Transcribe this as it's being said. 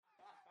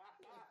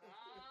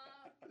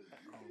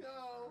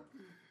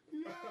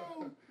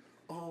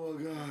Oh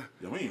my god.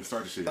 Yeah, we ain't even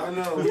started shit. I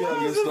know, we gotta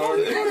get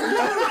started.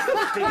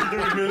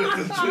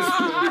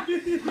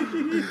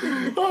 53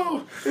 minutes.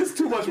 Oh, it's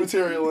too much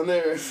material in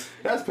there.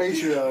 That's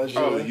Patreon shit.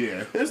 Oh,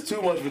 yeah. It's too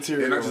much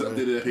material. And I just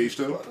updated that page,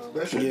 though.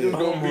 That shit is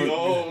gonna be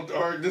all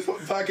this whole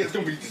podcast is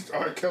gonna be just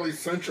R. Kelly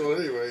Central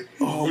anyway.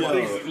 Oh,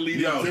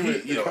 Yo,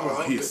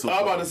 He's so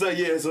I'm about to say,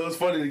 yeah, so it's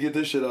funny to get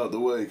this shit out the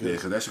way. Yeah,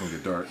 because that shit gonna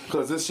get dark.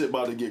 Because this shit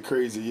about to get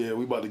crazy, yeah.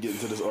 We about to get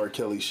into this R.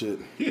 Kelly shit.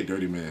 He a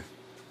dirty man.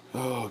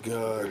 Oh,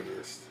 God.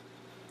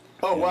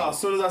 Oh, wow. As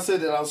soon as I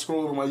said that, I was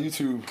scrolling on my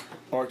YouTube.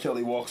 R.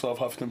 Kelly walks off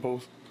Huffington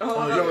Post.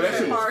 Yo, that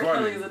shit was R.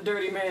 funny. Kelly's a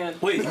dirty man.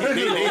 Wait,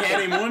 they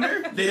had him on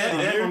there? They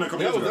had him on there?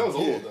 That was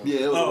old though. Yeah,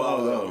 it was a while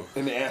oh. ago.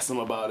 And they asked him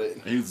about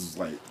it. He was just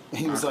like,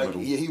 He was like,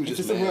 yeah, he was It's just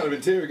just some kind mad. of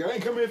interrogation. I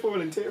ain't come here for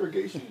an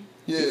interrogation.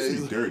 Yeah,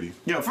 he's dirty.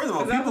 Yo, first of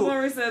all, Is that the people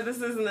one we said this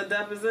isn't a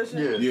deposition?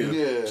 Yeah.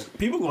 Yeah.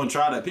 people gonna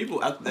try to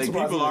people. I think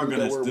surprised people are he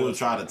gonna didn't still word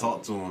try to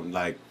talk to him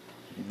like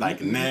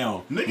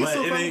now.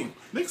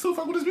 Niggas still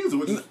fuck with his music.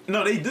 Which is,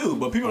 No, they do,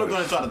 but people are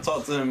going to try to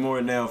talk to him more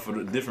now for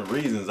the different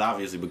reasons,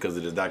 obviously because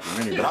of this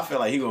documentary. But I feel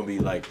like he gonna be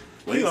like,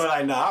 he gonna be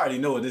like, nah, I already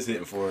know what this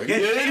hitting for. Ain't no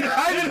way. Ain't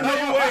no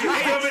way.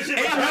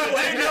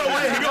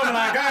 He gonna be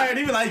like, all right.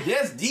 He be like,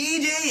 yes,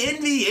 DJ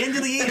Envy,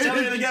 Angela,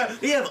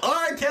 he have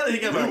R. Kelly. He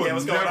gonna be like, yeah,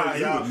 what's going on,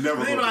 y'all?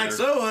 They be like,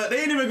 so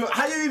they ain't even go.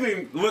 How you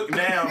even look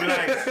now? Be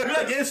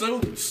like, yeah, so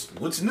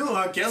what's new,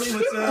 R. Kelly?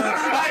 What's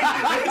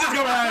like, just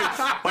go like,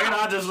 well,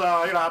 I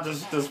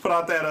just put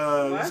out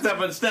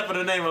that step in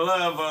the name of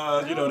love,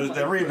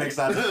 that remix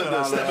I just put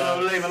out. Step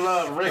in the name of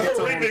love,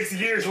 Remix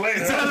years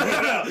later.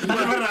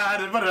 I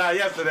just put it out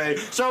yesterday.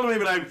 Charlamagne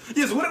be like,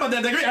 yes, what about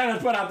that? I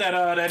just put out that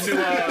new, I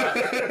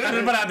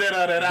just put out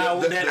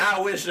that I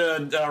wish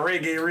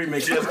reggae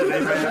remix yesterday,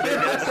 man. I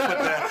just put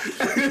that.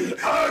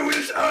 I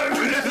wish.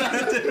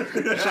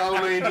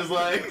 Charlamagne just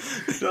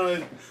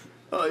like,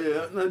 oh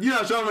yeah, you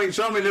know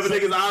Charlamagne never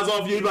take his eyes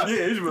off you. He's like,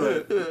 Yeah, he's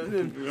like,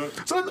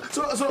 So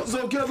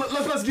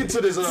let's get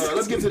to this.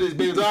 Let's get to this,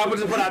 baby. So I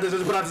just put out this.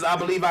 I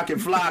Believe I Can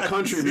Fly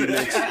country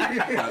remix,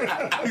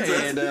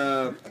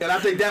 and I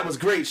think that was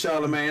great,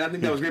 Charlamagne. I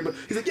think that was great. But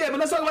he's like, yeah, but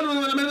let's talk about.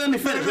 Let me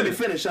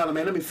finish,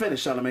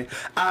 Charlamagne.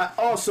 I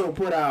also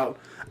put out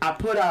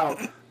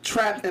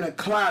Trapped in a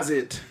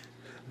Closet,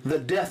 the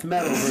death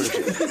metal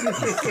version.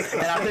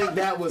 And I think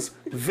that was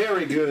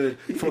very good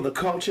for the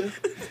culture,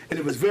 and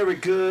it was very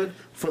good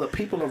for the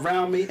people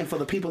around me and for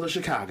the people of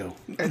Chicago.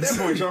 At that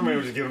point, Charlamagne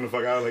was just giving the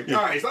fuck out. Like,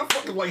 all right, stop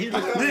fucking like he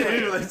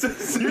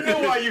just. You know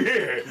why you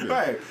here,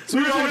 right. So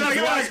you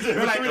watched it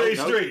for 3 days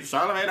straight.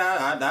 Charlamagne,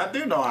 I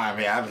do know I'm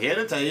here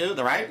to tell you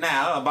right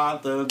now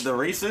about the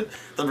recent.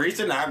 I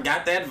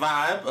got that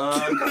vibe.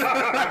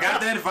 I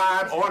got that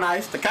vibe on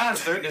ice. The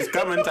concert is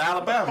coming to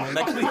Alabama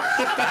next week.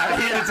 I'm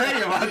here to tell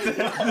you about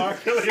that. R.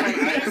 Kelly on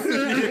ice.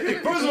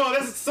 First of all,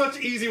 that's such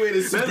an easy way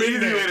to spin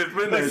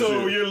that. Like,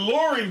 so you're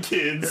luring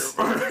kids.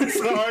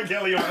 So R.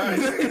 Kelly on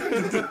ice.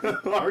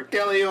 R.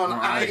 Kelly on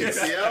ice,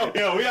 yo.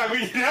 Yo, now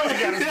we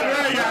gotta start.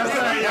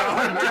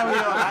 R. Kelly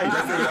on ice.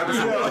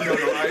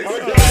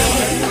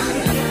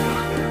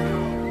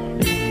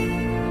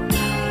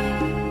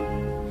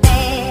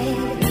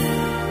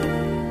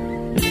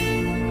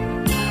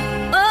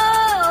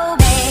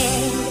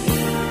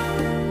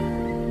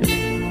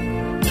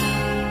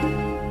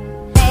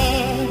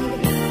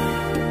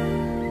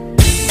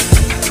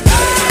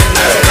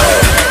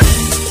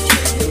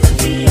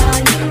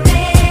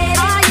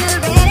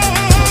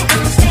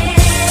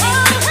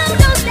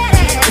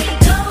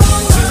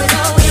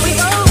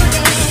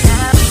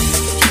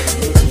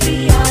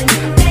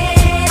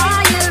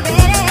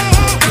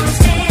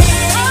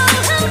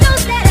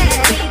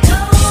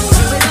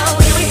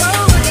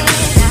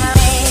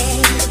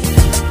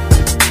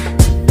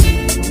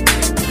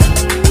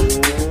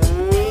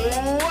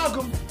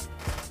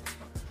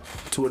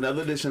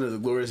 Another edition of the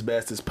Glorious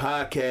Bastards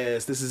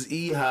podcast. This is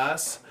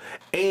Ehas,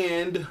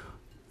 and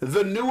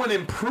the new and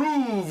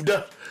improved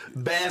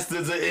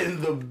Bastards are in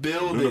the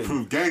building.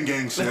 Improved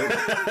gang shit.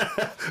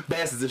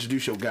 Bastards,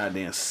 introduce your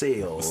goddamn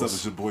selves. What's up,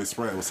 it's your boy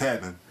Spread. What's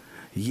happening?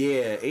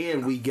 Yeah,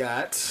 and we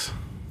got...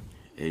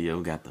 Hey, yo,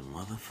 got the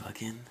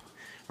motherfucking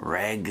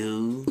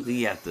ragu.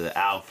 We got the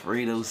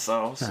Alfredo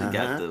sauce. We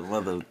got the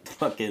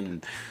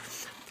motherfucking...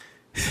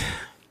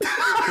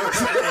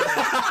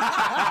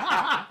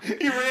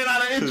 He ran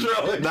out of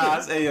intro. Nah,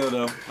 it's Ayo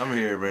though. I'm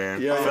here,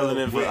 man. Yo, I'm feeling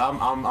it.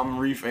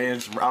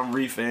 I'm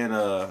re-fan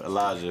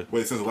Elijah.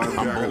 Wait, since Elijah,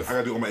 I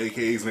gotta do all my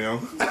AKAs now.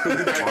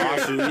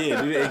 Oh, shoot,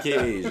 yeah, do the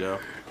AKAs, yo.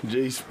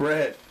 J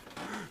Spratt,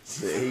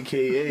 the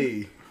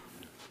AKA.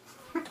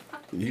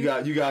 You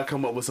got to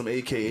come up with some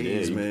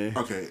AKAs, Yeah, man.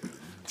 Okay,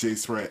 J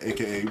Spratt,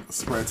 aka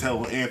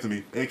Spratello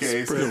Anthony,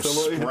 aka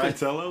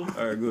Spratello?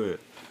 All right, good.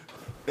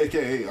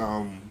 AKA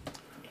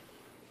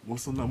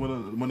what's the number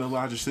when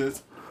Elijah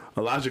shits?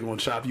 Elijah gonna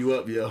chop you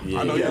up, yo. Yeah,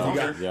 I know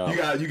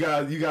yeah, you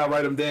got to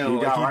write them down.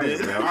 You got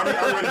did. I'm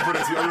ready for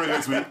this. I'm ready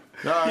next week.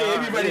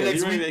 Yeah, be ready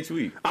next week. Next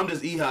week. I'm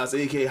just Ehas,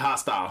 aka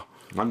Hostile.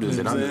 I'm just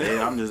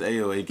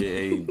Ayo,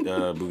 aka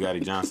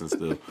Bugatti Johnson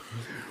still.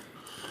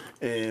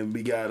 And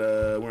we got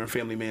we're in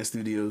Family Man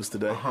Studios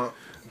today.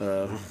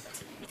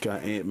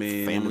 Got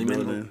Ant-Man Family in the Man?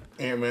 building.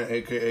 Ant-Man,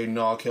 a.k.a.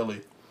 Nah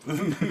Kelly. No,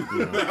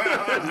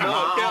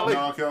 Kelly.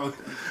 No, Kelly.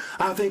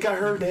 I think I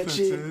heard that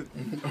shit.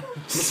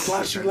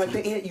 Squash you like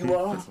the ant you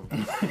are.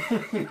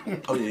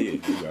 Oh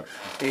yeah.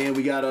 And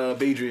we got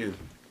Badrian.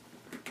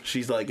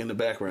 She's like in the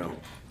background.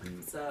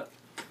 What's up?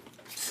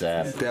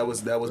 Sad. That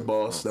was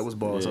boss. That was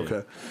boss. Yeah.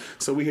 Okay.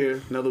 So we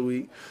here another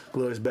week,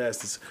 Glorious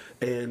Bastards,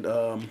 and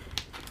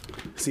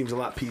seems a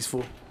lot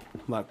peaceful,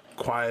 a lot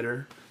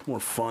quieter, more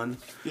fun.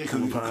 Yeah,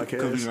 on the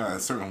because we got a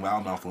certain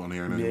loudmouth on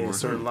here anymore. Yeah,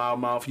 certain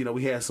loudmouth. You know,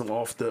 we had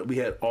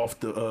off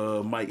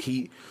the mic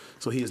heat,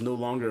 so he is no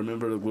longer a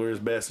member of the Glorious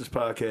Bastards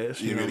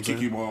podcast. You know got to kick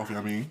him off, you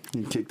know what I mean?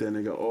 You kick that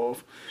nigga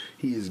off.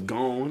 He is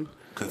gone.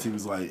 Because he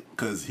was like,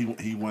 because he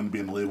wanted to be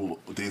in the label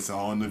dancing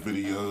all in the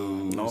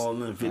videos. All in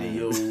the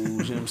videos, you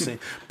know what I'm saying?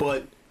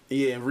 But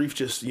yeah, Reef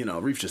just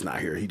not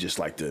here. He just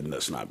like to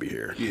not be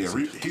here. Yeah,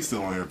 he's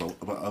still on here, but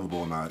other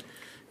boy not.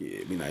 Yeah,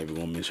 we not even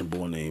gonna mention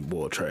boy name,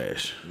 boy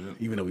trash. Yeah.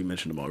 Even though we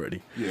mentioned him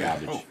already. Yeah,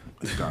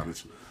 it's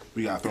garbage.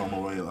 We gotta throw him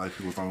away like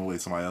people throwing away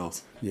somebody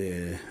else.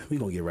 Yeah, we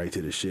gonna get right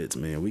to the shits,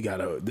 man. We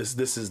gotta. This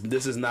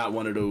is not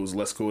one of those.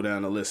 Let's go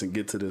down the list and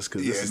get to this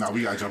because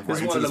We gotta jump right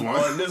this into this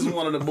one. This is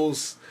one of the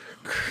most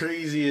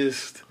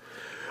craziest.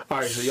 All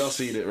right, so y'all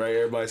seen it, right?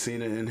 Everybody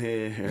seen it in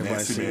here.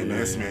 Everybody seen it.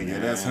 Nasty man, yeah,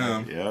 that's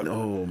him. Yep.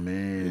 Oh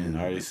man,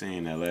 I already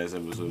seen that last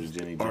episode of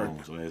Jenny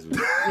Jones last week.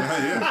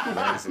 Yeah.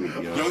 Last week,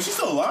 yo. Yo, is she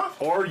still alive?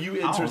 Are you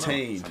don't know.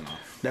 entertained?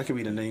 That could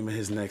be the name of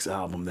his next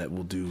album that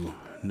will do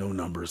no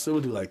numbers. It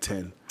will do like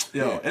 10.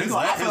 Yo, I feel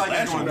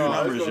like it's going to do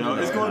numbers, yo.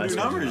 It's going to do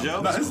numbers,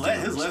 yo. No, his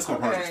last one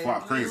part Okay,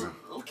 flop crazy.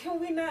 Can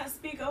we not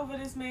speak over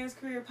this man's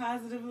career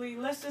positively?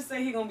 Let's just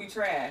say he gonna be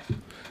trash.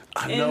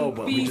 I know, and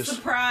but be we just.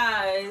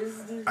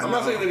 surprised. I'm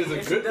not saying that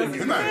it's a good thing.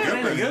 It's not a good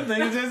Ain't a thing. good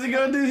thing. It's just he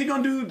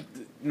gonna do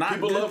not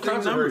People good love thing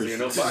controversy,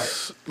 numbers. you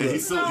know, but Yeah, he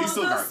still Those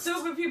got.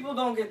 stupid people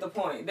don't get the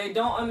point. They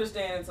don't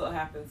understand until it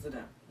happens to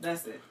them.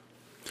 That's it.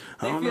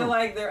 I They don't feel know.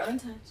 like they're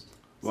untouched.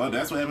 Well,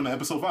 that's what happened in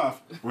episode 5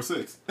 or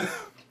 6.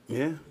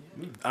 Yeah.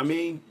 I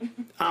mean,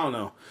 I don't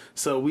know.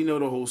 So we know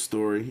the whole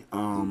story.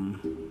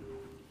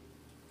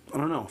 I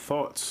don't know.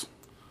 Thoughts?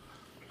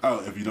 Oh,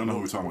 if you don't know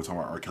who we're talking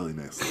about R. Kelly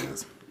next.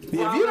 Yes.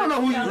 Yeah, if you don't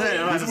know who you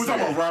Yeah, We're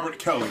talking about Robert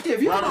Kelly. Yeah,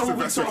 if you don't Robert know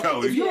who we Sylvester talk,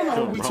 Kelly. if you don't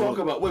know who we Yeah, talk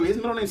about, wait, his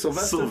middle name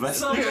Sylvester.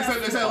 Sylvester. Yeah,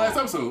 it's that last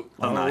episode.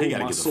 Oh, no, he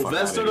gotta my get the fuck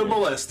Sylvester out the of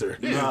here.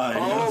 molester. Nah,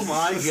 Oh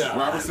my god.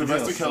 Robert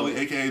Sylvester Kelly,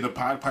 aka the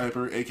Pied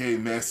Piper, aka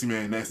Nasty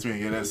Man,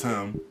 yeah, that's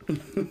him.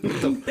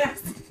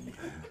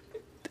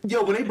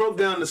 Yo, when they broke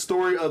down the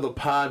story of the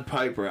Pied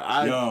Piper,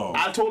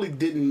 I totally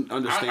didn't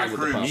understand I what the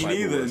cringed. Pied Me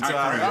Piper neither. was. Until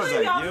I I was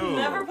Really, like, y'all yo.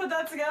 never put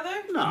that together?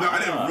 No, I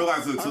didn't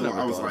realize it until never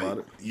I was thought about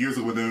like years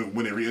ago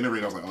when they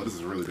reiterated. I was like, oh, this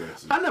is really bad.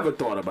 I never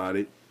thought about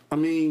it. I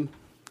mean,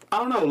 I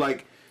don't know.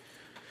 Like,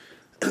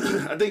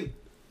 I think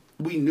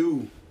we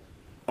knew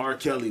R.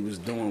 Kelly was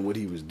doing what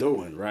he was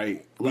doing,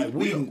 right? Like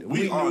we all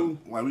knew.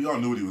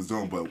 knew what he was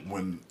doing, but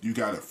when you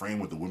got it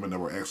framed with the women that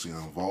were actually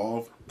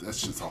involved, that's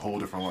just a whole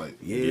different light.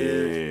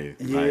 Yeah,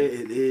 Like-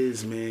 it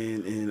is,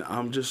 man. And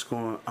I'm just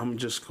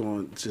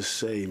going to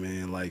say,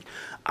 man, like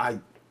I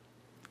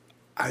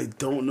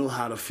don't know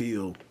how to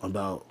feel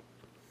about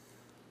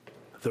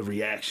the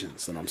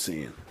reactions that I'm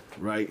seeing,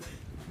 right?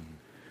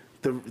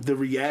 The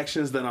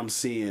reactions that I'm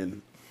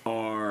seeing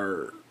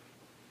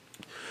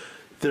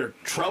they're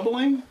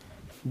troubling,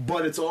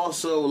 but it's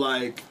also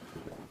like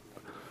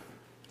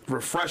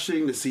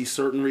refreshing to see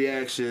certain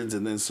reactions,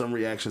 and then some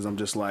reactions I'm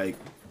just like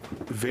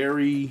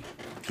very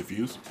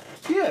Confused?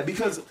 yeah,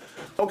 because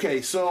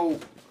okay, so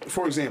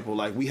for example,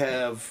 like we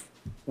have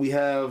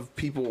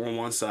people on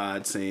one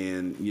side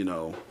saying, you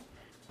know,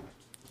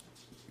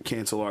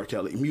 cancel R.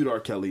 Kelly, mute R.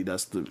 Kelly,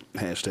 that's the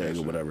hashtag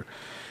or whatever.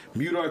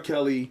 Mute R.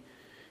 Kelly,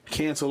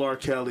 cancel R.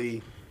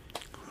 Kelly,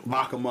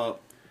 lock him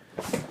up.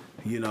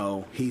 You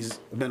know, he's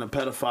been a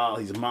pedophile,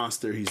 he's a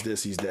monster, he's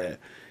this, he's that.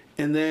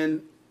 And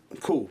then,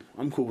 cool,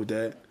 I'm cool with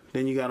that.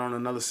 Then you got on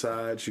another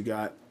side, you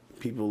got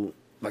people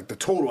like the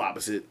total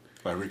opposite.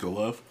 Like Rico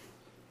Love?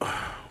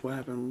 What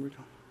happened,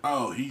 Rico?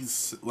 Oh, he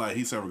said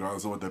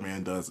regardless of what that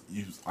man does,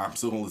 I'm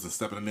still gonna listen to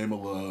Step in the Name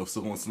of Love,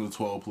 still gonna listen to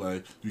 12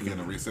 play. You getting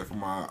a reset from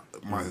my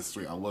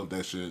history. I love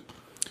that shit.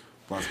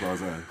 Blase.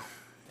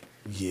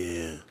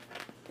 Yeah.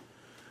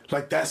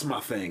 Like that's my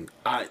thing.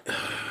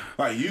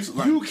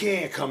 You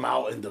Can't come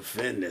out and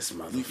defend this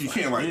motherfucker. You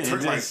can't like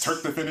Yeah,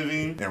 Turk defended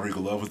him, and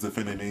Rico Love was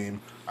defending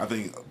him. I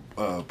think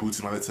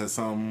Bootsy might have said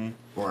something,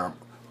 or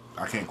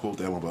I can't quote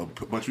that one, but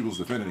a bunch of people was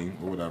defending him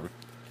or whatever.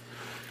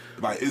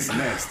 Like it's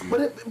nasty.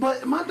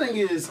 But my thing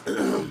is,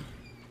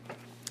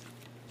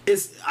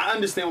 I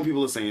understand what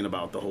people are saying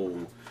about the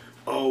whole.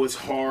 Oh, it's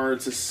hard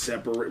to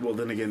separate. Well,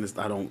 then again,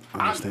 I don't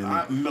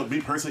understand. No,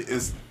 me personally,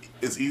 it's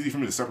easy for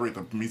me to separate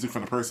the music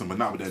from the person, but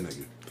not with that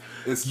nigga.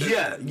 It's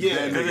Yeah. that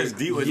Because nigga- it's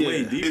deep, it's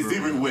way deeper. It's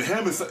deeper with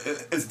him.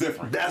 It's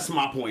different. That's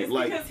my point. It's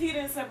Like because he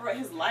didn't separate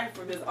his life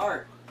from his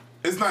art.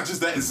 It's not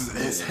just that.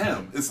 It's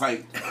him. It's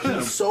like him.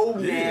 he's so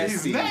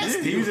nasty. He's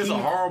nasty. He was just a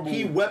horrible.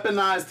 He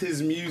weaponized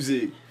his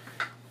music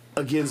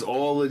against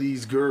all of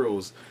these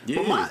girls.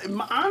 Yeah. But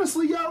my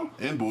honestly, yo,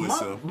 And boys,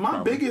 so, my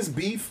probably. biggest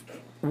beef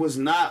was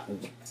not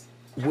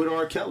with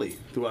R. Kelly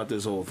throughout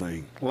this whole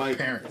thing. Like,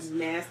 Parents.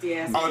 Nasty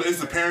ass. Oh, it's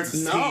the parents'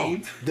 no,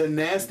 team. the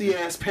nasty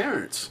ass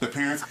parents. The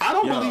parents. I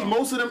don't Yo. believe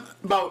most of them,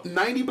 about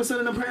 90%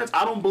 of them parents,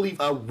 I don't believe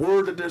a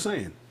word that they're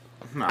saying.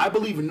 I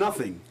believe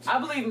nothing. I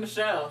believe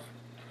Michelle.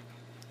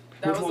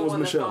 That Which was one the was one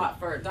Michelle? that fought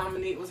for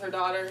Dominique was her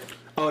daughter.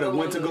 Oh, that The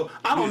went to one go.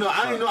 I don't know.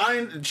 I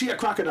ain't. She had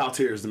crocodile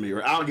tears to me,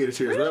 or alligator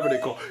tears, whatever they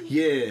call.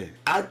 Yeah,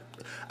 I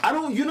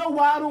don't. You know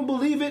why I don't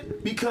believe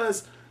it?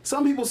 Because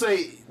some people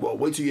say, "Well,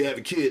 wait till you have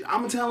a kid."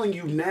 I'm telling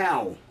you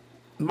now,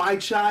 my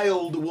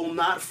child will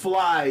not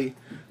fly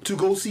to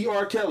go see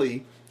R.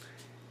 Kelly,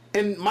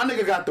 and my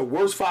nigga got the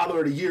worst Father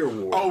of the Year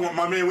award. Oh,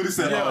 my man, what he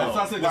said? Yo, it's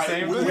not saying the like,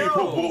 same when,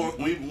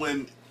 thing.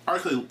 when R.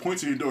 Kelly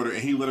points to your daughter and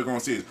he let her go on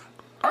stage.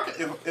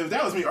 If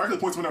that was me, R. Kelly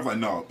points to me, I was like,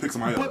 no, pick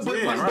somebody else. But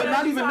Yeah, but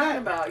not even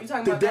that. You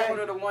talking The about dad- that one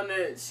or the one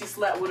that she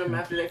slept with him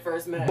after they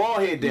first met? Bald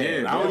head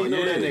dad. Yeah, I don't even know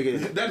yeah. that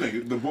nigga. That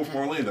nigga, the boy from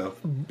Orlando.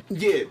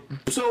 Yeah.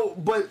 So,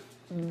 but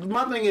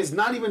my thing is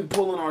not even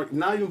pulling our.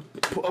 Not even.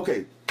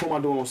 Okay, pull my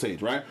door on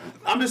stage, right?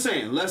 I'm just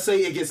saying. Let's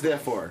say it gets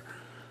that far.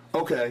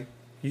 Okay.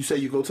 You say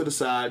you go to the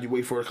side, you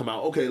wait for it to come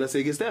out. Okay, let's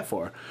say it gets that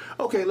far.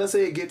 Okay, let's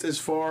say it gets as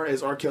far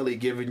as R. Kelly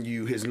giving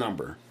you his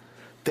number.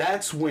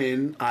 That's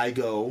when I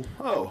go,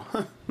 oh,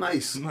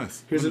 nice.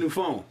 Nice. Here's a new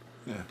phone.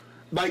 Yeah.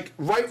 Like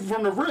right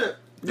from the rip.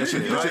 That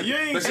shit, like, that shit, you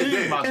ain't- that shit you ain't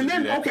dead. about to And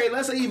then do that. okay,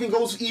 let's say it even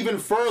goes even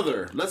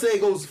further. Let's say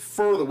it goes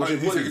further. Which Oh,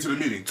 is you what take it to the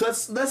meeting. So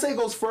let's say it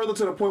goes further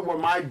to the point where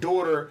my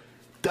daughter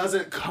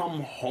doesn't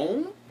come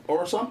home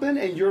or something,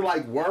 and you're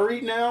like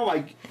worried now,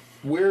 like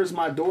where's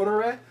my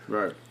daughter at?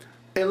 Right.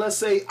 And let's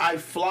say I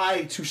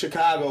fly to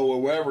Chicago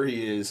or wherever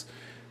he is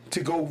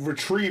to go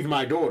retrieve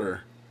my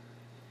daughter,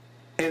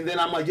 and then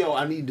I'm like, yo,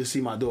 I need to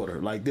see my daughter.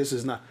 Like this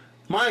is not,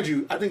 mind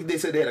you, I think they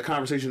said they had a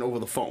conversation over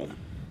the phone.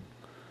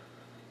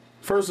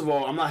 First of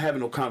all, I'm not having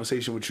no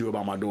conversation with you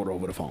about my daughter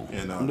over the phone.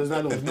 And There's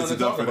not no- it's nothing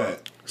to enough talk for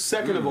about. that.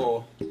 Second of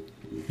all,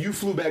 you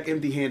flew back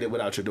empty-handed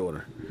without your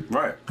daughter.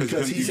 Right.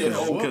 Because he said,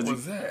 oh, What Because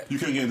was that? You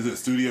couldn't get into the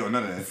studio or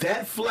none of that.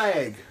 that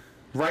flag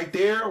right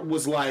there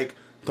was like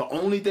the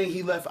only thing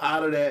he left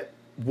out of that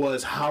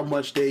was how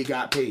much they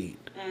got paid.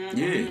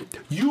 Yeah.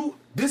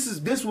 This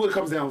is what it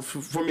comes down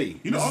for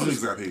me. You know, This all is niggas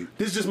just- got paid.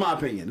 This is just my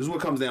opinion. This is what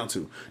it comes down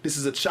to. This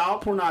is a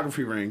child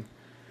pornography ring,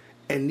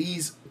 and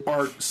these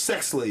are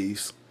sex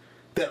slaves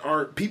that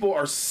are people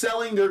are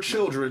selling their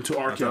children to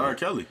R. To Kelly. R.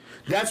 Kelly.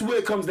 That's what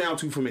it comes down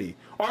to for me.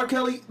 R.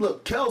 Kelly,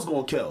 look, Kel's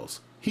going Kel's.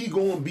 He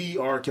going to be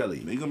R. Kelly.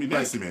 He gonna be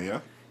nasty, man, yeah?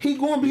 He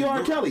going to be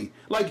R. Kelly.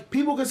 Like,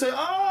 people can say,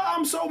 oh,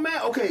 I'm so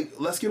mad. Okay,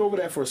 let's get over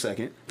that for a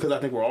second, because I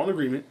think we're all in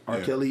agreement. R.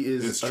 Yeah. Kelly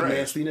is It's a trash.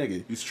 nasty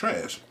nigga. He's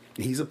trash.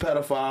 He's a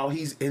pedophile.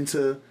 He's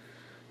into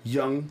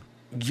young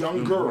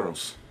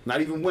girls,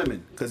 not even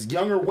women. Because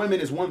younger women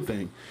is one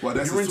thing. Well,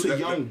 that's You're his into tw-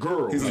 young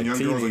girls. He's in young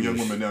girls and young teenagers.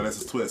 women now. That's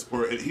his twist.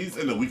 Or he's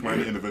into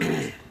weak-minded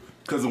individuals.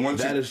 Because the one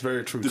That chick- is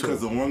very true,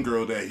 Because too. the one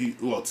girl that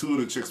two of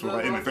the chicks were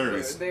like in the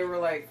 30s. They were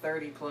like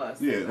 30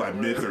 plus. Yeah, like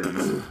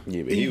mid-30s.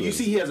 Yeah, but You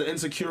see, he has an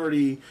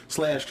insecurity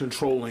 /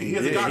 controlling. He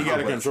has a Yeah, God he got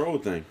a complex. control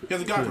thing. He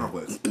has a God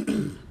complex.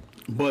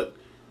 But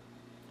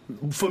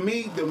for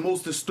me, the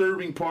most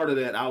disturbing part of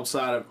that,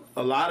 outside of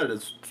a lot of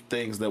the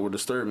things that were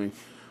disturbing,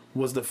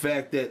 was the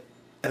fact that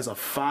as a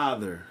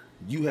father,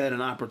 you had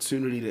an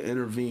opportunity to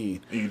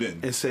intervene And you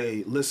didn't. and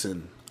say,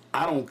 listen,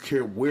 I don't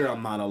care where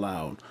I'm not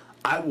allowed.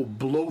 I will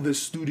blow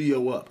this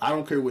studio up. I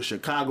don't care what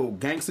Chicago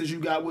gangsters you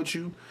got with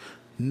you.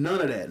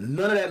 None of that.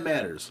 None of that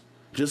matters.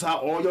 Just how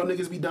all y'all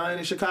niggas be dying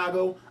in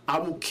Chicago, I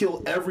will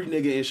kill every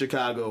nigga in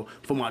Chicago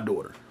for my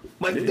daughter.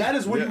 Like, that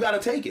is where you gotta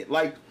take it.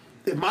 Like,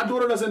 if my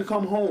daughter doesn't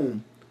come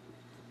home,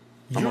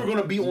 you're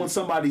gonna be on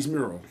somebody's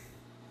mural.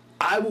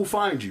 I will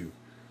find you.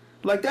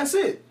 Like, that's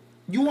it.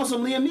 You want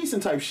some Liam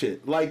Neeson type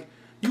shit. Like,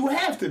 you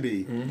have to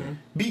be.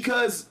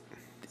 Because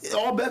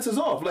all bets is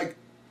off. Like,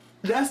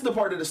 that's the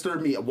part that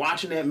disturbed me.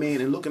 Watching that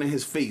man and looking at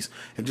his face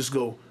and just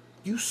go,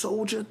 you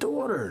sold your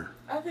daughter.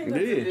 I think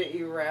that's Yeah. a bit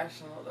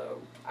irrational, though.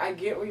 I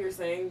get what you're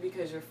saying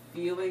because your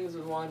feelings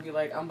would want to be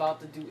like, I'm about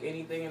to do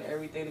anything and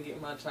everything to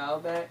get my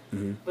child back.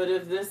 But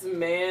if this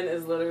man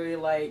is literally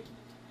like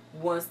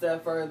one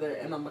step further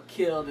and I'm going to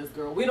kill this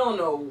girl, we don't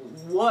know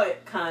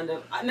what kind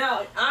of.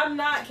 Now, I'm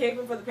not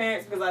caping for the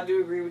parents because I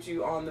do agree with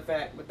you on the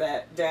fact with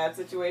that dad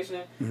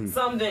situation.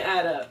 Something didn't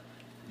add up.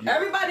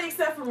 Everybody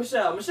except for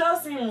Michelle. Michelle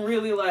seemed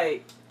really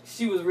like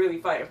she was really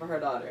fighting for her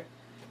daughter.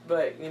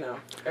 But, you know,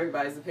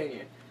 everybody's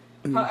opinion.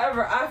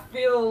 However, I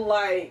feel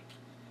like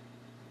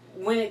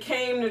when it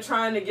came to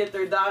trying to get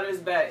their daughters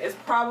back, it's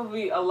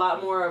probably a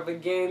lot more of a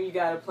game you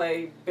got to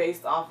play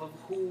based off of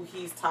who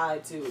he's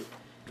tied to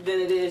than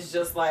it is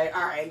just like,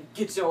 all right,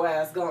 get your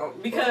ass gone.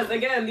 Because,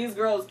 again, these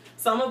girls,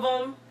 some of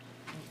them,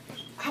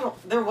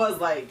 there was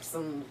like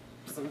some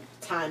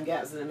time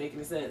gaps that didn't make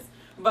any sense.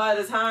 By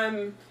the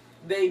time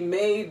they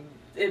made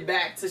it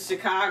back to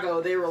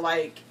Chicago, they were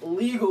like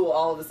legal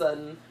all of a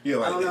sudden. Yeah,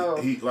 I don't know.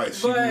 like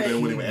she But moved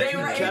in with him. they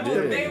were Kept able.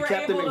 them, They were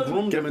kept them able and to.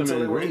 groomed them Kept them until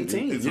they and were groomed them.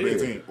 18. It's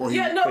Yeah. 18. Or he,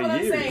 Yeah, no, for but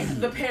I'm years. saying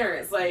the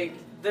parents, like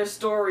their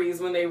stories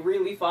when they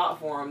really fought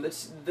for him.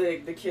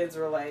 The kids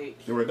were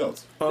like, They were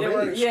adults.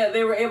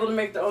 they were able to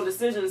make their own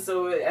decisions.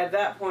 So at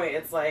that point,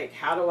 it's like,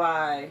 how do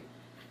I?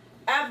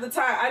 At the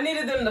time, I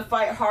needed them to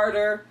fight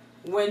harder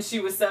when she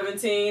was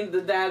 17.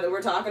 The dad that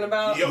we're talking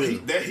about. Yo, he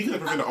could have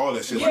prevented all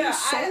that shit. Yeah,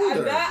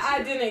 that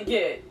I didn't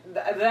get.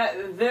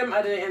 Them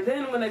I didn't. And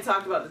then when they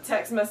talked about the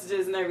text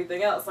messages and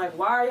everything else, like,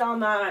 why are y'all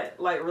not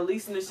like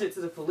releasing this shit to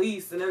the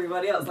police and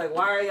everybody else? Like,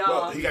 why are y'all?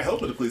 Well, he got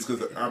help with the police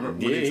because I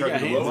remember when they tried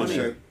to do love and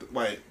shit.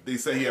 Like they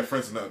say he had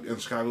friends in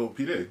Chicago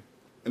PD,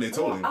 and they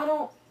told him. I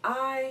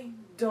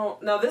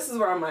don't. Now this is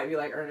where I might be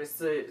like Ernest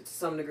to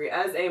some degree.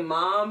 As a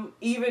mom,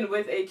 even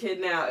with a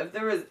kid now, if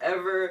there was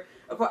ever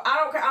I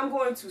don't care. I'm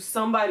going to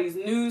somebody's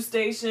news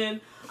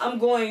station.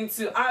 Somebody's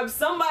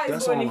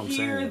going to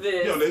hear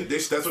this. You know,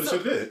 that's what they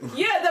should have did.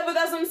 Yeah, but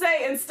that's what I'm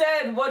saying.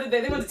 Instead, what did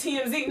they? They went to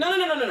TMZ.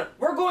 No.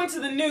 We're going to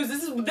the news.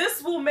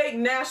 This will make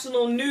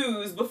national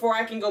news before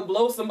I can go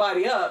blow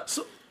somebody up.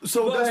 So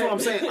that's what I'm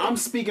saying. I'm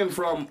speaking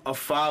from a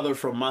father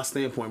from my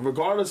standpoint.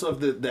 Regardless of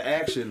the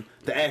action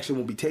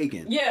will be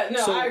taken. Yeah,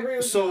 no, I agree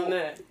with you on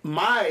that.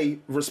 My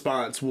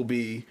response will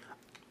be,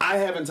 I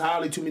have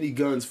entirely too many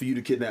guns for you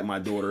to kidnap my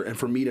daughter and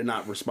for me to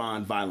not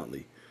respond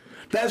violently.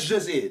 That's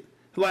just it.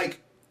 Like,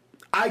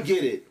 I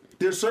get it.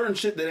 There's certain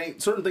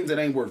things that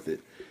ain't worth it.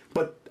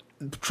 But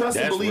trust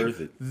and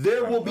believe,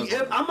 there will be.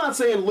 I'm not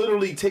saying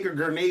literally take a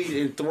grenade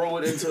and throw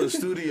it into a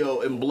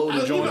studio and blow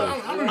the joint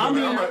up. I'm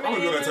gonna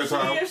do that type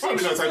time.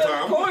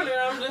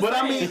 But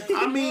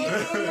I mean,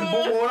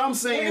 but what I'm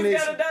saying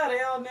is,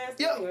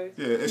 yeah,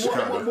 it's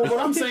Chicago. What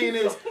I'm saying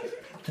is,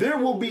 there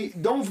will be.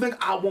 Don't think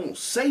I won't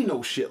say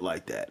no shit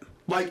like that.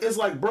 Like, it's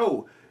like,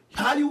 bro.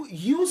 How do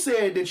you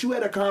said that you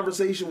had a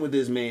conversation with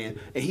this man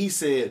and he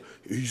said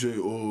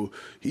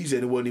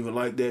it wasn't even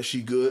like that,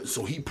 she good,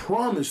 so he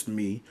promised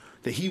me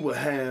that he would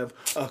have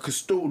a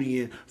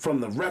custodian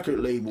from the record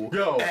label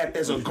act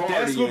as a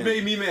guardian. That's what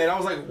made me mad. I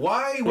was like,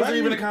 why was there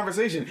even a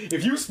conversation?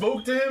 If you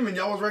spoke to him and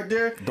y'all was right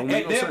there, at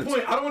that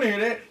point, I don't want to hear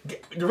that.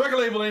 The record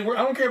label ain't work.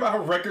 I don't care about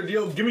her record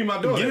deal. Give me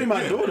my daughter. Give me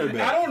my daughter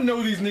back. I don't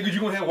know these niggas you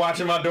gonna have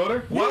watching my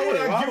daughter. Why would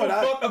I give a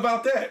fuck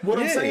about that? What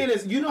I'm saying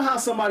is, you know how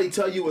somebody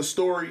tell you a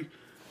story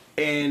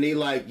and they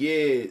like,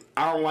 yeah,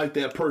 I don't like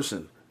that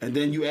person. And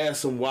then you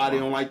ask them why they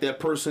don't like that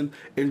person,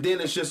 and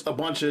then it's just a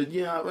bunch of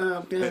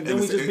then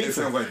we just beef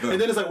them. Like and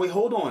then it's like, wait,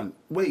 hold on,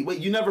 wait,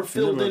 you never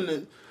filled in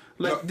the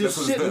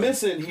there's shit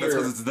missing here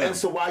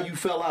as to why you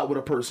fell out with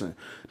a person.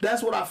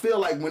 That's what I feel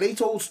like when they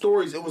told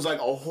stories. It was like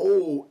a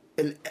whole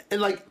and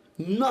like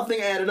nothing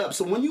added up.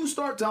 So when you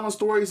start telling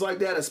stories like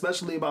that,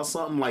 especially about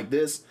something like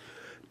this,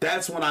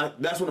 that's when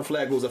the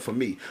flag goes up for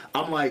me.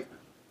 I'm like,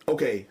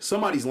 okay,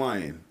 somebody's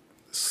lying,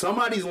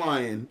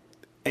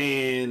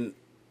 and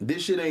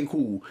this shit ain't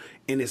cool,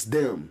 and it's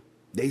them.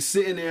 They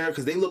sitting there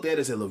because they looked at it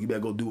and said, look, you better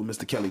go do what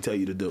Mr. Kelly tell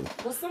you to do.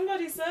 Well,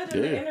 somebody said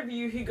in the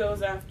interview he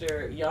goes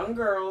after young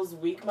girls,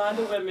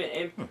 weak-minded women,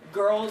 and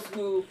girls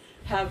who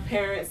have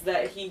parents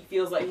that he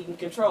feels like he can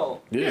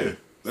control. Yeah.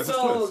 That's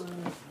so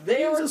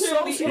they were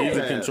clearly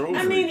control.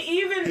 I mean,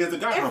 even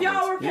if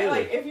y'all were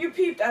like, if you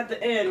peeped at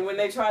the end when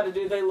they tried to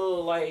do their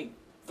little like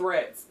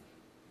threats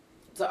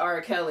to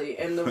R. Kelly,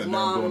 and the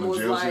mom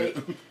was like,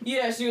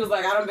 she was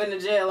like, I done been to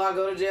jail, I'll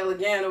go to jail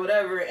again or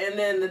whatever. And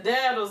then the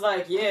dad was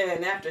like, yeah,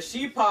 and after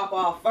she pop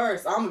off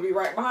first, I'm gonna be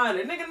right behind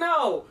her. Nigga,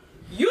 no.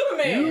 You the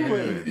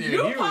man.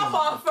 You pop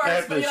off first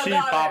after for your she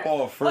daughter. pop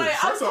off first.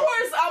 Like, of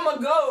course I'm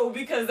gonna go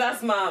because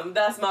that's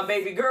my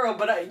baby girl.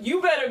 But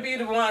you better be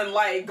the one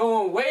like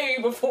going way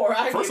before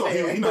I get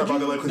there. He not about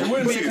to let because there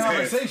wouldn't be a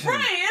conversation.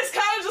 Right? It's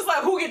kind of just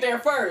like who get there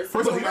first.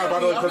 First of all, he not about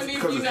to let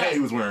because his hat he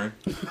was wearing.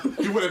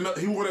 He would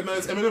have known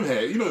his Eminem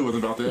hat. You know he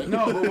wasn't about that.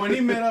 No, but when he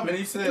met up and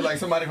he said like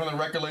somebody from the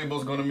record label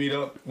is gonna meet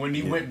up, when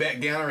he went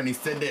back down and he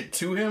said that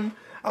to him,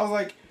 I was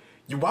like,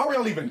 why were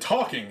y'all even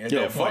talking at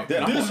that point?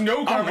 There's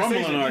no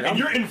conversation. If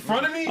you're in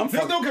front of me,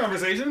 there's no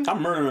conversation.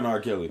 I'm murdering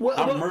R. Kelly.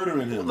 I'm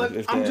murdering him.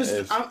 Like,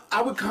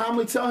 I would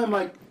calmly tell him,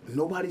 like,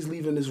 nobody's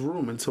leaving this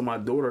room until my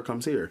daughter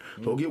comes here.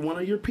 Go get one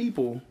of your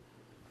people.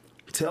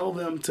 Tell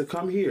them to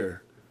come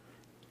here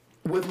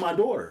with my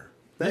daughter.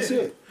 That's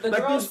it. The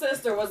girl's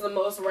sister was the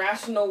most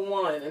rational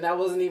one, and that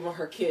wasn't even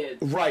her kid.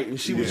 Right,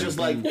 and she was just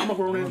like, I'm a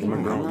grown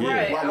man.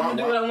 Right, I'm going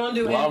to do what I want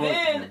to do. And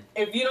then,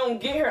 if you don't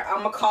get her,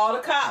 I'm going to call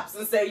the cops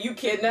and say, you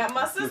kidnapped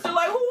my sister.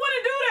 Like, who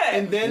wouldn't do that?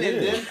 And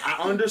then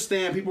I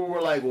understand people were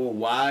like, well,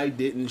 why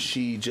didn't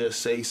she just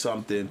say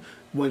something?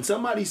 When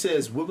somebody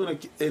says, we're going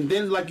to, and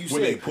then like you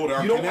said,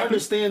 you don't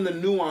understand the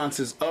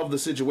nuances of the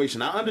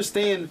situation. I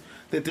understand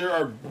that there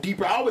are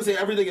deeper, I always say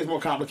everything is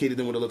more complicated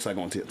than what it looks like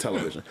on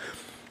television.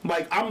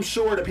 Like, I'm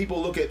sure that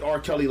people look at R.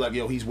 Kelly like,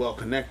 yo, he's well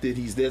connected,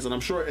 he's this, and I'm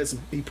sure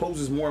he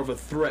poses more of a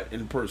threat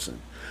in person.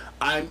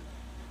 I'm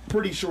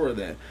pretty sure of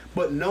that.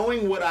 But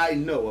knowing what I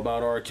know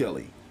about R.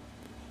 Kelly,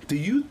 do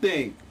you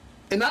think,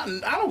 and I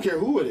don't care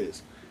who it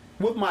is,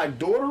 with my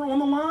daughter on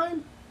the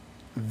line,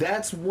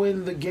 that's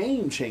when the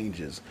game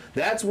changes.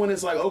 That's when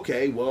it's like,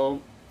 okay,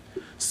 well,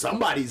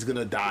 somebody's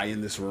gonna die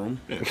in this room.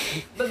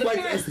 But the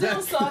parents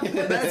still suck with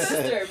the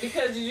sister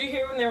because did you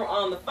hear when they were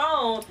on the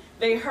phone?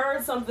 They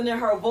heard something in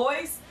her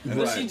voice,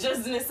 but she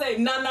just didn't say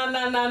nah.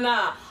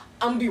 I'm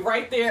gonna be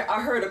right there.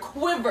 I heard a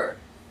quiver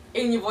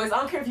in your voice. I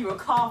don't care if you were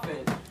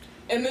coughing.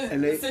 And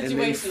this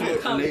situation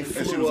was coming.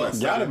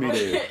 Gotta be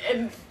there.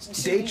 And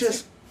They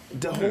just.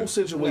 The whole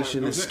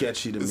situation is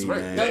sketchy to me,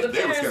 man. No, the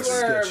parents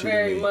were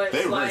very much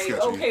They were like, sketchy.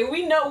 okay,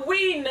 we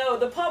know,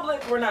 the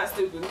public, we're not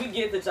stupid. We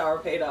get that y'all are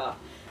paid off.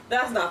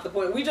 That's not the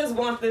point. We just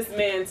want this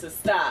man to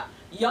stop.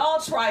 Y'all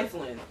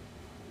trifling.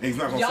 He's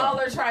not gonna Y'all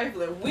stop. are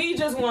trifling. We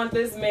just want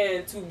this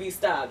man to be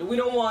stopped. We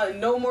don't want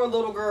no more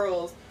little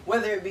girls,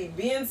 whether it be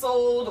being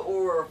sold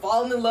or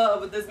falling in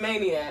love with this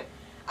maniac.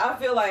 I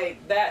feel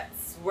like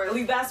that's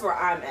where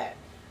I'm at.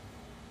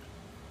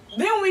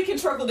 Then we can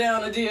trickle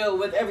down a deal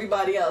with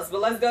everybody else. But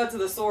let's go to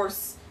the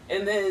source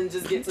and then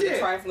just get to the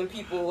trifling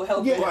people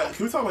helping. Yeah, like,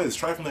 can we talk about his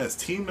trifling ass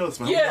team though? It's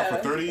been holding out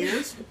for 30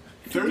 years?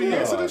 30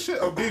 years of this shit?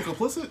 Of being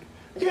complicit?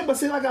 Yeah, but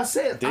see, like I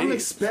said, I'm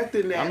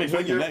expecting that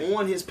when you're that.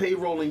 on his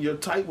payroll and you're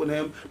tight with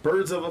him,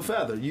 birds of a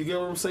feather. You get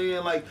what I'm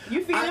saying? Like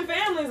You feeding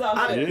families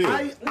out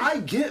there. I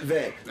get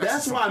that.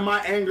 That's why my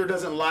anger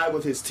doesn't lie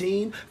with his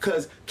team,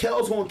 because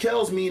Kells on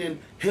Kells meaning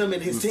him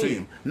and his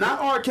team. Not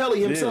R.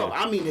 Kelly himself.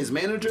 I mean his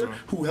manager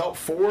who helped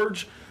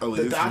forge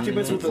the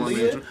documents with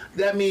Aaliyah.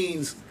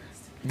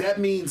 That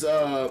means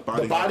the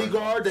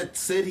bodyguard that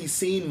said he's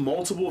seen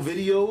multiple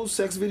videos,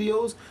 sex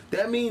videos.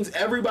 That means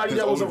everybody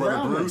that was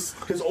around him.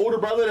 His older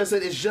brother that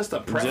said it's just a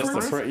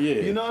preference.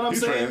 You know what I'm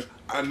saying?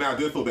 Now I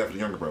did feel bad for the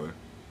younger brother.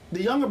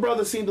 The younger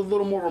brother seemed a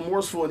little more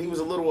remorseful, and he was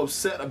a little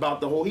upset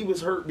about the whole. He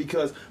was hurt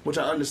because, which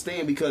I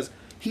understand, because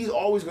he's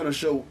always going to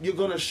show. You're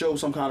going to show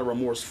some kind of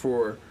remorse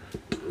for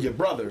your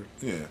brother.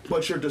 Yeah.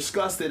 But you're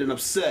disgusted and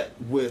upset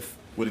with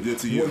what he did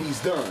to you, what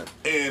he's done,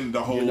 and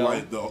the whole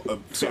like the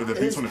abuse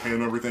on the family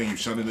and everything. You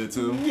shunted it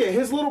too. Yeah,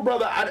 his little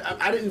brother.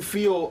 I didn't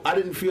feel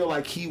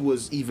like he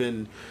was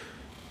even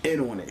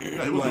in on it.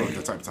 Yeah, he was like,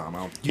 the type of time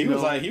out. He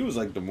was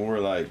like the more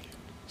like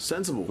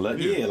sensible. Like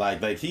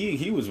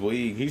he was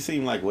way. He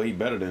seemed like way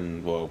better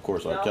than of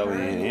course R. Kelly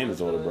and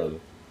his older brother.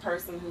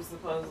 Person who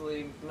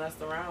supposedly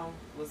messed around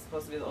was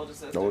supposed to be the older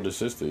sister. The older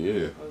sister,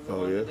 yeah.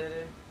 Oh yeah.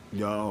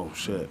 Yo,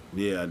 shit.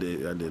 Yeah, I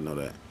did know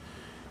that.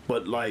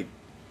 But like,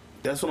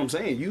 that's what I'm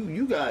saying.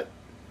 You got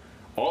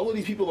all of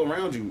these people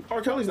around you.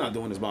 R. Kelly's not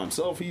doing this by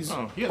himself. He's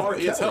R. Kelly.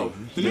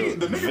 The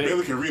nigga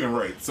barely can read and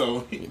write,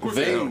 so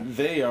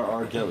they are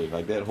R. Kelly.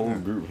 Like that whole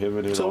group, him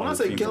and his. So when I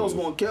say Kells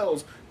going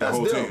Kells, that's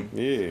whole them.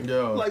 team. Yeah.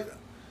 Yo, Like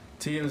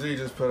TMZ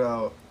just put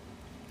out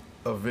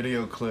a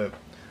video clip.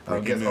 I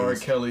guess R.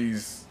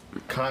 Kelly's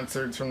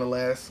concerts from the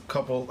last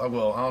couple.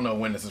 Well, I don't know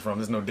when this is from.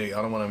 There's no date.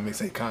 I don't want to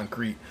say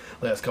concrete.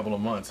 Last couple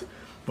of months,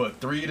 but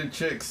 3 of the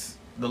chicks,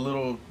 the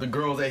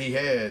girls that he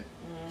had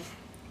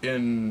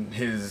in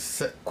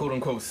his quote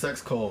unquote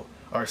sex cult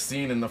are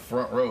seen in the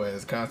front row at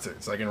his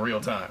concerts, like in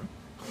real time.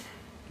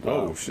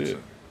 Oh shit.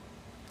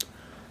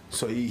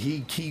 So he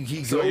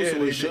goes to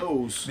his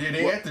shows. Yeah,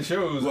 they at the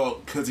shows. Well,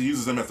 because he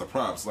uses them as the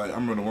props. Like I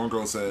remember the one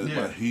girl said,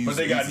 but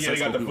they got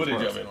the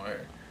footage of it on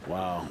here.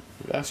 Wow,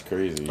 that's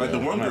crazy. Like the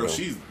one girl,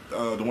 she's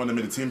the one that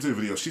made the TMZ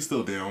video. She's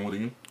still down with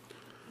him.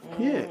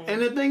 Yeah,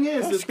 and the thing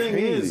is,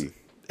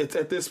 it's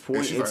at this point.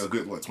 And she's like a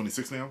good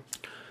 26 now.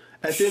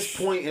 At this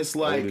point, it's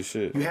like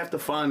you have to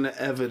find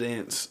the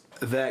evidence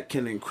that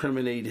can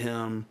incriminate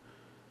him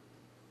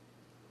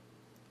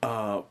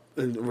in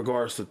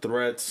regards to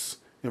threats,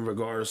 in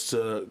regards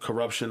to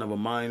corruption of a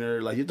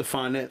minor. Like, you have to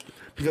find that.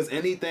 Because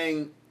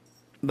anything,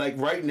 like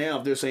right now,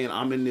 if they're saying,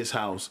 I'm in this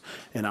house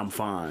and I'm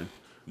fine,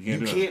 you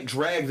can't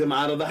drag them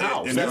out of the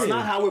house. And that's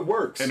not how it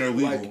works. And they're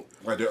legal.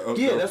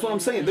 That's what I'm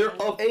saying. They're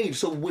of age.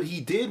 So what he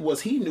did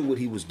was he knew what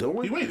he was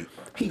doing. He waited.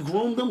 He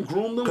groomed them.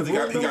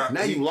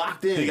 Now you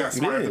locked in. He got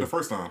smart after the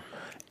first time.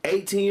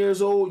 18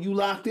 years old, you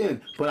locked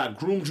in. But I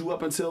groomed you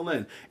up until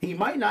then. He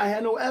might not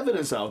have no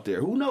evidence out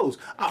there. Who knows?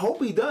 I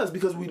hope he does,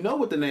 because we know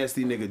what the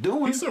nasty nigga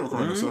doing. He's still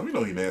recording himself. We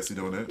know he nasty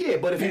doing that. Yeah,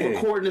 but if he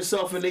recording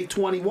himself and they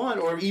 21,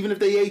 or even if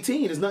they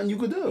 18, there's nothing you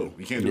could do.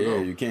 You can't do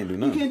nothing. You can't do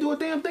nothing. You can't do a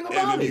damn thing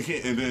about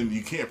it. And then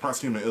you can't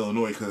prosecute him in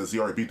Illinois because he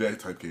already beat that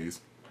type case.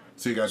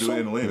 So you gotta do it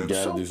in Atlanta. You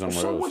gotta do somewhere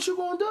else. else. What you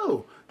gonna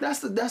do? That's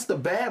the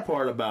bad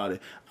part about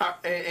it.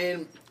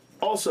 And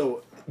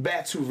also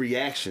back to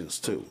reactions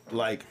too.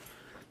 Like,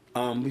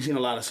 we've seen a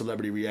lot of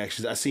celebrity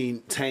reactions. I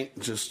seen Tank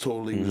just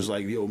totally just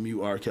like, yo,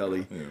 mute R.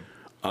 Kelly.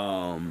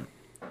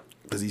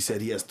 Because he said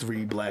he has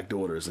 3 black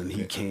daughters and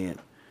he can't.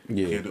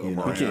 Yeah, he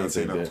can't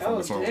say that.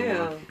 Oh,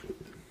 damn.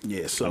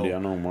 Yeah, so I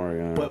know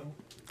Mario.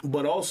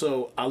 But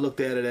also I looked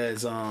at it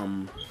as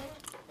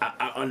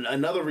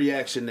another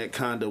reaction that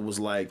kinda was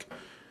like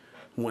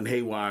when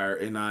Haywire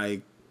and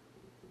I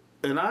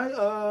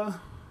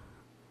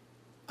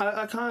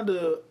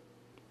kinda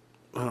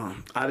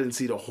I didn't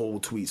see the whole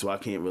tweet, so I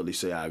can't really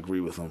say I agree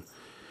with him.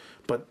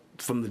 But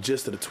from the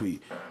gist of the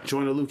tweet,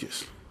 Joyner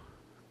Lucas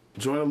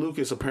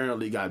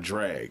apparently got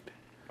dragged.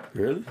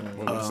 Really?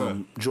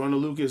 Joyner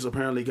Lucas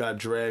apparently got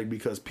dragged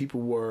because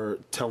people were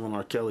telling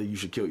R. Kelly, you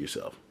should kill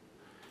yourself.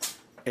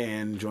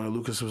 and Joyner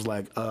Lucas was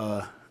like,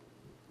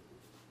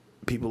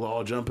 people are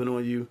all jumping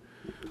on you.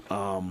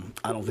 I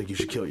don't think you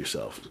should kill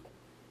yourself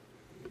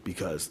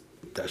because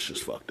that's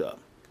just fucked up.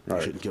 You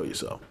shouldn't kill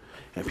yourself.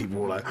 And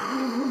people were like,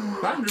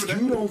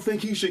 you don't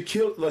think he should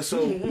kill? Like,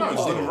 so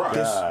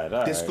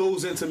this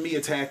goes into me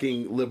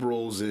attacking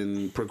liberals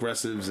and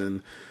progressives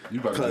and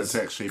because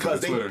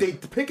they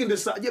pick and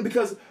decide. Yeah,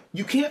 because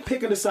you can't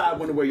pick and decide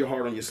when to wear your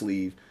heart on your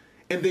sleeve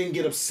and then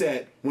get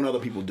upset when other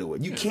people do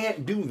it. You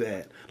can't do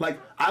that. Like,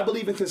 I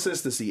believe in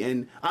consistency,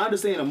 and I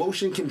understand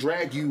emotion can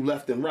drag you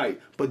left and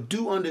right, but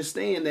do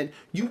understand that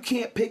you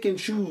can't pick and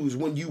choose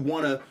when you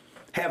want to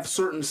have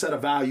certain set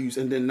of values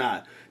and then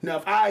not.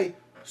 Now, if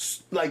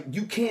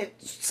you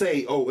can't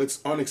say, oh, it's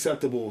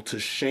unacceptable to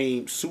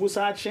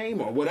suicide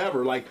shame or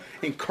whatever, like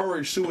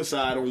encourage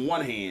suicide on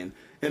one hand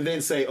and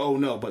then say, oh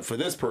no, but for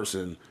this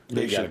person,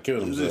 they should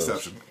kill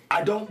themselves.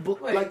 I don't,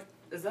 Wait,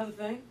 is that a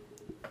thing?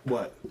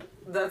 What?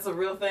 That's a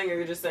real thing, or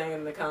you're just saying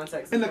in the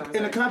context? In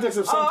the context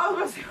of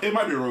it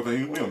might be a real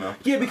thing. We don't know.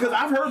 Yeah, because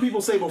I've heard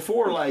people say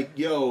before, like,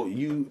 yo,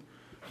 you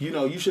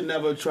you should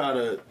never try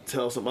to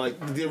tell somebody.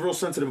 Like, they're real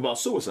sensitive about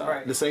suicide.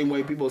 Right. The same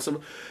way people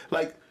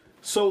like.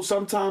 So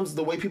sometimes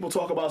the way people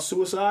talk about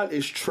suicide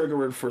is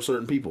triggering for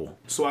certain people.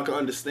 So I can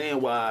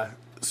understand why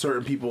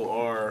certain people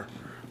are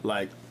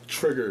like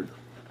triggered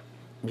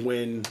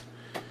when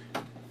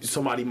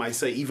somebody might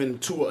say, even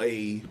to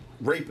a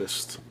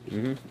rapist,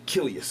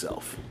 kill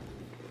yourself.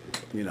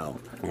 You know,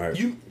 right.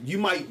 You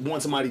might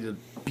want somebody to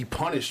be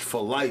punished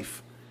for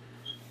life,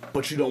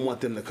 but you don't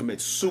want them to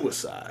commit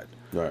suicide.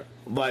 Right.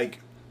 Like,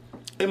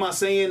 am I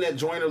saying that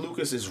Joyner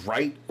Lucas is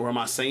right, or am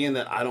I saying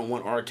that I don't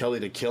want R. Kelly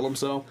to kill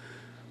himself?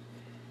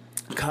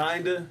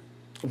 Kinda.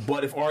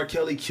 But if R.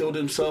 Kelly killed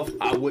himself,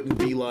 I wouldn't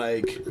be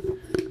like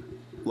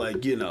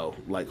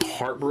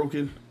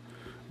heartbroken.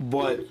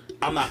 But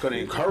I'm not going to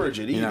encourage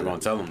it either. You're not going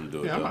to tell him to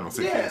do it. Yeah, I'm not going to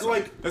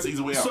say that's the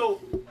easy way out.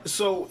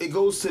 So it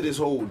goes to this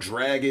whole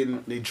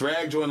dragging. They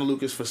drag Joyner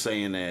Lucas for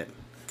saying that.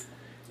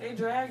 They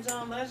dragged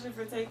John Legend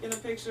for taking a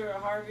picture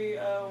of Harvey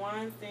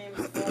Weinstein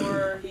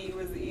before he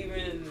was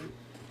even.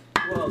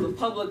 Well, the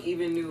public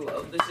even knew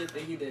of the shit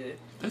that he did.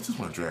 They just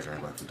want to drag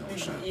everybody to do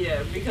shit.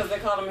 Yeah, because they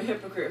called him a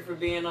hypocrite for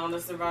being on the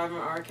surviving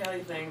R. Kelly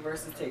thing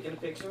versus taking a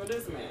picture with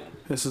this man.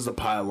 This is a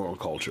pile-on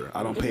culture.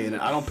 I don't pay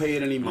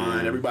it any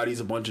mind.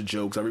 Everybody's a bunch of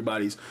jokes.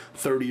 Everybody's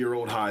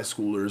 30-year-old high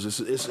schoolers.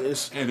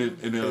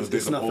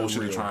 There's a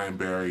bullshit to try and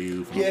bury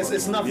you.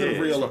 It's nothing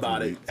real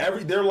about it.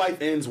 Their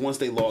life ends once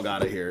they log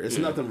out of here. It's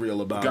nothing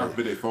real about God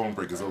forbid their phone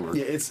break is over.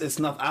 Yeah, it's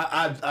not.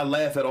 I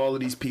laugh at all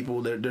of these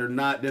people. They're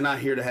not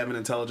here to have an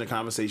intelligent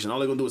conversation. All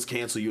they're gonna do is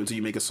cancel you until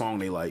you make a song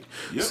they like.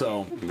 Yep.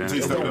 So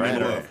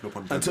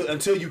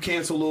until you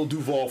cancel Lil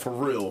Duval for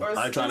real,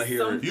 I ain't trying to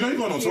hear it. You ain't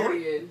going on tour.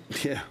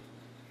 Yeah.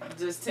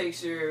 Just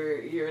takes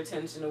your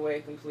attention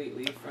away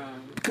completely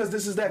from. Because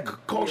this is that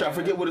culture. I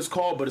forget what it's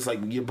called, but it's like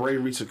your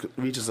brain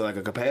reaches like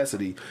a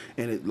capacity,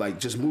 and it like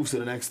just moves to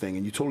the next thing,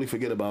 and you totally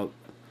forget about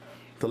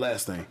the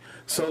last thing.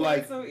 So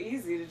like, it's so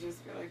easy to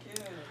just be like,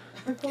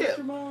 I called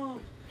your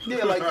mom.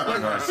 Yeah,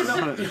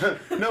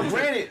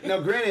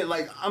 granted,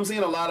 like I'm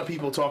seeing a lot of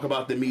people talk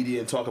about the media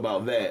and talk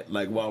about that,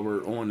 like while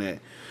we're on that,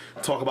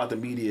 talk about the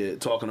media,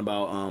 talking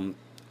about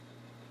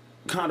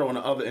kind of on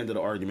the other end of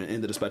the argument,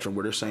 end of the spectrum,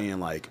 where they're saying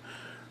like,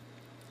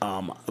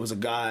 it was a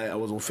guy I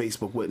was on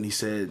Facebook with, and he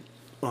said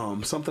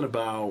something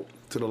about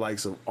to the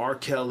likes of R.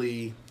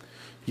 Kelly.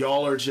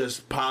 Y'all are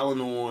just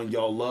piling on.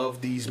 Y'all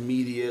love these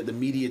media. The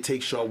media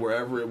takes y'all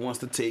wherever it wants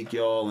to take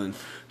y'all, and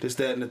this,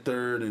 that, and the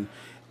third,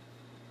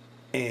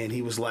 and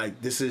he was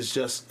like, this is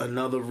just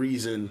another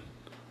reason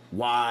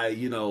why,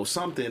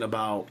 something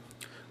about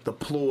the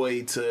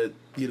ploy to,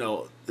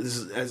 this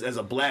is, as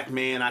a black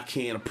man, I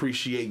can't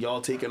appreciate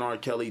y'all taking R.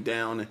 Kelly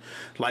down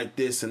like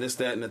this and this,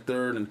 that, and the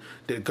third. And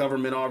the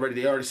government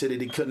they already said that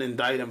they couldn't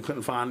indict him,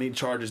 couldn't find any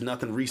charges,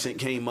 nothing recent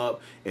came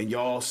up. And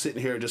y'all sitting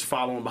here just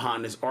following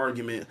behind this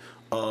argument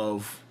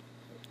of,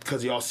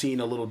 because y'all seen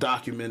a little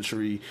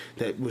documentary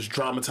that was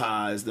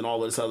dramatized and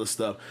all of this other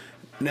stuff.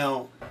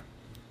 Now,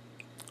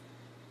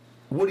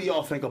 what do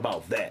y'all think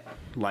about that?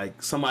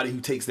 Like, somebody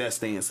who takes that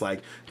stance,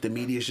 like the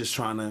media is just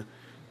trying to,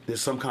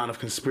 there's some kind of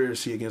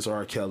conspiracy against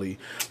R. Kelly,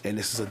 and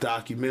this is a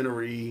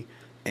documentary,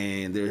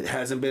 and there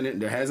hasn't been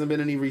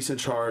any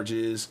recent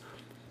charges,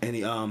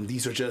 and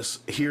these are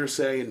just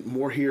hearsay,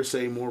 more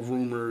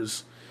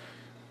rumors,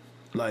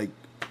 like,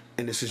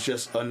 and this is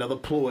just another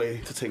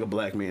ploy to take a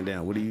black man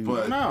down. What do you?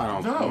 But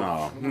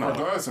no.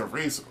 Regardless of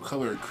race,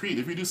 color, or creed,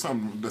 if you do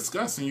something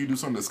disgusting, you do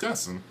something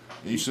disgusting.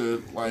 You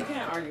should you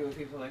can't argue with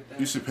people like that.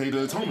 You should pay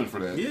the atonement for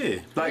that. Yeah,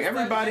 like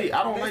everybody,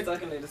 I don't like.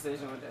 Stuck in their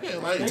decision with that. Yeah,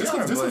 like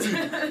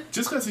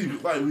just because he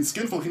like we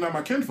skinfolk, he's not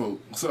my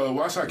kinfolk. So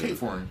why should I cape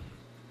for him?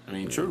 I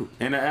mean, true,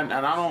 and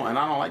I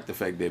don't like the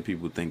fact that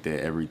people think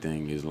that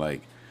everything is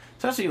like.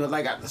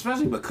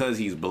 Especially because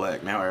he's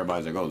black. Now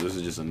everybody's like, oh, this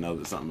is just something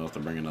else to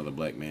bring another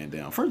black man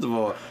down. First of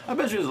all, I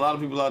bet you there's a lot of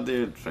people out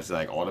there, especially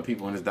like all the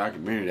people in this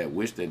documentary, that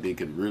wish that they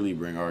could really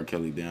bring R.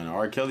 Kelly down.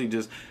 R. Kelly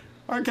just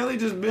R. Kelly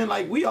just been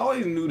like, we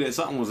always knew that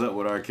something was up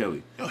with R.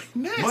 Kelly. Yo,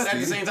 But at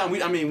the same time,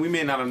 we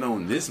may not have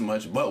known this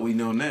much, but we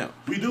know now.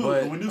 We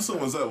knew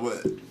something was up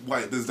with,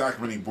 like, this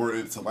documentary brought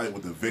it to light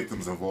with the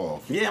victims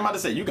involved. Yeah, I'm about to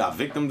say, you got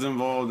victims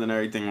involved and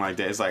everything like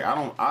that. It's like,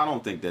 I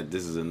don't think that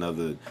this is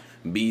another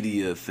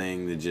media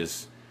thing to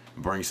just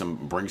bring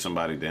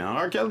somebody down.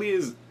 R. Kelly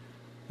is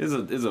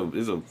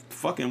a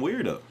fucking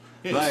weirdo.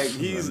 Yeah, like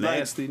he's a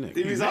nasty nigga.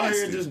 He's out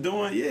here just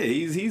doing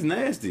he's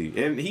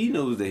nasty, and he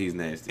knows that he's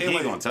nasty. And he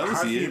ain't gonna tell us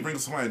how he can you is. bring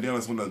somebody down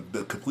that's on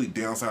the complete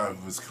downside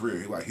of his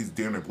career? Like, he's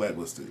damn near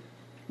blacklisted.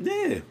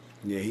 Yeah.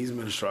 Yeah, he's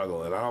been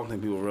struggling. I don't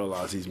think people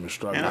realize he's been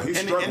struggling. And he's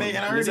struggling. I This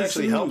already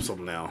actually sued. helps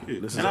him now.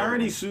 This is And I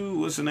already everything. sued,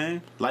 what's the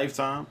name?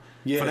 Lifetime.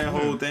 Yeah. For that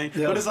whole thing.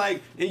 Yeah. But it's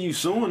like, and you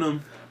suing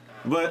them.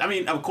 But I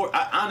mean, of course,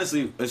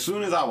 honestly, as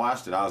soon as I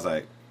watched it, I was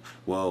like,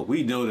 well,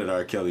 we know that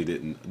R. Kelly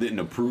didn't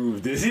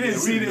approve this. He didn't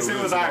see this.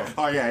 It was like,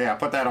 oh yeah,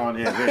 put that on.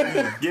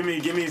 Yeah, give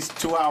me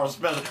 2 hours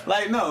special.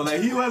 Like no,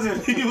 like he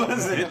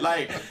wasn't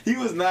like he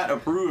was not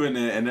approving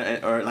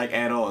it or like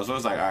at all. So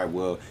it's like, all right,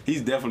 well,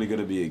 he's definitely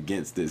gonna be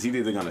against this. He's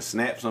either gonna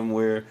snap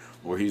somewhere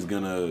or he's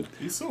gonna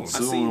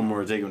sue him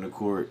or take him to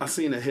court. I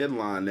seen a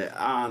headline that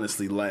I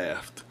honestly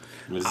laughed.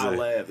 I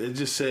laughed. It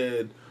just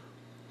said,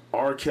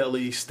 R.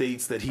 Kelly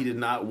states that he did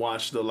not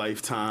watch the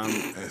Lifetime.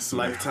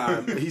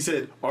 He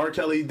said R.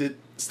 Kelly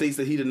states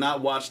that he did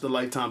not watch the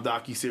Lifetime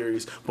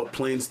docuseries, but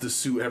plans to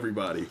sue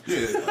everybody.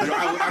 Yeah,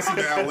 I see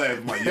that out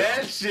loud. Like,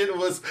 That shit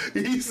was.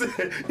 He said,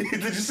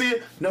 "Did you see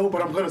it? No,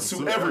 but I'm gonna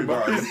sue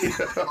everybody."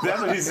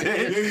 That's what he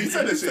said. Yeah, he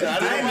said that shit. I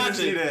didn't watch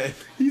see it. that.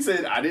 He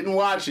said, "I didn't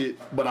watch it,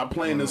 but I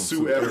plan to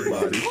sue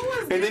everybody."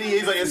 And then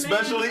he's like,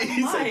 especially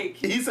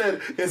he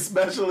said,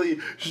 especially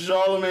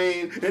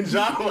Charlemagne and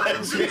John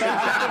Legend.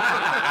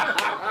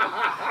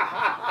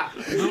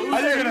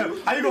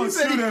 How you gonna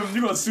sue them?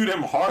 You gonna sue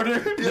them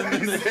harder? Yeah,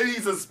 he said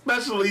he's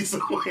especially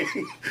suing.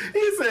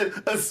 He said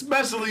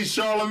especially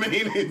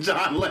Charlemagne and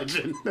John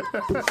Legend.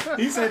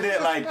 He said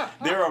that like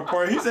they're a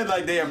part. He said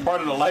like they are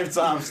part of the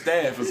Lifetime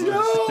staff or something.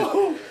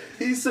 No.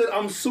 He said,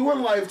 I'm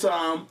suing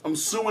Lifetime. I'm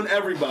suing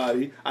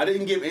everybody. I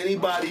didn't give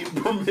anybody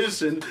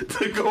permission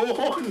to go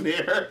on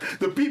there.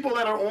 The people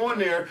that are on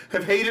there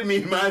have hated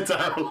me my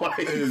entire life.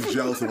 He's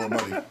jealous of my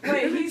money.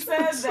 Wait, he said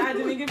that I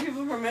didn't give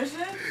people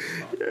permission?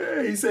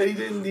 Yeah, he said he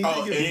didn't. He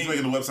Oh, didn't and he's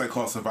making a website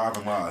called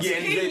Surviving Lives. yeah,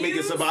 and he's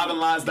making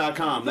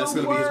survivinglies.com. That's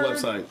going to be his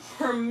website.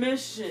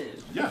 Permission.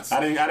 Yes. I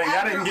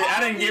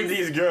didn't give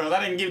these girls.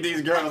 I didn't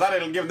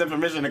give them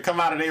permission to come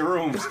out of their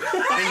rooms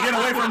and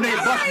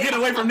get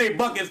away from their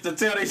buckets to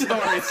tell their stories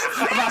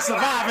about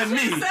surviving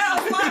me.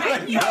 Sounds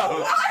like, yo,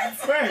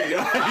 what? Right.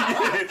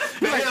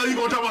 The hell you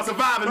going to talk about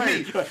surviving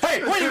me?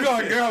 Hey, where you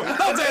going, girl? Don't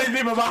tell these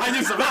people about how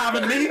you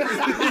surviving me.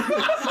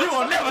 You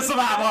will never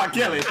survive R.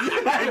 Kelly.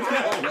 Like,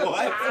 no,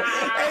 what?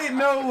 Ain't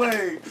no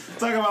way.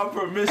 Talking about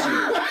permission.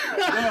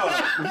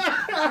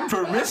 Yo.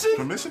 Permission?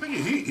 Permission?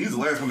 He's the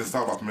last one to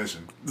talk about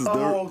permission.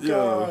 Oh,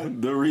 God.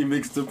 The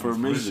remix to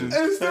permission.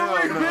 It's the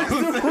remix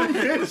to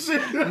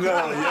permission.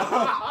 No,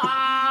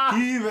 yo.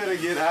 He better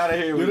get out of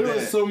here with There that.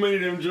 was so many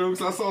of them jokes.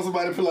 I saw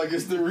somebody feel like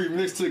it's the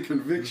remix to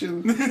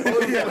Conviction.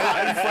 Oh, yeah,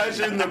 like fresh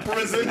in the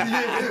prison. Lord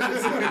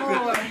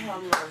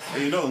have mercy.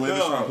 And you know,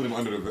 Atlanta's trying to put him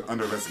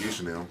under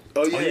investigation now.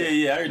 Oh, Oh, yeah.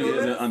 yeah, I heard it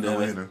was under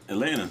Atlanta.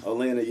 Atlanta.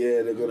 Atlanta,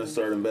 yeah, they're going to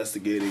start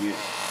investigating it.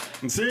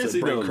 And To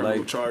seriously bring though, criminal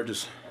like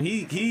charges.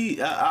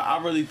 I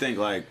really think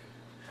like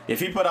if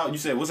he put out, you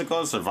said what's it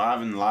called,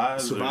 Surviving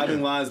Lives?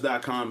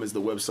 Survivinglies.com is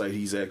the website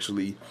he's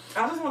actually.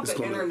 I just want It's the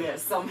gonna- internet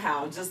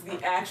somehow, just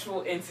the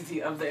actual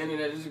entity of the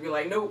internet, just be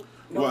like, nope.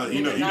 Well,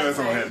 you know that's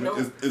not happening.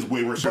 Nope. It's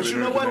way worse. But than you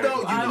know what,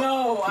 though? I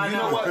know. You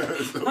know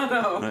what? I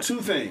know.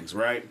 Two things,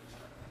 right?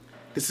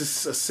 This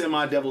is a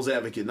semi-devil's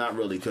advocate, not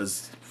really,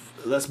 because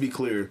let's be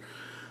clear.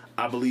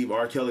 I believe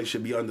R. Kelly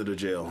should be under the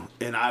jail,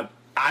 and I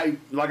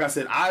like I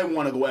said, I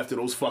want to go after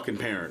those fucking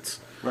parents.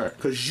 Right.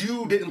 Because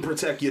you didn't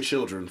protect your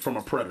children from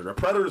a predator. A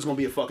predator is going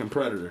to be a fucking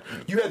predator.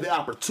 You had the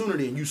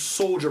opportunity and you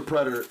sold your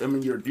predator,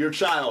 your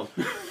child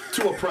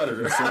to a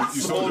predator.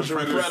 You sold your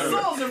predator.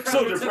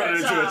 Soldier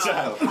predator to a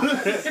child.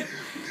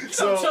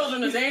 Some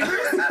children are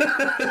dangerous.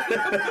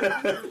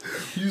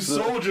 You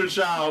sold your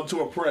child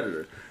to a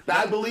predator. Now,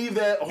 I believe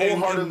that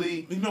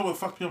wholeheartedly. And you know what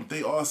fucked me up?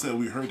 They all said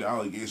we heard the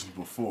allegations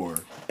before.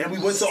 And we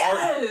went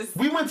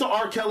to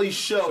R. Kelly's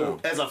show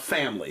as a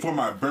family. For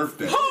my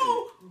birthday.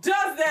 Who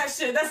does that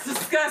shit? That's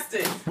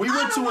disgusting. We went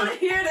I don't to want to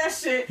hear that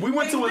shit. We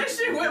went to this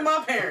shit with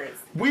my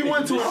parents. We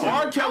went to an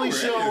R. Kelly I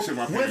show heard that shit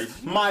with my with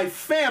parents. my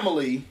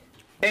family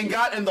and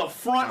got in the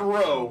front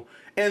row,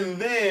 and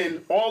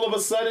then all of a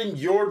sudden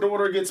your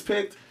daughter gets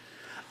picked.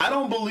 I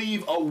don't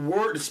believe a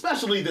word,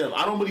 especially them.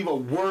 I don't believe a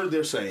word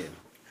they're saying.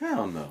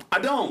 Hell no. I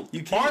don't.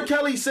 You can't. R.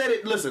 Kelly said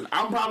it. Listen,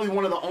 I'm probably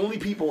one of the only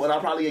people, and I'll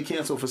probably get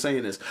canceled for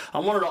saying this.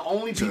 I'm one of the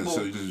only people.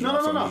 So you just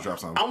no. drop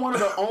something. I'm one of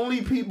the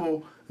only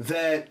people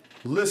that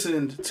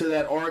listened to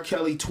that R.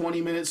 Kelly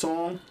 20-minute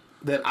song,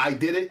 that I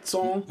Did It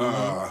song.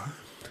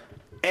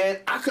 And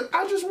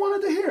I just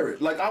wanted to hear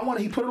it. Like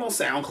he put it on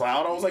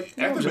SoundCloud. I was like,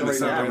 After minute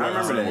 7, I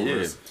remember that,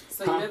 yeah.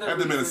 So you're the At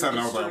the minute reason 7,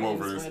 I was like, I'm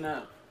streams over this. went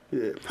up.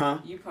 Yeah, huh?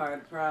 You part of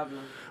the problem.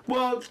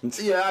 Well,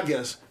 yeah, I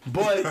guess.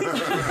 But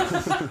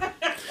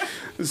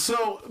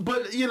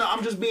but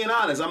I'm just being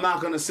honest. I'm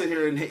not gonna sit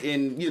here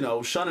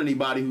and shun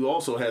anybody who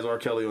also has R.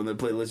 Kelly on their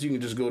playlist. You can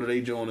just go to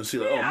their joint and see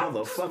like,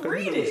 motherfucker. Just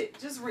read it.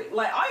 Just read.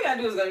 Like all you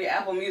gotta do is go to your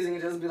Apple Music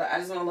and just be like, I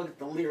just want to look at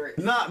the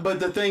lyrics. But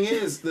the thing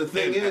is,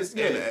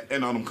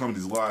 and on them come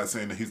these lies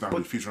saying that he's not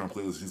really featured on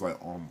playlists. He's like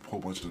on a whole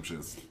bunch of them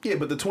shits. Yeah,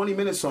 but the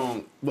 20-minute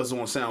song was on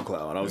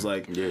SoundCloud. I was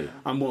like,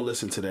 I'm gonna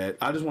listen to that.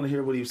 I just want to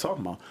hear what he was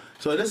talking about.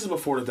 So this is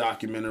before the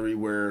documentary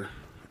where,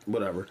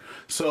 whatever.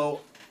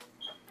 So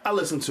I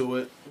listened to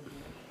it.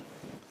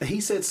 He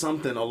said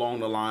something along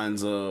the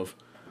lines of,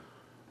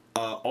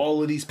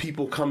 all of these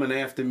people coming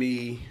after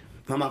me.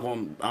 I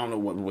don't know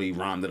what way he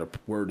rhymed it or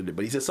worded it,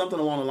 but he said something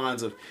along the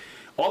lines of,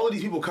 all of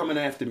these people coming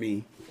after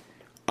me,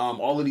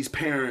 all of these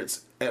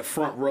parents at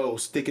front row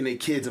sticking their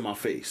kids in my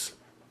face.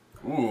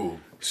 Ooh.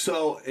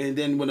 So, and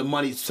then when the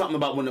money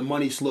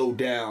slowed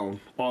down,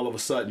 all of a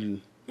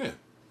sudden,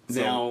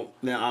 now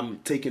I'm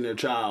taking their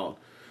child.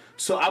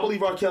 So I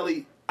believe R.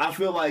 Kelly, I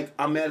feel like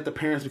I'm mad at the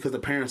parents because the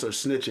parents are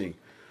snitching.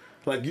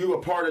 Like, you were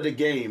part of the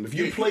game. If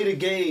you play the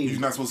game... You're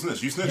not supposed to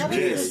snitch. You snitch.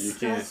 You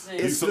can't.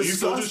 You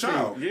sold your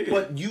child. Yeah.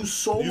 But you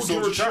sold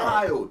your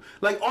child.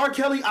 Like, R.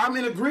 Kelly, I'm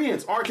in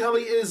agreement. R.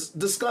 Kelly is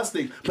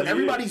disgusting. But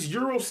everybody's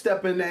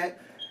Euro-stepping that...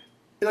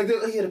 Like,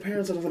 the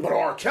parents are like, but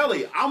R.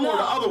 Kelly, I'm more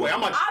the other way.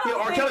 I'm like,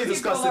 R. Kelly's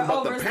disgusting,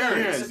 but the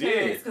parents.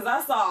 Because I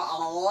saw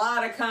a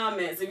lot of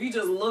comments. If you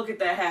just look at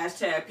that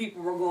hashtag,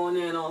 people were going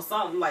in on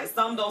something. Like,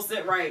 some don't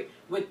sit right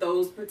with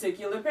those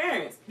particular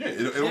parents. Yeah,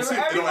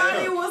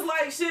 everybody was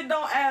like, shit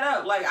don't add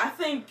up. Like, I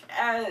think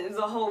as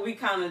a whole, we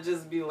kind of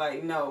just be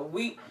like, no,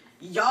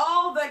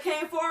 y'all that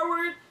came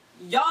forward,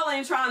 y'all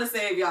ain't trying to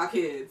save y'all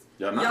kids.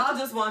 Y'all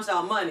just want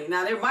y'all money.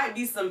 Now, there might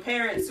be some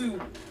parents who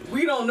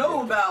we don't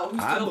know about who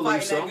still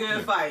fighting that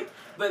good fight.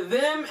 But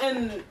them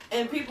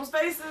in people's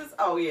faces,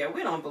 oh yeah,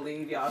 we don't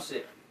believe y'all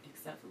shit.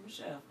 Except for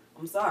Michelle.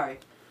 I'm sorry.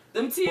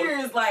 Them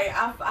tears,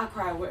 I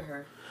cried with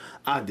her.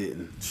 I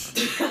didn't.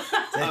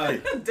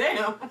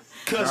 Damn.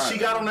 Because she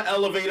got on the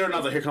elevator and I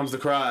was like, here comes the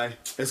cry.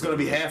 It's going to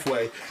be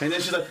halfway. And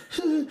then she's like,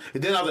 and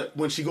then I was like,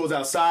 when she goes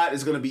outside,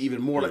 it's going to be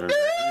even more like,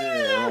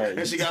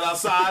 and she got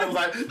outside and was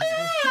like,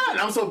 and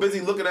I'm so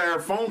busy looking at her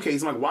phone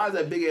case. I'm like, why is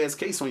that big ass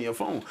case on your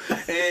phone?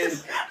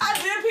 And I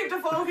did peep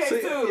the phone case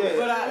too.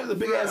 Yeah, but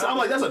big ass. I'm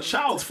like, that's a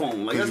child's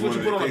phone. Like, that's what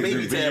you put on a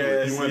baby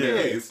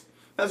tablet.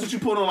 That's what you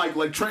put on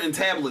like Trenton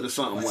tablet or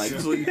something. Like,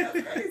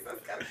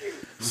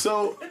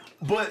 so,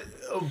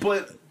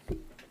 but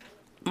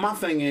my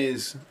thing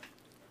is,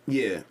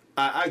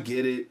 I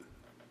get it.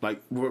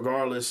 Like,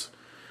 regardless,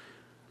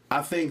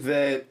 I think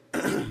that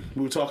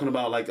we were talking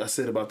about, like I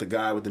said, about the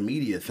guy with the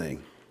media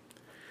thing.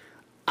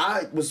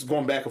 I was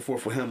going back and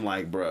forth with him,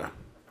 like, bruh,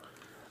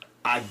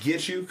 I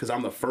get you because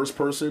I'm the first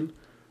person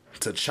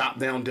to chop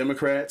down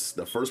Democrats,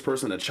 the first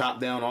person to chop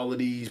down all of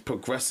these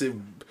progressive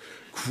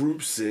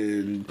groups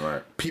and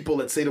people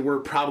that say the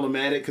word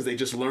problematic because they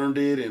just learned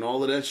it and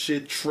all of that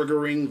shit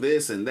triggering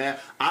this and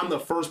that. I'm the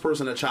first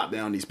person to chop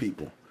down these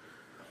people.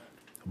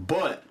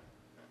 But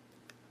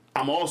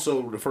I'm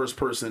also the first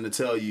person to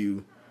tell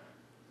you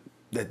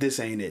that this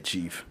ain't it,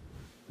 Chief.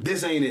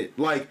 This ain't it.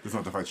 Like, this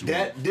not the fight you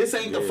want. This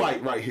ain't the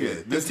fight right here.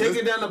 Yeah, this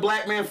taking down the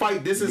black man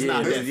fight. This is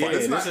not that fight.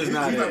 This is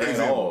not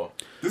at all.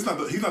 He's not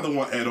the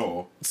one at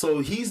all. So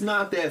he's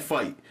not that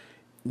fight.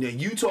 Now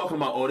you talking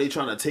about they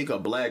trying to take a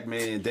black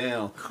man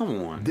down?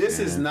 Come on. This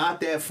is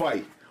not that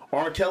fight.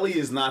 R. Kelly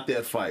is not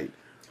that fight.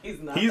 He's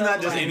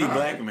not just any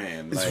black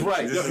man. That's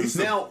right.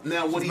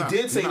 Now what he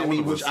did say to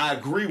me, which I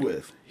agree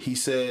with, he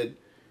said,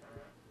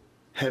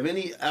 "Have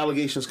any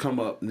allegations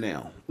come up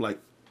now? Like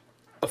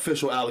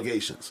official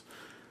allegations?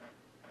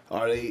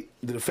 Are they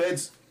the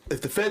feds?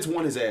 If the feds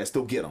want his ass,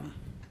 they'll get him.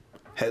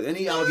 Have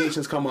any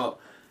allegations come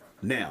up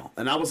now?"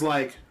 And I was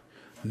like,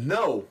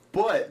 "No,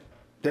 but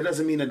that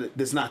doesn't mean that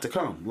it's not to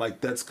come.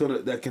 Like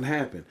that can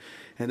happen."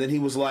 And then he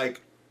was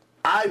like,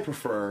 "I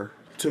prefer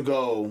to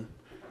go."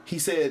 He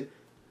said,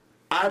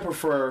 "I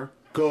prefer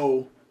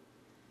go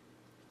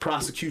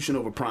prosecution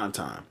over prime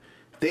time."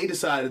 They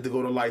decided to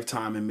go to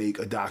Lifetime and make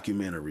a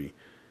documentary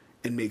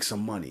and make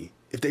some money.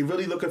 If they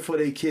really looking for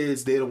their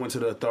kids, they'd have went to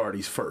the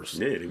authorities first.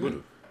 Yeah, they would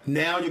have.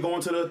 Now you're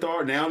going to the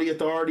authority. Now the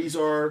authorities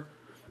are.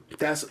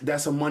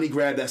 That's a money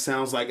grab. That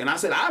sounds like. And I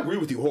said I agree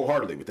with you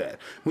wholeheartedly with that.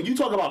 When you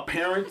talk about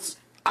parents,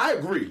 I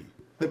agree.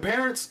 The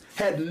parents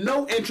had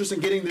no interest in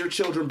getting their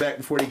children back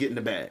before they get in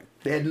the bag.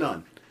 They had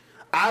none.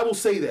 I will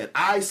say that.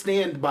 I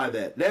stand by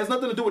that. That has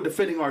nothing to do with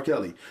defending R.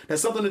 Kelly.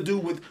 That's something to do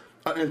with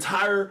an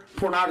entire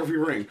pornography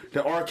ring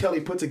that R. Kelly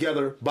put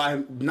together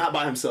not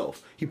by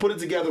himself. He put it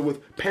together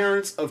with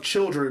parents of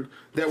children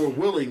that were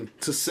willing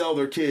to sell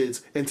their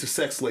kids into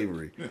sex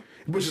slavery,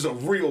 which is a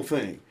real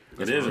thing.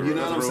 It is a real thing. You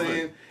know what I'm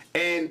saying?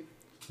 And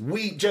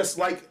we just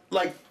like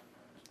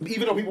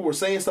even though people were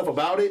saying stuff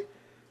about it,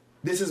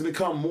 this has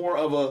become more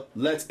of a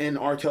let's end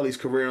R. Kelly's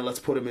career and let's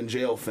put him in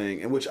jail thing,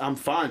 in which I'm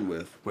fine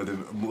with. But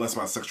then less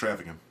about sex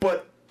trafficking.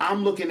 But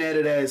I'm looking at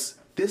it as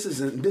this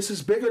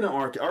is bigger than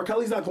R.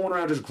 Kelly's not going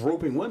around just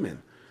groping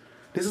women.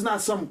 This is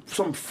not some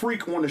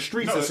freak on the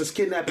streets No, that's just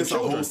kidnapping it's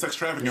children. a whole sex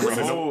trafficking. It's ring.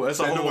 a whole, it's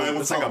like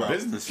a about.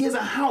 business. He has a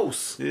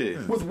house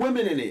with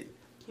women in it.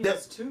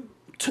 That's two.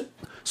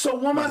 So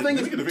one of my things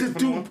did he get is,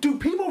 evicted from one? do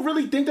people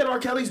really think that R.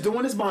 Kelly's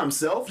doing this by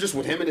himself, just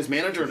with him and his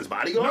manager and his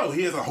bodyguard? No,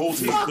 he has a whole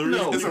team. Fuck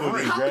no. It's a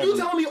ring. How can you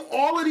tell me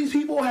all of these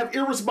people have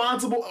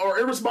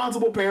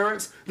irresponsible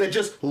parents that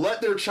just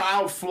let their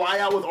child fly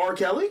out with R.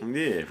 Kelly?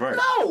 Yeah, right.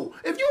 No.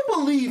 If you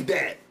believe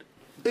that,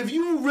 if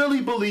you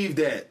really believe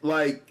that,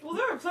 like, Well,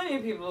 there are plenty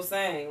of people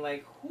saying,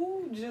 like,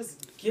 who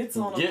just gets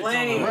on a Gets on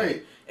plane a-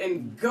 right.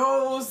 and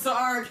goes to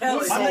R.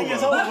 Kelly?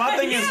 My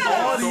thing is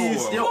all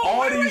these,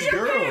 all these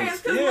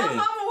girls. Because my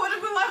mama would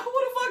have been like, who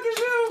the fuck is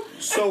you?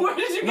 So- And where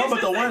did you No, get but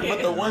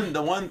this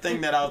the one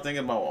thing that I was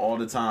thinking about all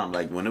the time,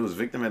 like when it was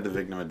victim at the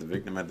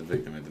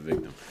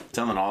victim,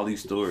 telling all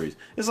these stories,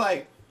 it's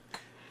like,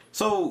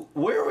 so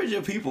where was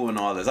your people in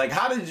all this? Like,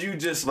 how did you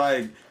just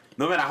like,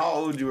 no matter how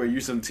old you are, you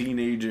some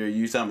teenager,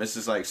 you something, it's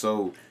just like,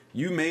 so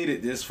you made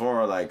it this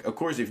far. Like, of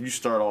course, if you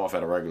start off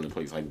at a regular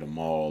place like the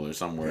mall or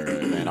somewhere,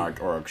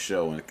 or a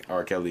show, and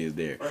R. Kelly is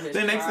there,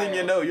 then next thing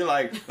you know, you're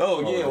like,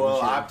 oh yeah,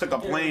 well, I took a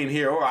plane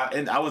here, or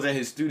I was at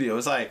his studio.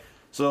 It's like,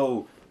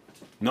 so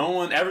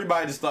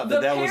everybody just thought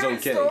that was okay.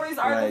 The stories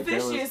are Like, the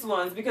fishiest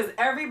ones because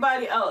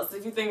everybody else,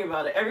 if you think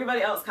about it,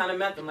 everybody else kind of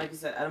met them, like you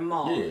said, at a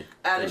mall,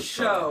 at a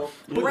show.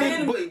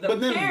 But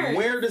then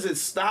where does it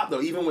stop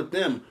though? Even with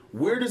them,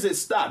 where does it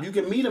stop? You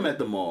can meet them at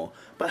the mall,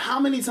 but how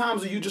many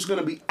times are you just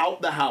gonna be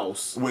out the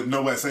house With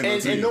nobody saying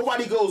nothing to and you?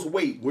 nobody goes,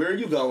 wait, where are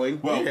you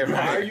going? Well,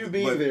 Why are you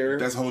being but there?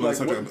 That's a whole other Like,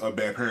 subject of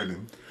bad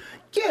parenting.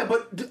 Yeah,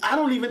 but I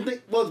don't even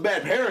think. Well, it's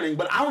bad parenting,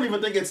 but I don't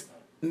even think it's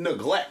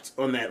neglect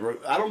on that.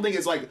 I don't think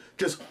it's like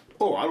just.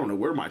 Oh, I don't know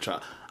where my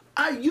child.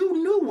 You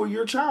knew where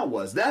your child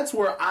was. That's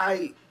where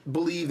I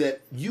believe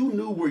that you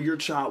knew where your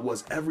child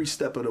was every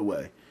step of the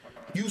way.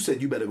 You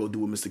said you better go do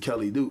what Mr.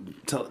 Kelly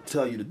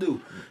tell you to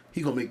do.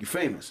 He gonna make you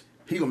famous.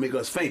 He gonna make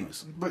us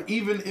famous. But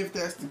even if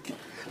that's the case,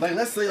 like,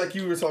 let's say, like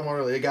you were talking about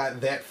earlier, it got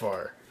that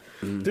far.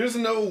 There's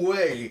no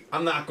way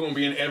I'm not going to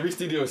be in every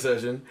studio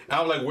session.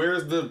 I'm like,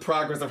 where's the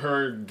progress of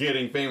her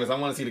getting famous? I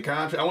want to see the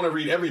contract. I want to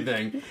read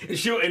everything. And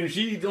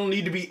she don't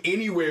need to be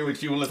anywhere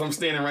with you unless I'm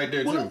standing right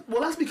there too.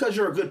 Well, that's because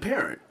you're a good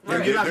parent.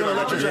 Right. You're not gonna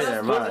let your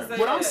child. right.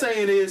 What I'm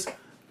saying is.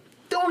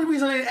 The only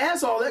reason they didn't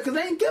ask all that because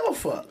they ain't give a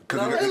fuck.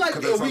 They like,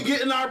 we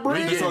getting our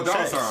bread. We get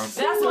That's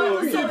why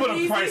it was so put a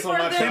easy price on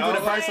for my them child. to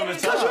Put a price on the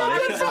say, child.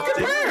 You're a good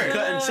fucking parent.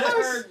 Cutting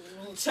checks.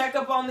 Check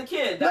up on the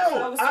kid. That's why it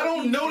No, was so I don't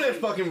easy. know that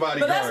fucking bodyguard.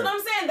 But that's what I'm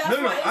saying. That's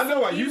no, why it's I know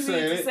so why you easy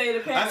saying to it. say to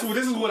parents.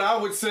 This is what I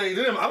would say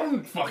to them. I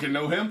don't fucking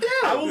know him.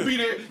 Yeah. I will be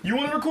there. You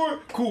want to record?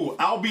 Cool.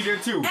 I'll be there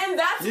too. And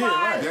that's Yeah,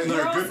 why right. They're a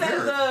girl good said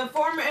parent. the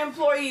former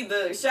employee,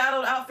 the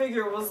shadowed out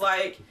figure, was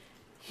like,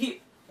 he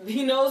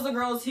knows the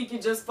girls he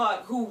could just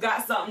fuck who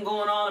got something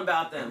going on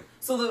about them.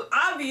 So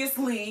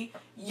obviously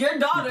your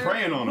daughter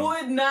preying on 'em.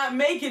 would not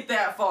make it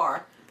that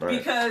far. Right.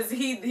 Because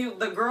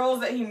the girls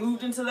that he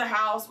moved into the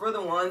house were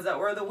the ones that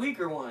were the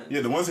weaker ones.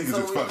 Yeah, the ones he can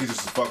just fuck, he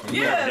just fucking.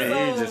 Yeah.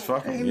 Yeah, he So- just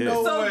fucking. Yeah.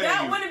 no- So way.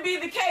 that wouldn't be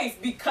the case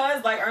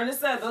because, like Ernest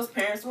said, those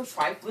parents were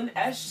trifling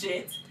as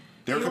shit.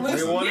 They're It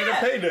complacent. They wanted a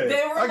payday.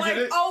 They were I like, get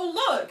it. oh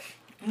look,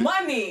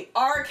 money,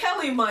 R.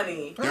 Kelly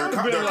money. They're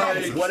Been they're like-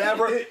 couples.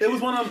 Whatever. It was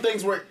one of them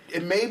things where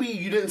maybe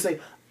you didn't say,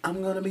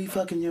 I'm gonna be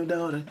fucking your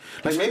daughter.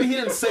 Like maybe he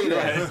didn't say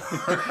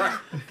that.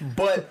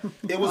 But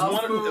it was I'll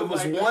one of move it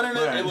was like one that.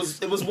 of them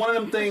it was one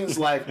of them things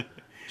like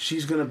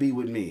she's gonna be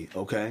with me,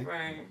 okay?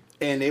 Right.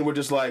 And they were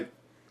just like,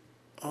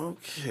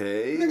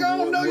 okay. Nigga, I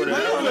don't know you.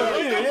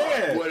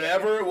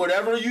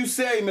 Whatever you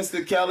say,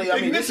 Mr. Kelly. I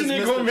mean, this is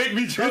Ignition ain't gonna make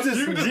me trust this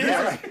is, you.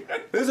 yeah,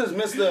 this is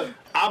Mr.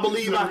 I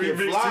believe I can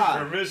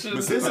fly. This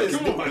This is is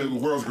the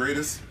world's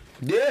greatest.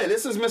 Yeah,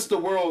 this is Mr.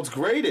 World's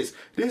Greatest.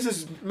 This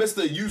is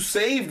Mr. You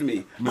Saved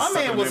Me. My Mr.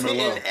 man was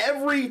Name of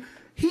hitting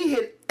he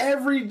hit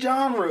every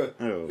genre.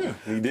 Oh,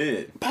 he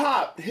did.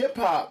 Pop, hip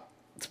hop.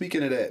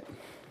 Speaking of that,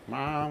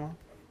 Mama.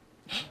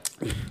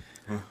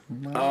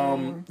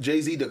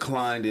 Jay-Z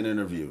declined an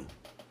interview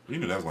You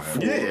knew that was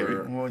gonna happen.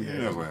 for Well, You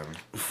knew that was gonna happen.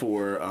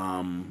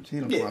 He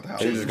don't go out the house.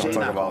 They just gonna Jay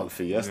talk not about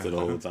Fiesta the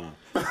whole time.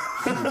 I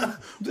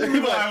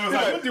was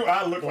like, what do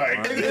I look like?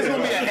 It's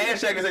gonna be a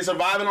hashtag that say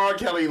Surviving R.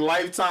 Kelly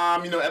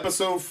Lifetime,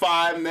 episode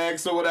 5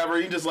 next or whatever.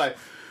 He just like,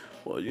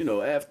 well,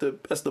 after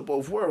Best of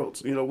Both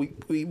Worlds,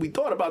 we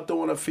thought about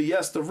doing a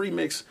Fiesta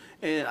remix,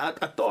 and I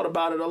thought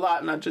about it a lot,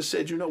 and I just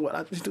said, you know what,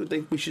 I just do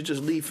think we should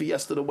just leave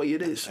Fiesta the way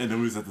it is. And then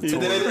we was at the And tour.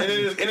 then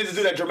it just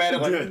do that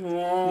dramatic like, that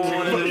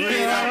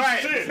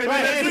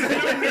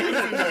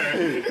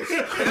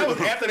was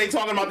after they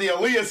talking about the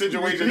Aaliyah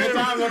situation. That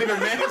time don't even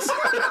match.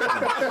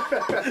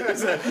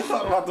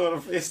 Talk about the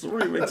Fiesta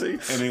remix.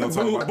 And they gonna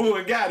talk about Boo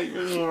and Gotti.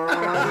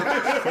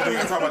 But they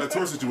gonna talk about the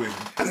tour situation.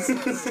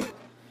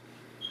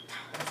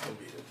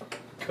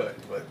 Cut,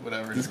 but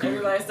whatever.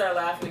 Everybody start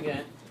laughing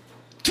again.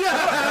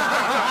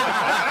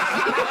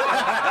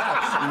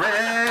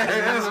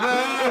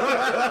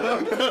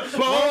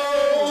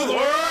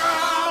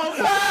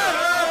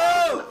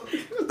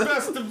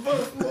 Best of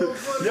both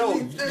worlds. Yo,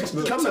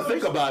 come to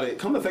think about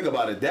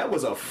it, that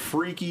was a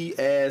freaky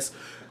ass.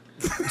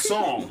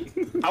 song.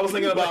 I was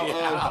thinking about.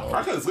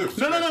 I couldn't sleep.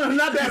 No,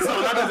 not that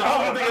song. Not that song.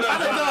 I was thinking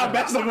about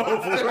basketball.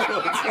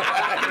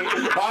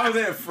 Why was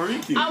that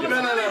freaky? I was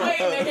really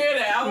waiting to hear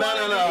that.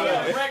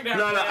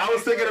 No. I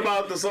was thinking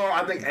about the song.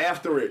 I think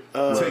after it.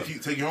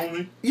 Take you home,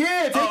 me.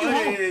 Yeah, take you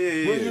home.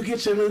 When you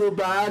get your little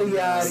body,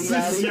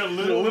 yaddy. Your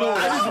little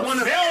I just want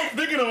to.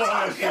 thinking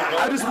about shit.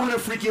 I just want to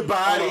freak your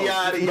body,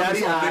 yaddy.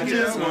 I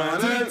just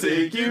want to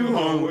take you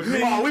home with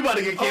me. Oh, we about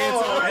to get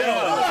canceled.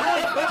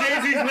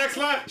 Jay-Z's next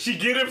line, she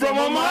get it from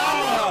her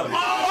mama.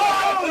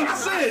 Oh,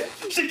 shit.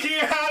 She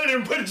can't hide it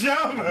in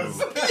pajamas.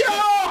 Yo,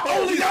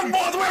 only young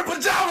boys wear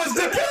pajamas.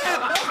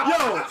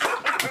 Yo,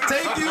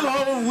 take you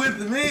home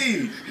with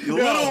me. Your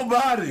little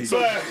body.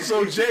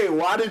 So Jay,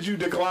 why did you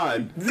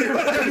decline? Fiesta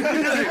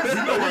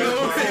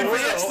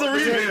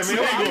remix.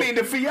 I mean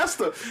the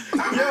Fiesta.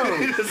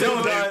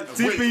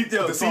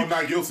 The song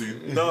Not Guilty.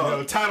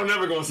 No, title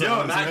never gonna say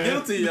Yo, not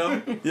guilty,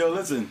 yo. Yo,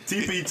 listen,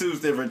 TP2's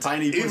different.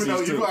 Tiny Pussies Even though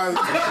you too. guys,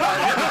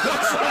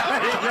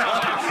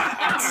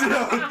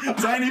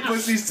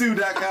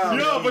 TinyPussies2.com.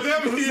 No, but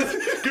that means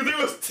because it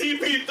was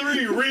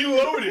TP3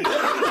 reloaded.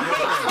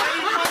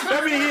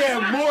 That means he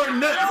had more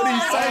nuts than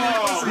these tiny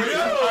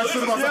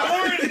pussies.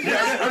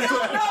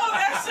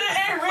 That shit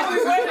ain't really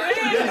what it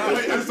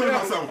is. I just thought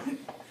about something.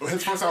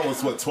 His first album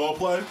was what, 12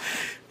 play?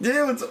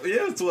 Yeah, it was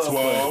 12.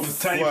 12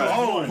 play.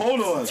 Oh,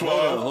 hold on.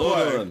 12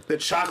 play. The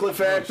Chocolate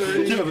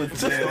Factory.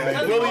 That's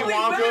Willy Willy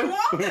Wonka.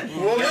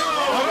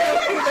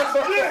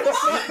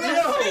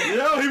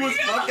 Yo, he was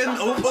fucking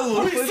Oompa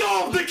We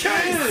solved the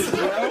case.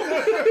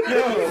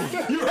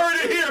 You heard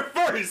it here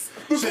first.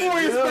 Before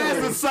his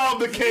master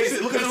solved the case,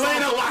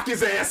 Atlanta locked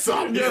his ass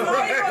up. So he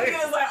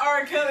was like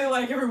R. Kelly,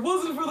 like, if it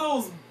wasn't for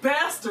those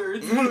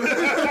bastards.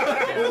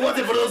 It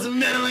wasn't for those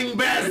meddling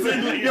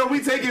bastards. Yo, we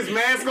take his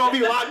mask off,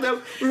 he locked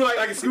up. We were like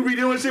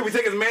Scooby-Doo and shit. We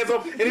take his mask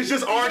off, and it's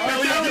just R.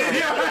 Kelly.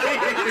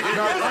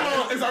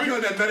 It's already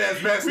on that nut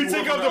ass mask. We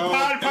take out the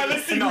pod.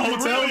 Let's see who you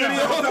really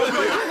are.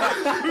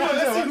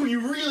 Let's see who you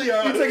really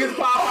are. We take his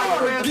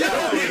pop mask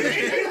off.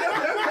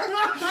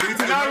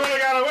 And I really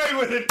got away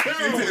with it too.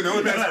 You taking the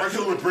only mask R.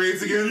 Kelly with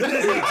braids again? I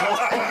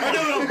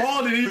give him a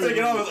ball and he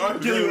taking off his R.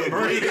 Kelly with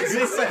braids.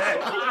 He said,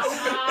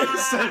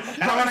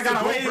 I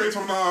got away braids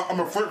from I'm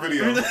a flirt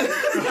video.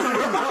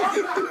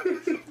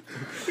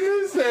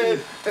 He said,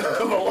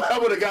 I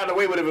would have gotten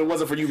away with it if it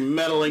wasn't for you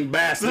meddling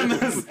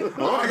bastards.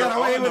 I got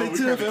away with it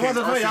too if it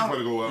wasn't for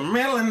y'all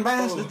meddling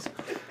bastards.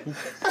 I'm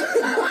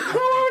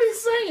already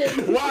saying.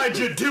 Why'd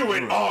you do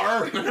it,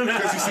 R?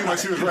 Because you seemed like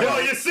she was right. Yo,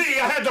 you see,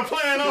 I had the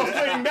plan all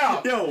straightened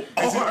out. Yo,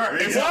 R.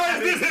 And why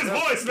is this his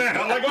voice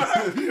now? Like,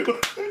 why?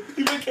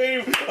 He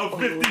became a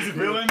 50s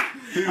villain.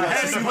 He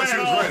seemed like she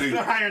was ready.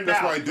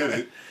 That's why I did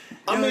it.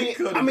 I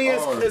mean,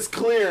 it's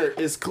clear.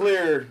 It's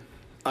clear.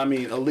 I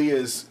mean,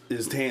 Aaliyah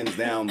is hands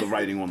down the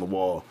writing on the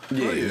wall.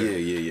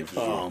 Yeah. For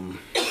sure.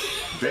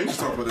 Dave just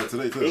talked about that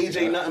today too. Age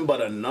ain't nothing but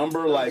a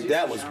number. Like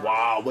that was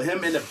wild with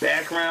him in the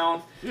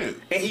background. Yeah.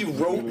 And he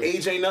wrote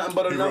Age ain't nothing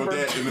but a He number.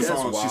 wrote that in the That's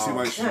song. wild. She seemed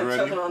like she was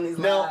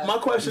ready. Now, my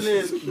question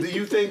is, do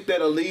you think that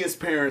Aaliyah's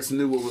parents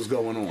knew what was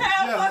going on?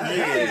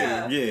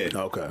 Yeah.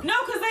 Okay. No,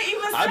 because they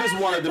even said I just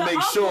wanted to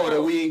make sure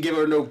that we didn't give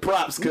her no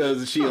props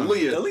because she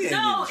Aaliyah.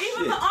 No,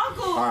 even the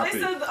uncle. They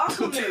said the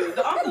uncle knew.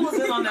 The uncle was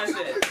in on that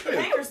shit.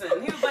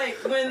 Hankerson. He was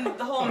like, when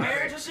the whole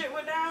marriage and shit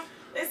went down,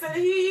 they said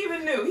he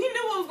even knew. He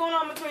knew what was going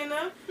on between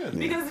them.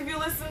 Because if you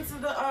listen to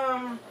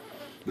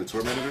The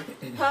tour manager?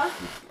 Huh?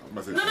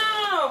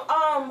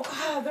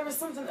 No. There was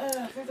something.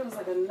 I think there was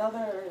like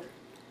another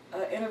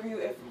interview.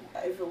 If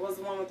it was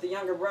the one with the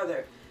younger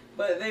brother,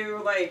 but they were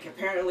like,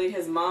 apparently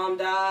his mom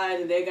died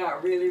and they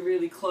got really,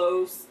 really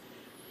close.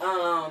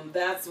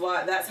 That's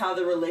how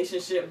the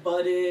relationship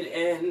budded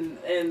and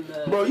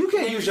the. Bro, you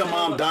can't use your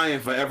mom dying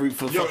for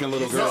fucking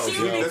little girls.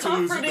 She would be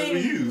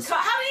comforting.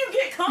 How do you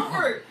get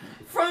comfort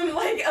from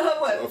like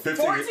what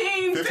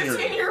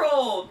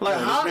 15-year-old? Like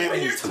how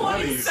when you're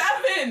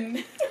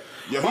 27?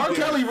 R.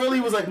 Kelly really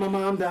was like, my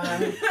mom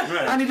died.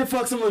 I need to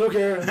fuck some little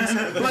girls.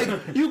 Like,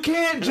 you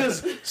can't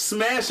just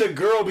smash a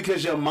girl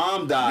because your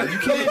mom died. You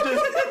can't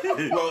just,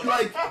 you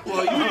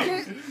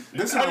can't.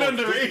 This an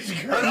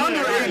underage girl. An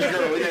underage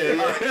girl,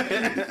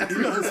 yeah. You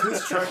know,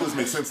 his track list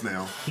makes sense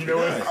now. You know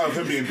what? Of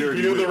him being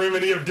dirty. You know the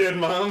remedy of dead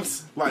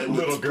moms? Like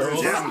little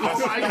girls. Oh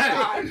my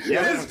God.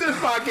 This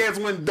podcast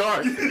went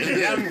dark.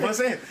 What's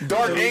that?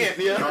 Dark Ant,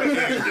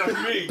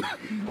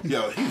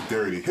 Yo, he's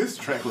dirty. His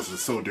track list is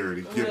so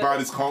dirty. Your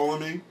body's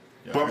calling me.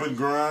 Bump and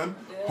grind.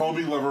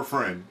 Homie, lover,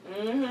 friend.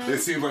 It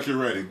seems like you're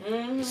ready.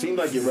 Seems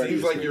like you're ready.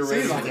 Seems like you're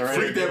ready.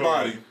 Freak that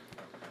body.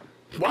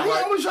 Why you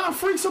always trying to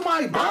freak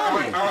somebody's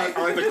body? I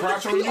like the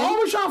crotch on you.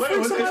 Always trying to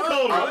freak somebody.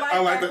 I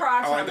like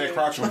that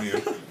crotch on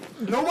you.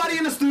 Nobody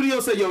in the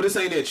studio said, yo, this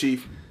ain't it,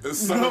 Chief.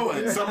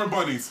 Summer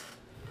Bunnies.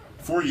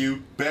 For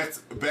you. Back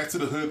to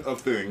the hood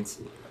of things.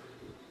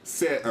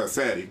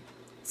 Sadie.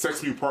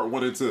 Sex Me Part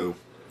 1 and 2.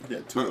 Yeah,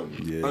 2 of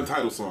them. Yeah.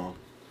 Untitled song.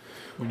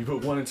 When you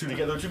put 1 and 2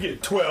 together, you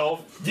get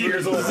 12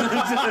 years old.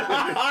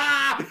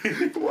 Why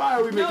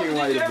are we making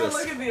light of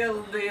this? Did you ever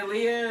look at the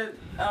Aaliyah?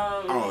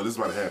 Oh, this is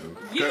about to happen.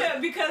 Yeah,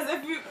 because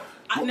if you,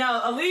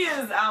 Now,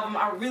 Aaliyah's album,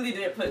 I really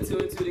didn't put 2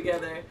 and 2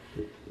 together.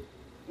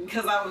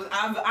 Because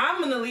I'm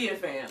an Aaliyah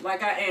fan,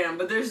 like I am,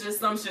 but there's just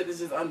some shit that's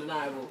just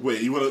undeniable.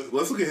 Wait,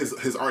 let's look at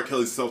his R.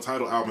 Kelly's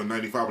self-titled album in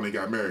 '95 when they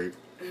got married.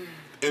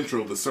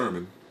 Intro, The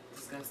Sermon.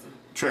 Disgusting.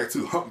 Track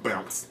 2, Hump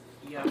Bounce.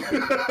 Yeah.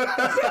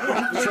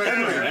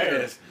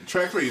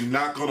 Track 3,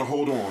 Not Gonna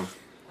Hold On.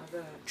 I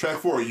bet. Track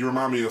 4, You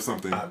Remind Me of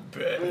Something. I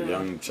bet.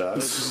 Young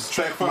child.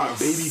 Track 5,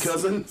 Baby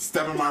cousin.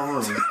 Step in My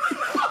Room.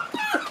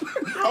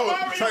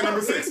 Oh, track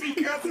number 6.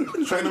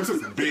 Track number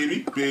 6,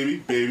 Baby, Baby,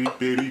 Baby,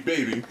 Baby,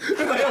 Baby. 5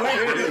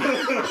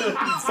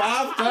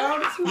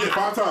 times? Yeah,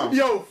 5 times.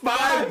 Yo,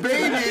 5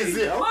 babies.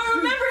 Yo. Well,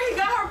 remember he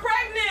got her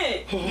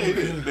pregnant. Yeah,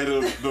 they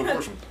did the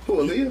abortion. Who,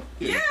 Aaliyah?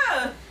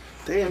 Yeah.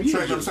 Damn, you.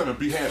 Track number 7,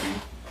 Be Happy.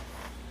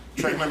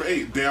 Track number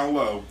 8, Down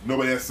Low,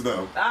 Nobody Has to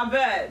Know. I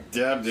bet.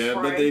 Yeah,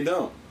 but they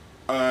don't.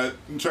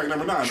 Track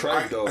number 9,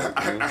 Track dog,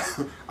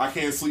 I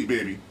Can't Sleep,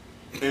 Baby.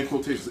 In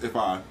quotations, if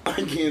I.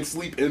 can't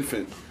sleep,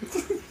 infant.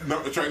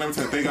 Track number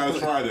 10, Thank God It's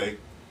Friday.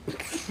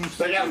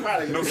 They got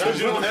Friday. No,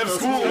 you don't have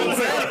school on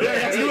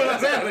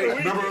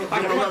Saturday. Number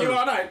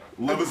 11,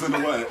 Love Is in the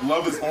Way.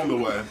 Love Is on the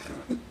Way.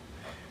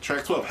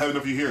 Track 12, Heaven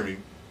If You Hear Me.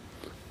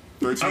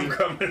 13, I'm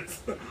coming.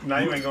 Now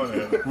you ain't going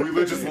there.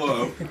 Religious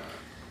Love.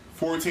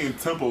 14,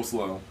 Tempo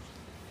Slow.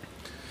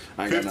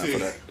 I ain't got nothing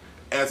for 15,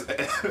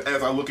 that.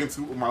 as I look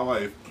into my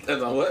life.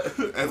 As I what?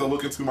 As I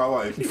look into my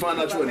life. You find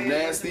out you a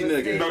nasty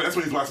nigga. No, that's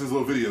when he's watching his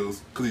little videos,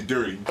 because he's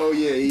dirty. Oh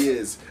yeah, he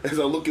is. As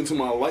I look into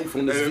my life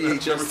on this And number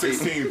VHS tape.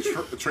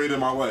 16, Trade in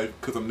My Life,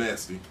 because I'm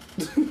nasty.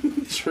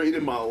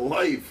 Trading my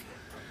life.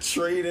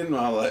 Trade in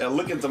my life. I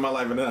look into my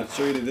life and then I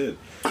trade it in.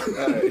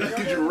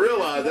 Did you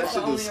realize that That's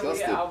shit the only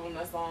disgusting? Aaliyah album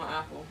that's on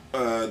Apple.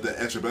 The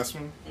At Your Best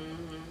one?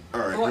 Mm-hmm. All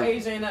right. Well, here-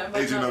 AJ Nothing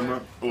But AJ Nothing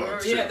Nothing. But- oh,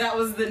 Or, shit. yeah, that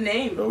was the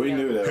name. But we Yeah.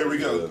 knew that. Here we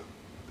go.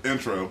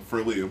 Intro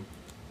for Liam.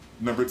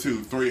 Number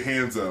 2, 3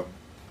 Hands Up.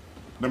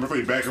 Number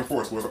 3, Back and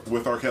Forth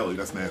with R. Kelly.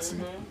 That's nasty.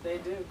 They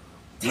do.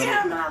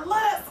 Damn, I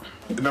love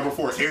it. Number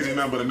 4, Angie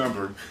Number the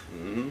Number.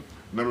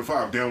 Number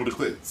 5, Down with the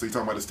Click. So you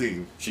talking about his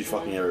team. She's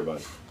fucking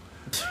everybody.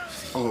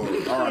 Oh,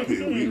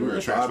 R.I.P. We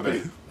were trash for R.I.P.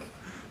 that.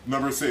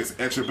 Number 6,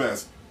 At Your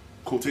Best.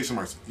 Quotation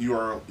marks. You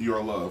are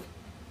love.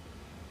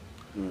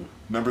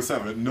 Number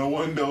 7, No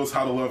One Knows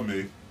How to Love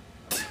Me.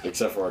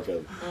 Except for R.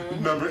 Kelly.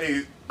 Number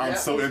 8, I'm Yep.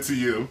 So Into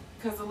You.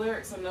 Because the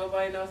lyrics of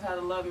Nobody Knows How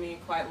to Love Me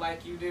quite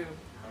like you do.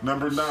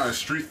 Number 9,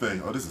 Street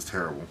Thing. Oh, this is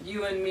terrible.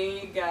 You and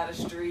me got a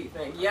street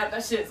thing. Yep,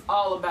 that shit's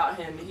all about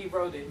him. He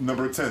wrote it.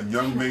 Number 10,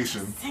 Young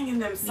Nation. Singing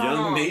them songs.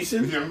 Young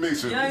Nation? Young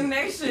Nation. Young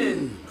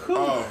Nation.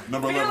 Oh,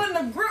 number 11.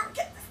 Feeling the group.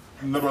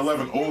 Number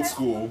 11, Old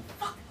School.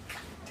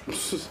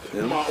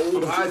 My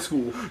old high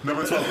school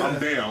Number 12, I'm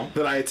Down.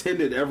 that I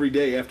attended every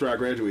day after I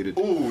graduated.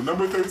 Ooh,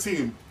 number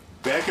 13,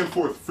 Back and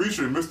Forth,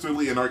 featuring Mr.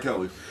 Lee and R.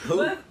 Kelly.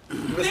 But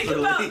think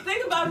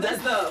about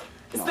this though,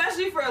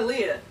 especially for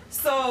Aaliyah.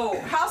 So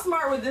how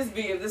smart would this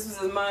be if this was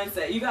his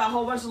mindset? You got a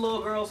whole bunch of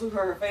little girls who are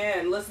her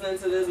fan listening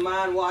to this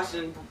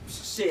mind-washing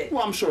shit.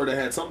 Well, I'm sure that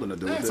had something to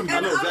do with it. I And know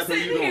I'm exactly where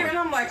sitting you're here and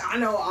going. I'm like, I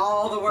know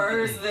all the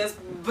words to this.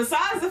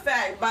 Besides the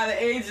fact, by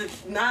the age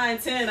of 9,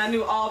 10, I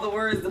knew all the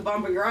words to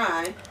Bump and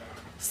Grind.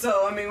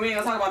 So, I mean, we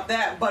ain't gonna talk about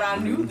that, but I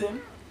knew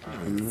them.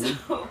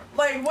 So,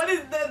 like, what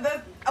is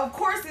that? Of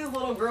course these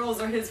little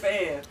girls are his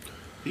fans.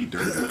 He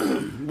dirty.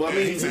 Well, I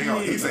He mean, said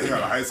he got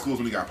out of high schools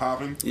when he got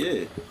popping.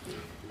 Yeah.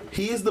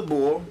 he is the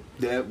boy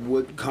that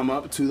would come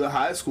up to the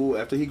high school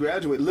after he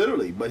graduated,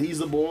 literally. But he's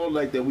the boy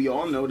like that we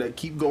all know that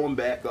keep going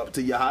back up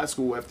to your high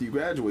school after you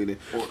graduated.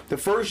 The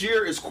first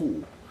year is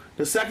cool.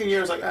 The second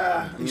year is like,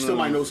 you still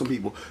might know some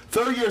people.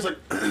 Third year is like,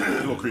 A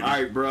little all creepy.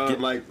 right, bro,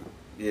 like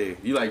Yeah.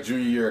 You like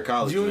junior year of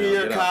college. junior now.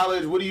 year of Get out.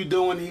 college. What are you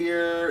doing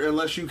here?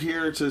 Unless you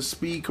here to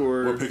speak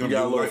Or or pick You up got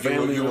a your, little like,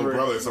 family your little member.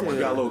 brother or something. You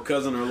got a little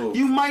cousin or a little.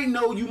 you might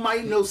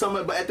know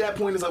somebody, but at that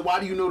point it's like, why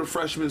do you know the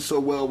freshmen so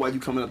well? Why you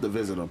coming up to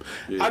visit them?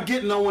 Yeah. I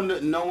get knowing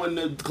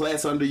the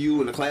class under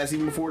you and the class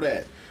even before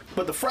that,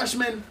 but the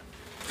freshmen,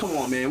 come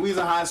on, man. We was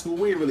in high school.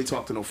 We didn't really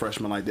talk to no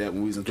freshmen like that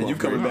when we was in 12th And you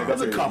coming grade. back up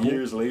There's a there couple,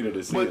 years later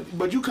to see it.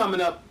 but you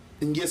coming up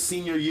in your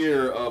senior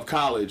year of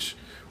college,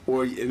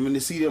 or when they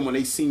see them when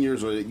they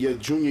seniors or your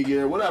junior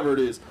year, whatever it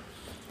is,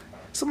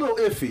 it's a little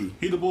iffy.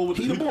 He the bull with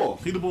He the bull.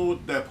 He the bull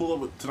that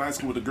pull up to high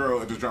school with the girl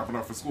and just dropping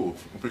off for school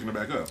and picking her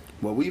back up.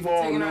 Well, we've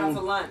all Taking her out known.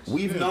 to lunch.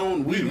 We've Yeah.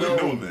 known. We've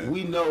known that.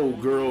 We know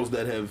girls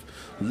that have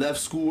left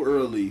school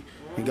early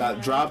and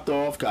got dropped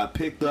off, got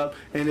picked up,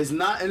 and there's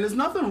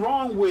nothing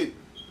wrong with.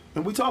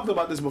 And we talked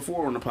about this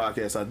before on the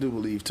podcast, I do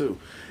believe too.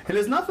 And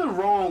there's nothing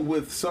wrong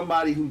with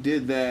somebody who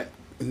did that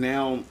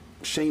now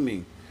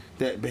shaming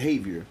that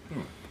behavior.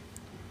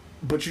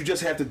 But you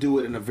just have to do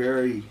it in a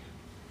very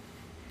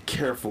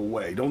careful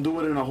way. Don't do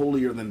it in a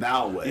holier than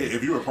thou way. Yeah,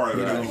 if you were part of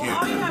that, you Well,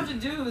 can't. all you have to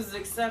do is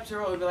accept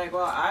your role and be like,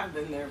 well, I've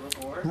been there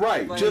before.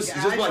 Right, just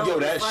I like, know yo, what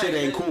that it's shit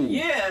like. ain't cool.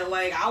 Yeah,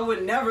 like, I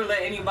would never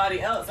let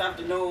anybody else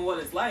after knowing what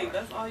it's like.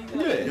 That's all you got.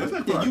 Yeah, That's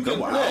not yeah, you right. can.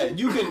 Wow. Yeah,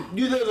 you can.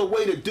 There's a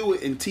way to do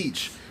it and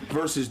teach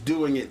versus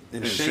doing it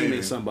and shaming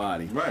shaming.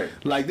 somebody. Right.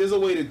 Like there's a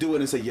way to do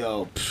it and say,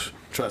 "Yo,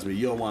 Trust me,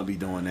 you don't want to be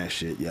doing that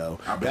shit, yo.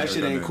 I've been That there,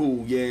 shit done ain't that.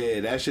 cool.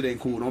 Yeah, that shit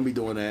ain't cool. Don't be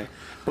doing that.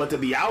 But to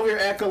be out here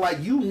acting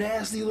like you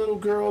nasty little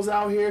girls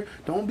out here,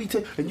 don't be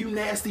and you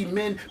nasty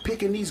men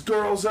picking these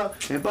girls up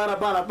and bada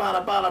bada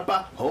bada bada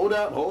bada. Hold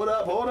up, hold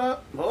up, hold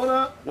up, hold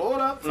up, hold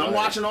up. And I'm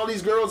watching all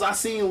these girls I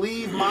seen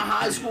leave my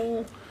high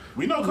school.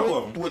 We know a couple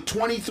of them. With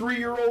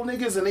 23-year-old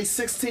niggas and they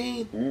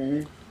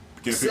 16.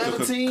 Get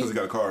 17. because he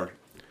got a car.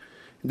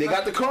 They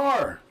got the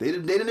car. They the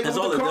nigga with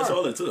the car. That's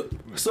all it took.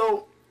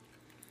 So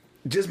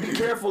just be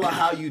careful of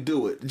how you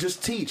do it.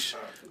 Just teach.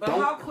 But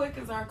how quick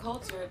is our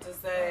culture to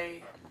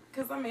say?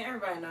 Because I mean,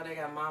 everybody know they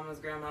got mamas,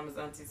 grandmamas,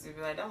 aunties who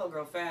be like, that little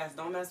girl fast.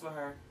 Don't mess with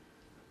her.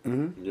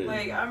 Mm-hmm. Yeah.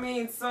 Like, I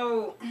mean,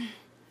 so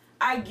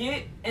I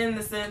get in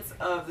the sense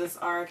of this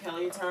R.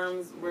 Kelly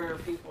terms where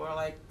people are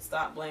like,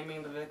 stop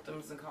blaming the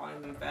victims and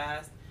calling them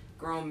fast.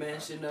 Grown men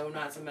should know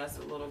not to mess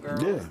with little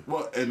girls. Yeah.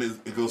 Well, and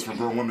it goes for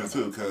grown women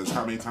too, because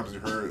how many times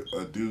have you heard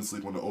a dude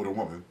sleep with an older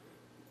woman?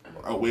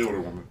 A way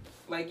older woman.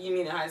 Like, you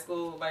mean in high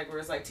school, like where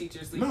it's like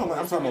teachers sleep? No, like,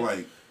 I'm talking about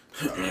like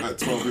a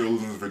 12-year-old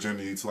losing his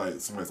virginity to like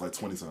somebody's like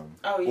 20-something.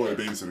 Oh, yeah. Or a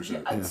babysitter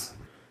shit.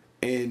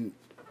 And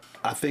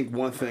I think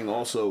one thing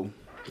also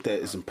that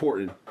is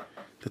important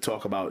to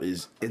talk about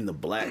is in the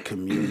black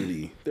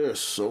community, there are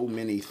so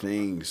many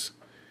things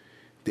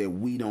that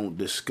we don't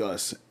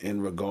discuss in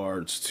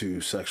regards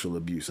to sexual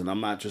abuse. And I'm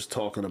not just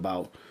talking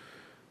about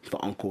the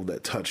uncle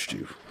that touched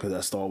you, because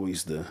that's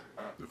always the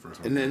first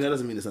one. and then that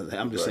doesn't mean it's not.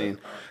 I'm just saying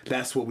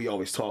that's what we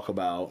always talk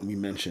about. We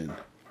mention.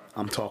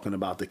 I'm talking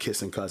about the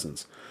kissing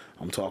cousins.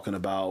 I'm talking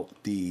about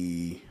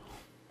the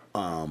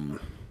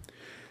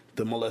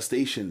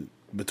molestation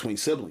between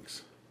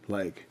siblings,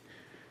 like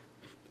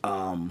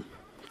the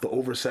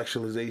over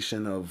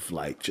sexualization of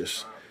like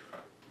just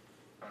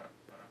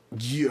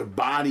your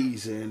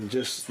bodies and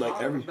just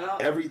like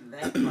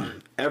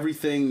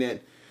everything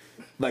that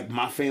like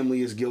my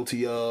family is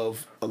guilty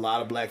of, a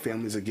lot of black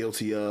families are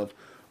guilty of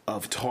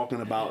talking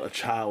about a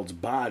child's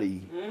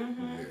body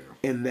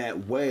in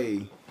that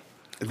way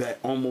that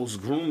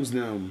almost grooms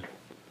them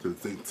to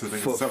think for it's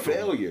acceptable.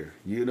 failure.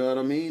 You know what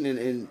I mean?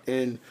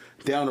 And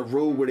down a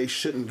road where they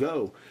shouldn't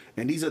go.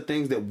 And these are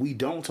things that we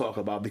don't talk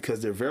about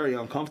because they're very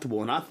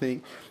uncomfortable. And I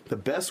think the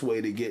best way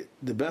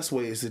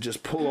is to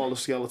just pull all the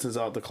skeletons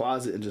out the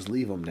closet and just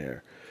leave them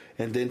there,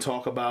 and then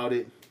talk about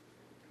it,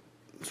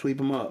 sweep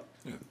them up,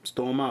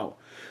 throw them out.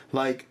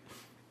 Like,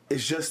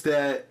 it's just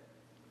that.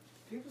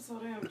 People so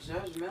damn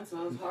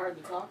judgmental. It's hard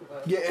to talk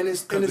about. Yeah, and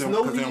it's no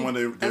Because need.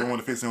 they don't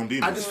want to face their own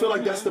demons. I just feel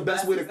like that's the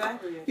best way to.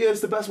 Exactly it. Yeah,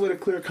 it's the best way to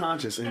clear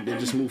conscience and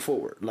just move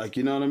forward. Like,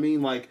 you know what I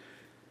mean? Like,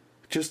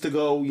 just to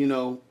go, you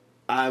know,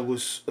 I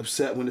was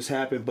upset when this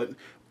happened, but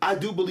I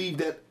do believe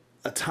that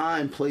a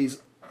time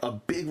plays a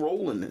big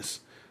role in this.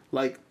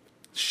 Like,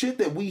 shit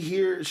that we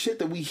hear,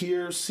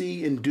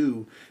 see, and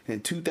do in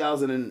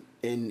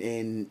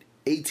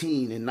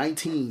 2018 and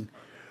 19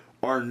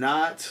 are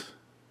not.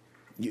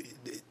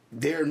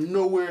 They're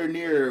nowhere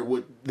near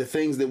what the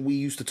things that we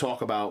used to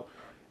talk about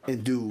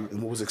and do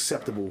and what was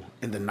acceptable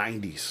in the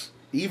 90s,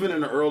 even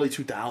in the early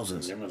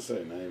 2000s. I'm gonna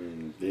say,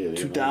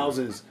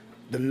 2000s,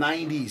 the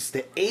 90s,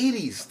 the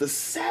 80s, the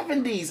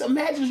 70s.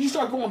 Imagine you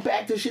start going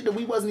back to shit that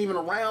we wasn't even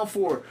around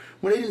for,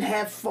 when they didn't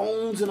have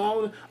phones and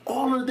all of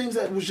the things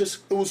that was just,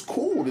 it was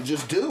cool to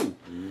just do.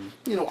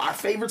 You know, our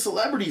favorite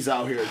celebrities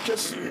out here,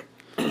 just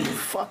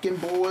fucking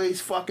boys,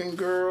 fucking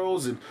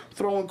girls, and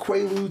throwing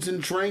quaaludes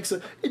and drinks.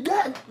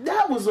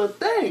 That was a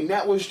thing.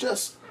 That was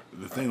just...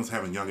 The thing was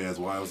having young ass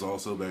wives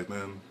also back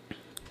then.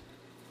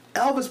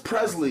 Elvis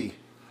Presley.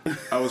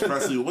 Elvis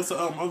Presley. What's the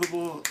other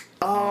boy?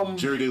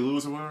 Jerry Day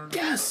Lewis or whatever.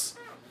 Yes.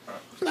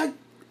 Like,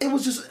 it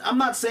was just... I'm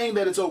not saying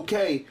that it's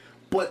okay,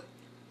 but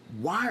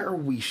why are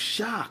we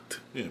shocked?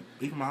 Yeah,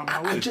 even my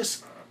I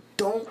just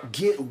don't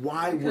get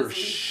why Because we're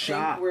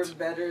shocked. Think we're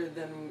better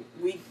than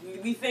we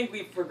think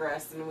we've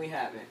progressed and we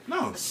haven't.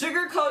 No.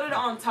 Sugar coated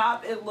on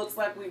top, it looks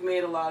like we've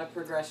made a lot of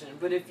progression.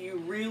 But if you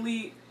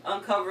really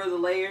uncover the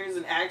layers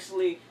and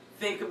actually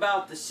think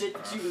about the shit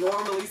that you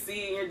normally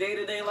see in your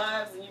day-to-day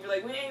lives, and you be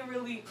like, we ain't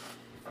really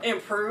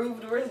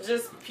improved. We're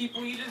just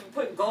people, you just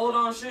put gold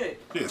on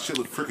shit. Yeah, shit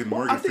look freaking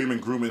Morgan Freeman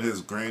grooming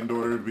his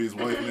granddaughter to be his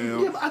wife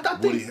now. Yeah, but I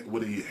think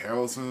Woody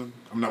Harrelson.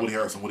 I'm not Woody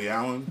Harrelson. Woody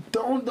Allen.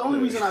 the only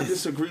reason I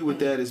disagree with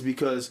that is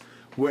because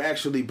we're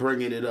actually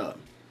bringing it up.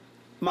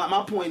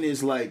 My point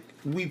is, like,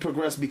 we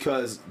progress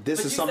because this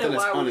But is you something said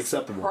that's why we're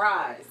unacceptable.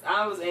 surprised.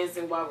 I was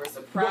answering why we're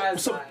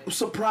surprised by it.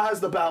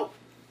 Surprised about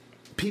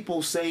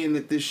people saying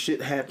that this shit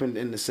happened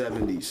in the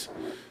 70s.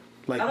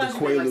 Like I the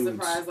thought you meant like Quaaludes.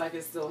 surprised like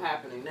it's still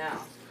happening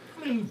now.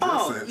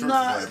 Oh,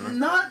 Drugs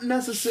not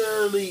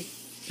necessarily.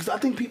 I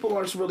think people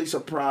aren't really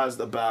surprised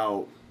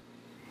about.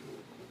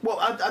 Well,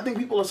 I think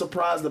people are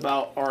surprised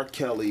about R.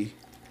 Kelly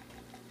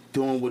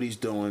doing what he's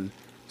doing.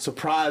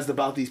 Surprised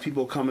about these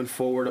people coming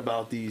forward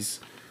about these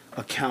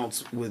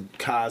accounts with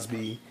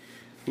Cosby.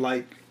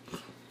 Like,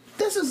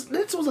 this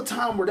was a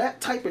time where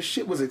that type of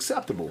shit was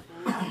acceptable.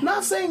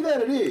 Not saying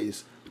that it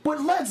is,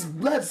 but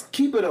let's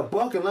keep it a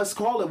buck and let's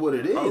call it what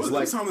it is. Oh,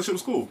 Like, that shit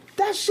was cool.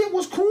 that shit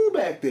was cool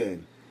back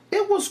then.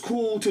 it was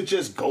cool to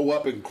just go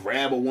up and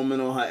grab a woman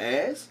on her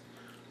ass.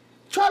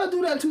 Try to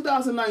do that in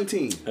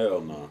 2019.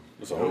 Hell no.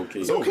 It's a whole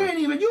kid. You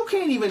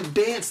can't even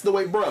dance the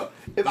way, bro.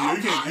 If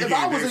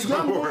I was a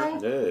young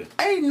girl,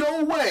 ain't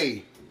no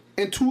way.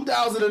 In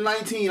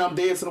 2019, I'm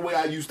dancing the way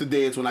I used to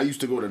dance when I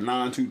used to go to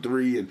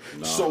 923 and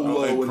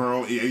solo. And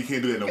girl, you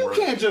can't do that no more. You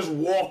can't just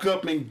walk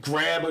up and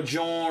grab a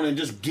joint and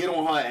just get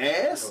on her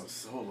ass.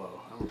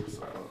 Solo.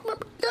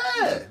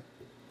 Yeah.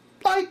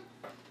 Like,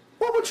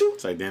 what would you?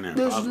 It's like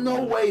there's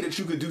no way that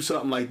you could do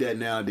something like that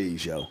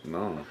nowadays, yo.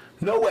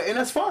 No way. And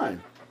that's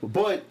fine.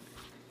 But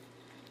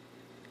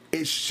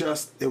it's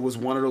just, it was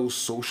one of those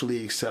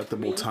socially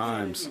acceptable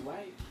times. I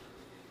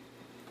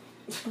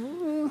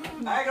ain't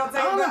gonna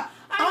take it.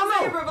 I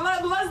don't know.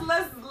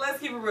 But let's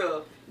keep it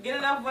real. Get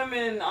enough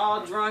women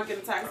all drunk and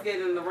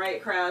intoxicated in the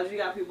right crowds. You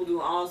got people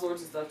doing all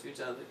sorts of stuff to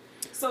each other.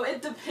 So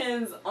it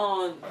depends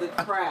on the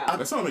crowd.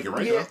 That's not make it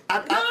right. Yeah,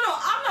 though. No.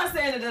 I'm not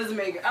saying it doesn't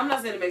make it. I'm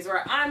not saying it makes it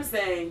right. I'm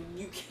saying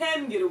you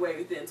can get away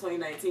with it in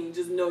 2019.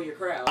 Just know your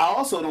crowd. I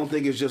also don't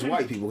think it's just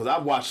white people because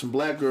I've watched some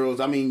black girls.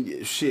 I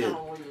mean, shit.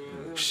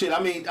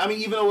 I mean,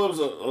 even though it was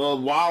a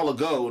while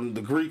ago, and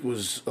the Greek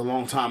was a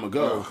long time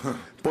ago,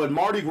 but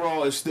Mardi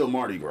Gras is still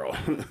Mardi Gras,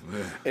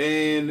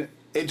 and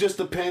it just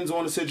depends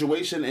on the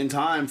situation and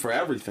time for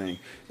everything.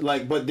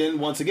 Like, but then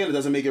once again, it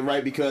doesn't make it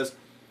right because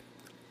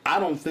I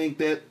don't think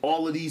that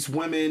all of these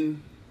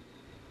women.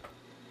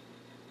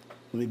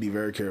 Let me be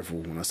very careful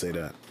when I say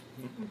that.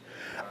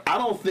 I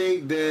don't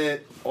think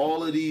that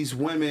all of these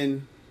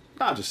women.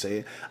 I'll just say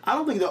it. I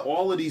don't think that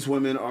all of these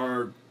women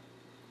are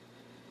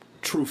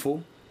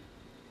truthful.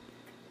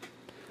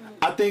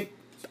 I think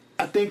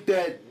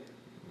that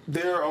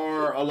there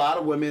are a lot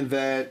of women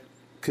that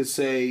could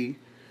say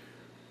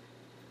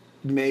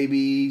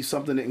maybe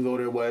something didn't go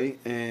their way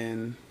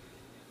and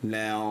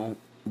now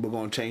we're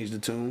going to change the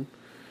tune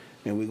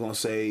and we're going to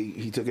say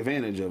he took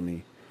advantage of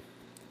me.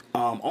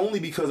 Only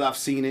because I've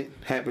seen it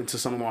happen to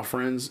some of my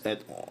friends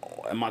at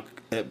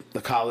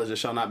the college that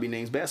shall not be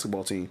named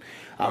basketball team.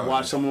 I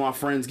watched some of my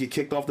friends get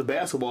kicked off the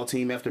basketball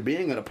team after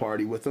being at a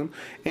party with them,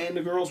 and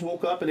the girls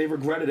woke up and they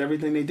regretted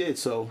everything they did.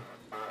 So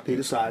they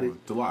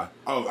decided to lie.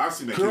 Oh, I've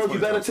seen that. Girl, you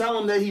better tell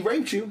him that he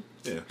raped you.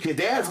 Yeah. Your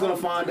dad's gonna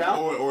find out,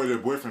 or their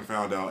boyfriend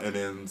found out, and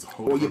then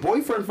or your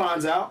boyfriend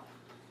finds out.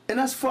 And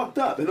that's fucked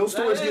up. And those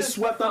stories get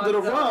swept under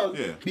the rug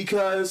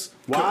because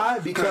why?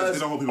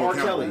 Because R.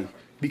 Kelly.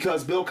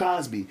 Because Bill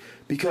Cosby.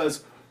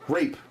 Because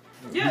rape.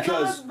 Yeah,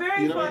 no, it's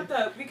very fucked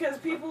up. Because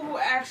people who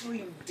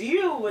actually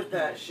deal with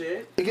that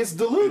shit, it gets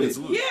diluted.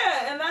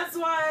 Yeah, and that's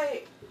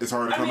why it's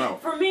hard to come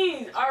out. For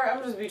me,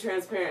 I'm just be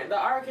transparent. The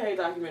R. Kelly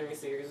documentary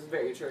series is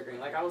very triggering.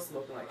 Like, I was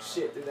smoking like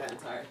shit through that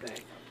entire thing.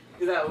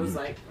 Because that was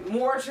like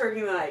more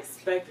triggering than I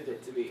expected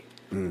it to be.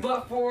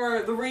 But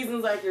for the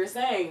reasons like you're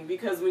saying,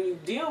 because when you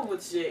deal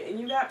with shit and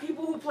you got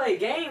people who play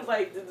games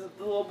like the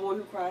little boy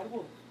who cried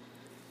wolf.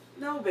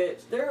 No,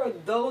 bitch. There are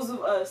those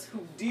of us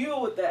who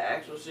deal with that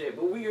actual shit,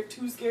 but we are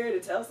too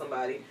scared to tell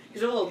somebody.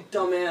 Because your little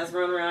dumbass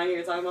running around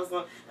here talking about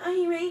something, oh,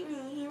 he raped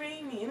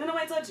me, and then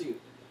nobody touch you.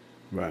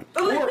 Right.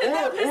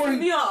 That pisses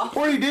me off.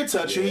 Or he did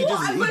touch you. He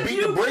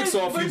beat the brakes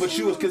off you, but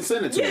you was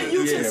consented to it. Yeah, you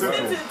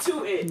consented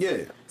to it.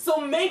 Yeah.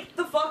 So make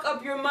the fuck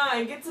up your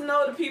mind. Get to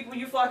know the people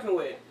you fucking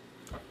with.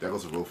 That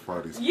goes for both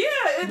parties. Yeah,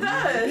 it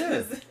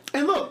does. Yeah.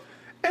 And look,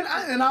 and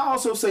I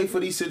also say for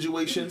these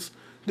situations,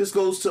 this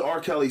goes to R.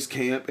 Kelly's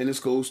camp, and this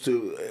goes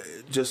to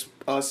just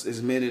us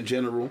as men in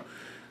general.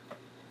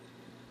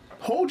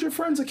 Hold your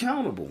friends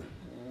accountable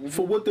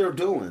for what they're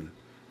doing.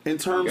 In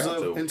terms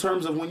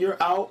of when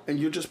you're out and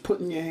you're just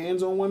putting your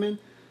hands on women,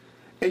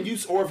 and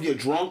or if you're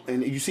drunk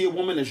and you see a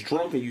woman that's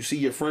drunk and you see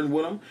your friend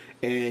with them,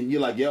 and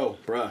you're like, yo,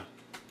 bruh,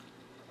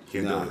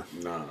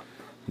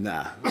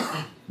 nah,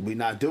 we're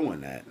not doing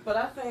that. But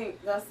I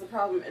think that's the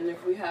problem, and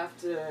if we have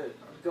to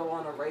go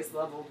on a race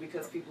level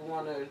because people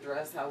want to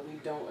address how we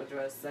don't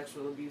address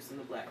sexual abuse in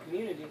the black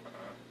community,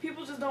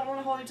 people just don't want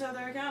to hold each other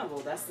accountable.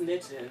 That's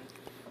snitching.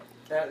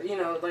 That, you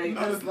know, like,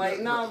 that's like,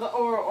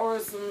 or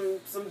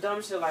some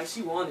dumb shit like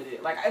she wanted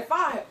it. Like,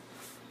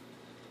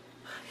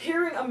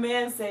 hearing a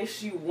man say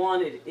she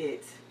wanted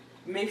it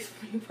makes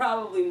me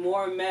probably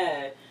more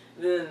mad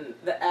than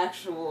the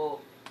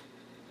actual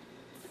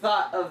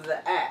thought of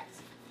the act,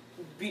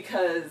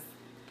 because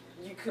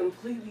you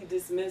completely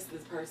dismiss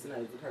this person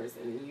as a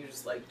person, and you're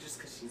just like, just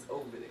because she's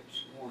over there,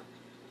 she won.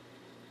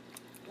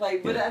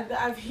 Like, but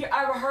I've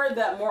heard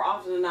that more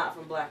often than not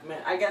from black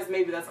men. I guess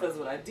maybe that's because of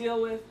what I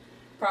deal with,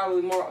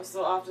 probably more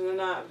so often than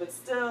not. But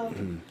still,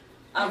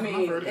 I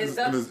mean,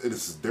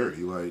 it's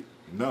dirty. Like,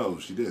 no,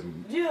 she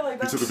didn't. Yeah, like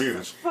that's took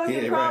advantage.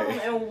 Fucking problem.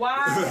 Right. And why?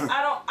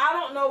 I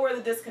don't know where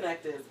the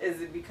disconnect is.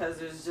 Is it because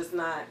there's just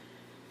not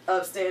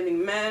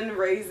upstanding men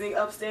raising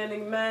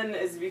upstanding men?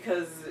 Is it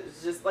because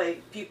it's just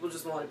like people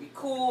just want to be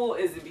cool?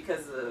 Is it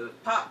because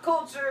of pop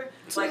culture?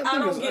 Like, I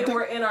don't get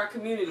where in our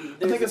community.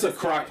 I think it's a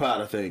crock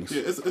pot of things.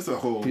 Yeah, it's a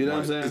whole. You know what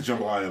I'm saying? It's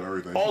jambalaya of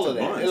everything. All of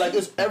that. Like,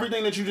 it's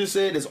everything that you just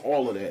said is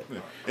all of that. Yeah.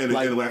 And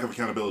like, the lack of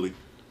accountability.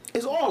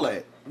 It's all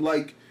that.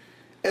 Like,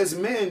 as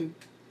men,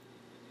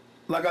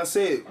 like I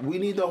said, we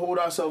need to hold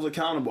ourselves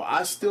accountable.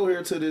 I still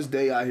hear to this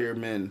day, I hear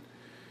men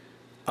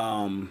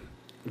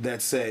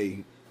that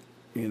say,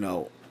 you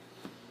know,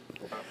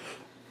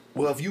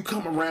 well, if you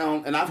come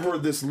around, and I've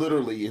heard this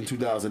literally in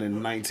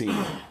 2019,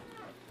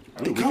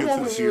 they come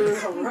over here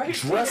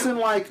dressing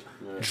like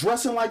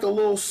a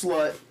little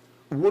slut.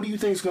 What do you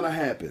think's gonna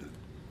happen?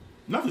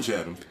 Nothing should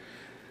happen.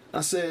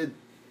 I said,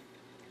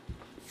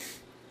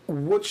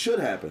 what should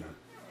happen?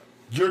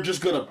 You're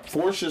just gonna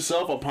force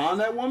yourself upon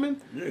that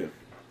woman? Yeah.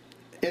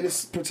 And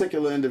this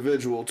particular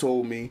individual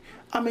told me,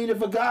 I mean,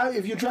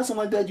 if you're dressing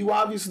like that, you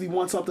obviously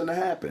want something to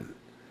happen.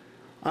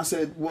 I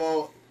said,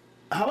 well,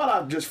 how about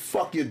I just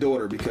fuck your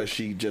daughter because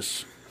she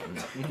just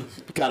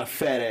got a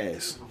fat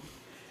ass?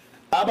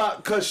 How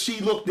about because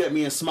she looked at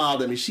me and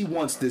smiled at me? She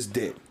wants this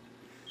dick.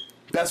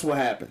 That's what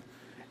happened.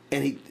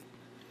 And he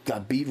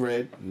got beat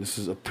red. And this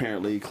is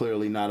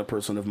clearly not a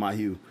person of my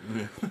hue.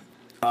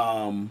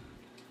 And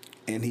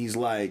he's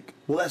like,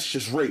 well, that's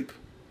just rape.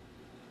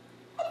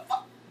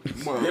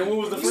 Then what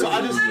was the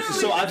first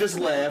so I just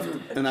laughed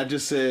and I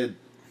just said,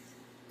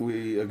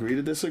 we agree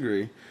to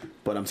disagree,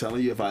 but I'm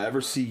telling you, if I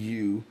ever see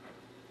you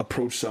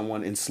approach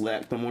someone and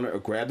slap them on it or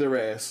grab their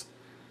ass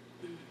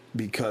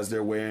because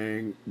they're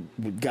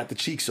got the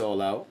cheeks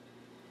all out,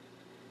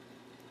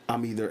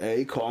 I'm either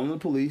A, calling the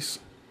police,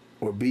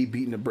 or B,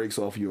 beating the brakes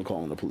off you and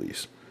calling the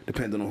police,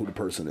 depending on who the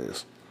person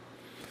is.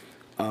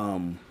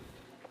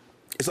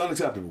 It's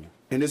unacceptable.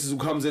 And this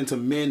comes into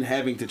men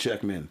having to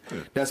check men.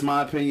 That's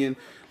my opinion.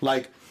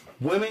 Like,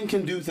 women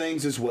can do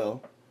things as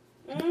well.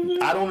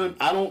 Mm-hmm.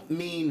 I don't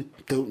mean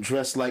don't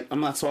dress like, I'm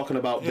not talking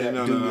about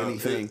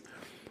anything.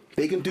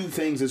 They can do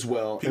things as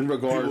well in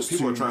regards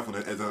people to are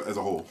trifling as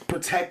a whole.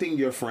 Protecting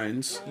your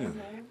friends. Mm-hmm.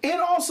 And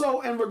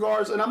also in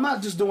regards, and I'm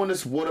not just doing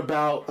this, what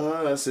about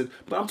us?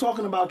 But I'm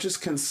talking about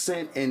just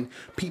consent and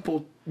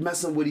people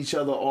messing with each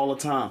other all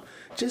the time.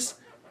 Just,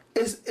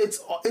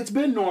 it's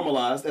been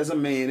normalized as a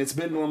man. It's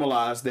been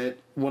normalized that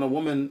when a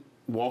woman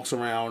walks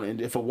around,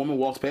 and if a woman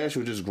walks past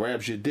you and just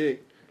grabs your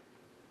dick,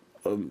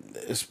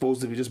 it's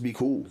supposed to just be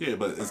cool. Yeah,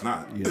 but it's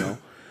not. You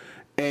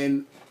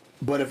know?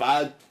 But if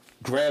I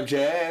grabbed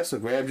your ass or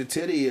grabbed your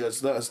titty or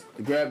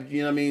grabbed,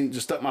 you know what I mean,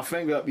 just stuck my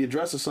finger up your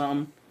dress or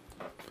something,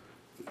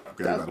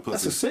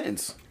 that's a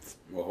sentence.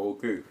 A whole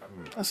case.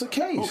 That's a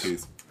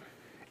case.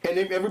 And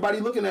then everybody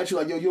looking at you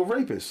like, yo, you're a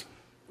rapist.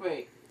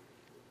 Wait.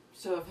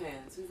 Show of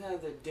hands. Who's had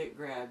their dick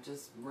grabbed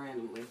just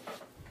randomly?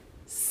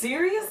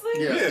 Seriously?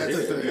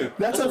 Yeah.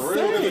 That's a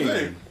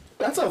thing.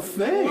 That's a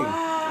thing.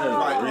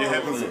 Wow. Right. It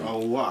happens a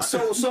lot.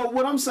 So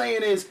what I'm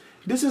saying is,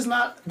 this is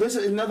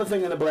another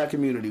thing in the black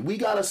community. We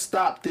gotta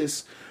stop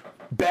this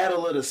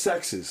battle of the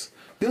sexes.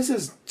 This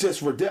is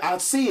just ridiculous. I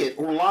see it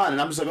online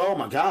and I'm just like, oh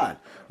my God.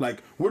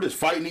 Like, we're just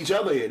fighting each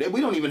other here. We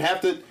don't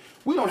have to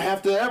they don't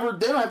have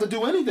to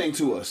do anything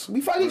to us.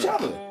 We fight each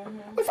other.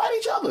 We fight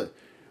each other.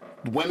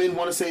 Women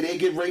want to say they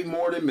get raped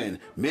more than men.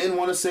 Men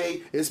want to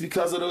say it's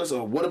because of us,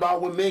 or what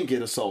about when men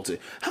get assaulted?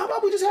 How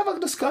about we just have a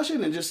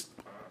discussion and just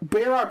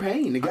bear our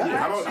pain together?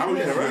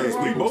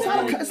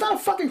 It's not a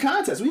fucking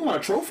contest. We want a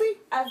trophy?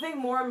 I think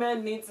more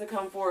men need to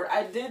come forward.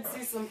 I did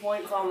see some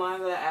points online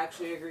that I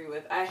actually agree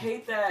with. I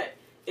hate that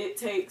it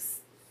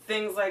takes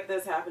things like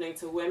this happening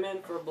to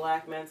women for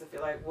black men to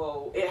feel like,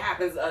 whoa, it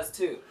happens to us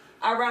too.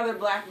 I'd rather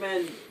black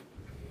men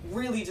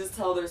really just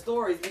tell their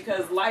stories,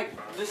 because like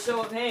the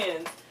show of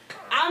hands,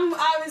 I'm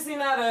obviously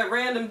not a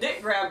random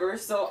dick grabber,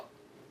 so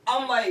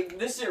I'm like,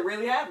 this shit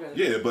really happened.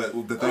 Yeah,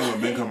 but the thing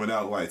with men coming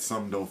out, like,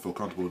 some don't feel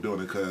comfortable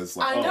doing it because,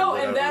 like, I know,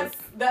 and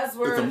that's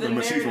where the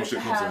narrative shit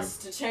has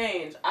to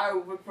change. I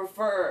would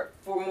prefer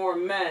for more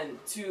men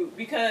to,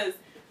 because,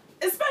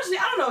 especially,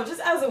 I don't know, just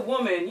as a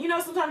woman, you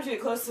know, sometimes you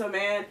get close to a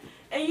man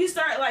and you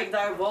start, like,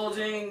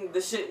 divulging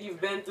the shit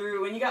you've been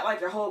through, and you got, like,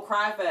 your whole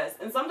cry fest.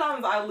 And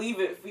sometimes I leave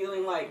it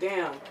feeling like,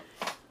 damn,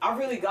 I've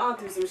really gone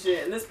through some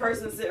shit, and this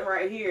person sitting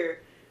right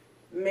here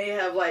may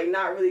have, like,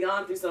 not really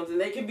gone through something.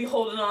 They could be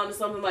holding on to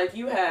something like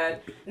you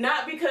had,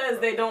 not because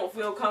they don't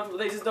feel comfortable,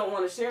 they just don't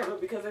want to share it, but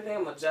because they think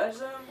I'm gonna judge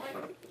them.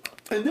 Like,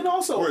 and then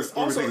also, or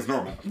everything is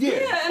normal.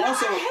 Yeah, and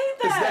also, I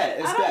hate that.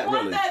 I don't want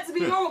really that to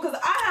be normal, because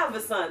I have a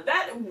son.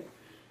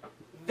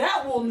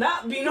 That will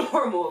not be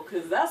normal,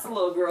 because that's a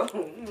little girl.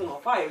 We're gonna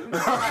fight.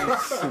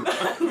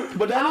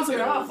 But that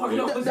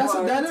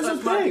is a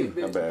thing.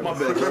 My bad. My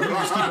bad. You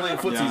just keep playing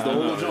footsies the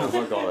whole joke.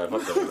 Fuck all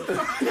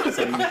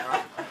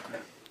that.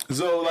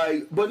 So,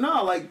 like, but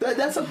no, like,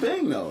 that's a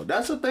thing, though.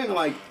 That's a thing,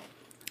 like,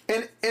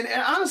 and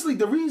honestly,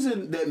 the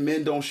reason that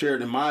men don't share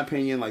it, in my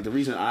opinion, like, the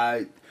reason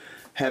I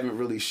haven't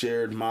really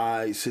shared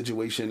my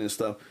situation and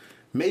stuff,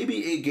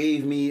 maybe it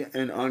gave me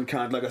an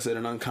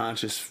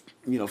unconscious,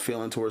 you know,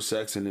 feeling towards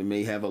sex, and it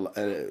may have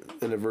an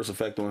adverse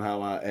effect on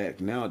how I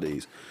act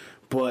nowadays.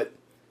 But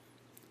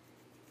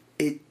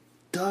it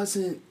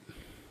doesn't,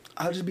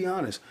 I'll just be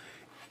honest,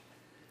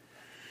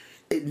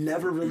 it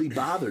never really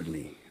bothered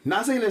me.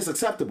 Not saying it's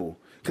acceptable,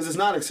 because it's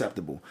not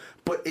acceptable,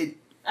 but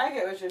I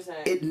get what you're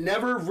saying. It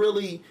never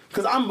really,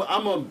 because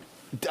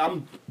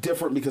I'm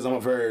different because I'm a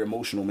very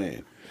emotional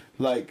man.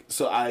 Like,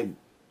 so I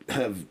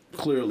have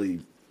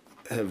clearly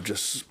have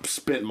just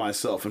spent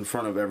myself in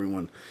front of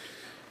everyone.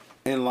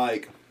 And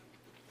like,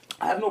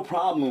 I have no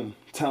problem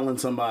telling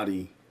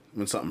somebody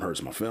when something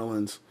hurts my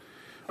feelings,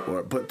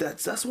 but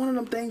that's one of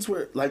them things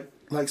where like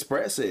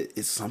Sprat said,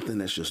 it's something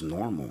that's just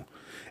normal.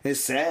 It's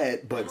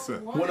sad, but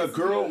when a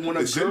girl walk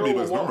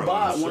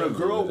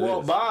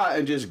by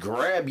and just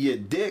grab your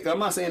dick, I'm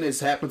not saying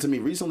it's happened to me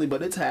recently,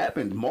 but it's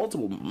happened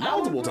multiple times. I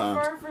would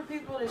prefer for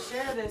people to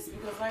share this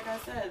because, like I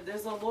said,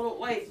 there's a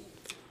little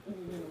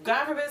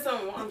God forbid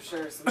something. I'm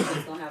sure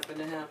something's gonna happen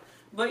to him,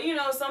 but you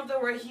know, something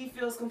where he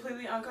feels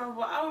completely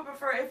uncomfortable. I would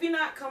prefer if he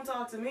not come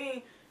talk to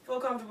me, feel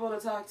comfortable to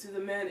talk to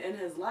the men in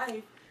his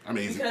life. I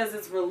mean, because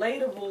it's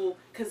relatable.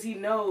 Because he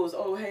knows,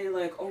 oh hey,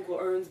 like Uncle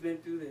Ern's been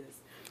through this.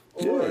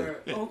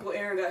 Or Uncle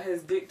Aaron got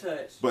his dick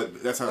touched.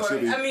 But that's how it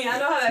should be. I mean, I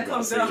know how that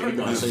comes down. He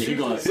gonna say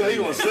it.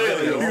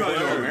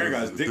 Aaron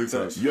got his dick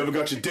touched. You ever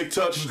got your dick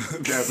touched?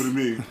 Capital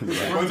me.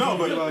 But no,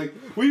 but like,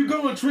 where you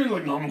going, Trent?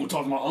 Like, no, I'm gonna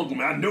talk to my uncle,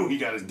 man. I know he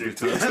got his dick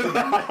touched.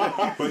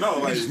 But no,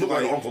 like,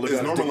 uncle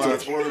it's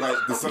normalized. Or like,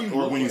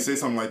 or when you say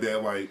something like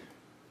that, like,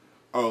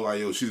 oh,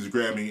 like, yo, she just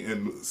grabbed me,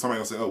 and somebody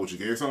will say, oh, what, you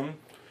gay or something?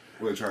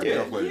 Or they try to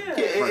downplay.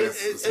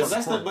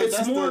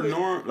 That's the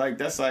norm. Like,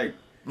 that's like.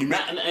 And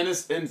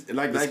it's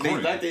like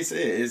they said,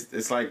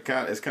 it's like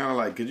it's kind of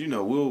like, because you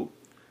know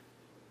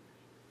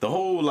the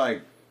whole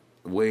like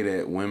way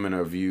that women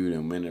are viewed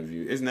and men are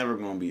viewed, it's never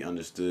going to be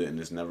understood and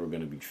it's never going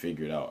to be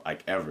figured out,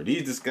 like, ever.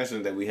 These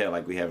discussions that we have,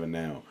 like we have it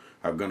now,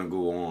 are going to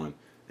go on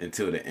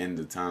until the end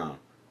of time.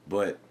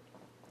 But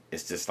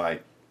it's just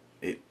like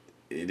it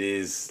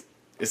is.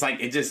 It's like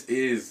it just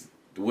is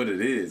what it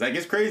is. Like,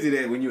 it's crazy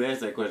that when you ask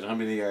that question, how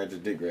many are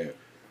just dick grab?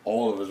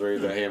 All of us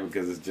raise our hand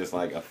because it's just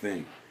like a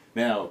thing.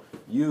 Now,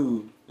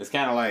 it's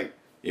kind of like,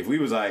 if we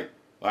was like,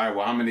 all right,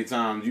 well, how many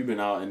times you been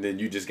out and then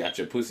you just got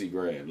your pussy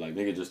grabbed? Like,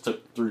 nigga just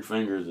took 3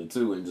 fingers or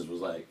 2 and just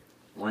was like,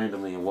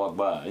 randomly and walked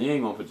by. You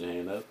ain't gonna put your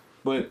hand up.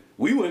 But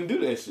we wouldn't do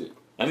that shit.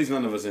 At least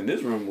none of us in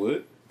this room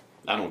would.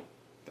 I don't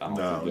think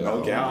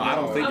y'all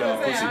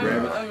pussy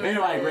grabbing.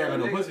 Anybody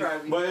grabbing no pussy.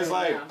 But it's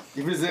like,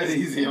 if it's that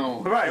easy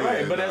on.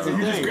 Right. But that's the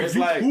thing. It's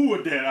like, cool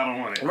with that, I don't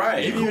want it.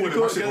 Right. If you cool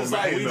with it, it's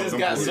like, we just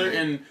got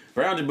certain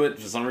boundaries, but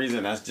for some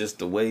reason, that's just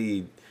the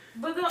way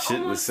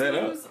shit was set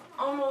up.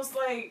 Almost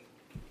like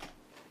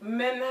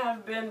men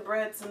have been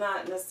bred to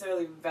not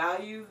necessarily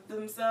value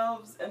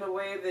themselves in a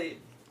way that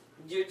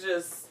you're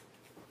just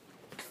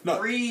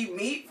free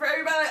meat for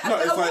everybody.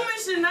 A woman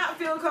should not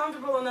feel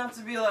comfortable enough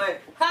to be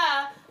like,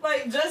 ha!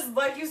 Like, just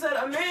like you said,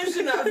 a man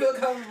should not feel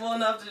comfortable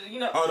enough to, you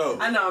know. Oh,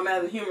 no. I know I'm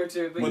adding humor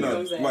to it, but you know what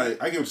I'm saying.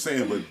 Like, I get what you're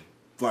saying, but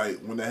like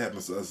when that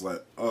happens to us,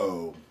 like,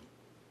 oh.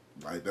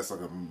 Like, that's like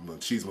a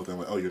machismo thing.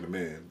 Like, oh, you're the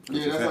man.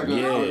 Yeah, that's like a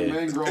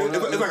man growing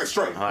up. It's like a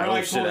strike.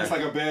 It's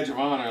like a badge of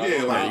honor.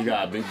 Yeah, like you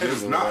got a big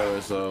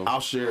business. So I'll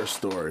share a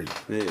story.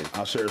 Yeah,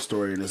 I'll share a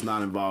story, and it's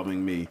not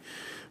involving me,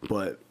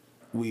 but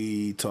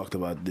we talked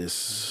about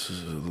this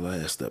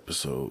last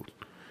episode,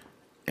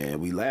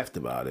 and we laughed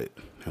about it,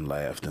 and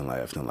laughed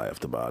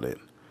about it.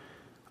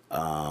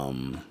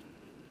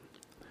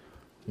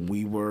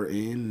 We were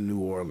in New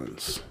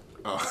Orleans,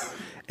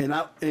 and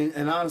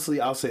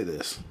honestly, I'll say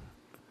this.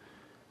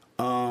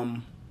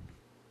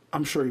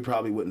 I'm sure he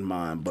probably wouldn't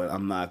mind, but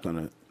I'm not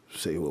gonna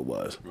say who it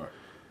was. Right.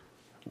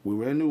 We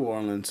were in New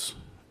Orleans,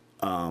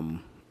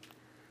 and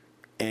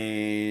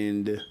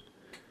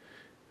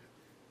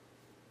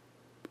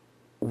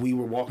we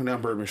were walking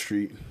down Bourbon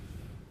Street,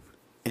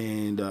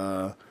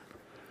 and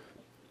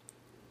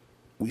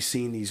we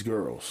seen these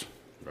girls,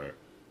 right,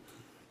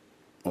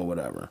 or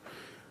whatever.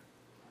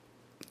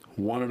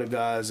 One of the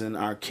guys in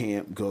our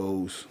camp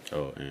goes.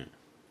 Oh, yeah.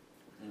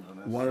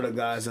 One of the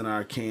guys in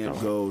our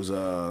camp goes,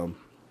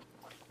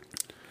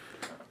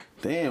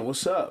 damn,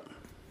 what's up?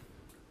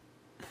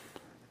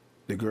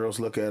 The girls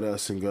look at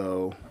us and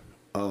go,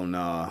 oh,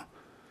 nah.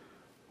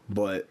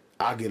 But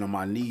I get on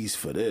my knees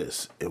for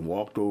this, and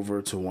walked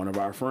over to one of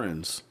our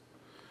friends,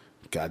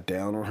 got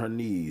down on her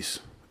knees,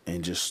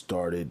 and just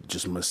started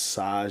just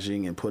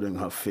massaging and putting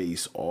her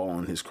face all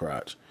on his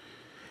crotch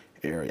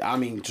area. I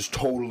mean, just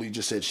totally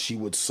just said she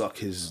would suck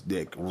his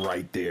dick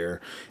right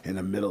there in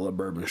the middle of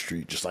Bourbon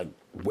Street, just like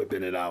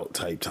whipping it out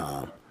type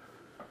time.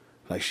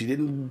 Like, she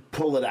didn't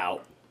pull it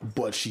out,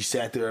 but she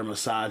sat there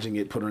massaging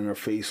it, putting her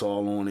face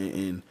all on it,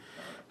 and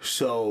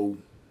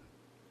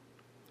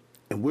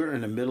we're in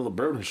the middle of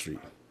Bourbon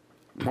Street,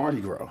 Mardi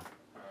Gras,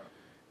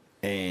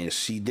 and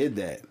she did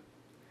that.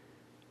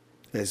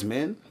 As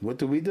men, what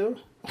do? Yo,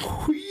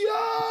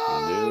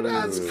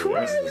 that's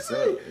crazy.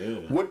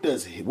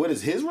 What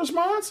is his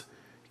response?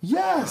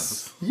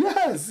 Yes.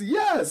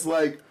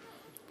 Like,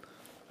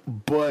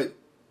 but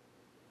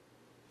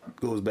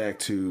goes back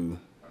to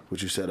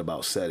what you said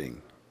about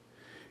setting.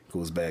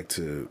 Goes back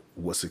to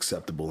what's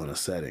acceptable in a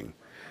setting.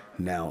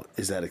 Now,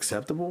 is that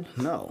acceptable?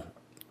 No.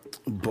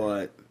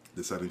 But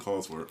the setting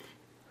calls for it.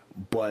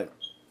 But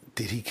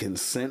did he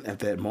consent at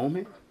that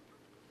moment?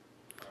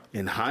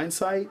 In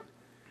hindsight,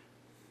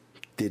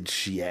 did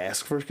she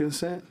ask for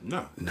consent?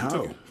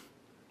 No.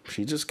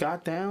 She just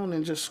got down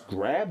and just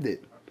grabbed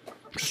it.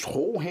 Just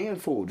whole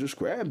handful, just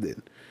grabbed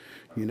it.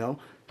 You know?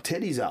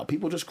 titties out.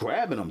 People just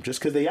grabbing them just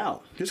because they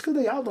out. Just because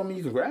they out don't mean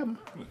you can grab them.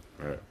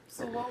 Right.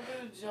 So what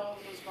would y'all's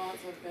response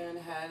have been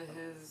had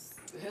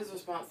his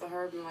response to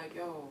her been like,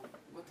 yo,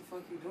 what the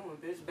fuck you doing,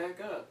 bitch? Back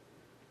up.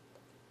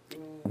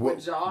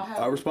 Would y'all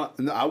have...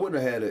 No, I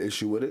wouldn't have had an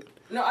issue with it.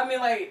 No, I mean,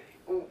 like,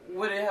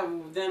 would it have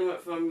then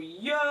went from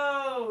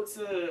yo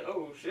to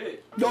oh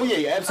shit? Oh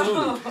yeah,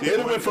 absolutely.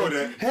 It went from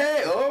that.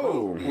 Hey,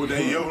 oh. Well,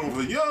 they yelling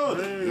for yo.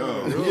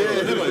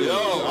 Yeah, they're like, yo,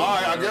 all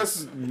right, I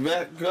guess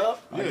back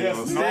up. I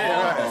guess no.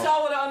 But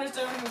y'all would have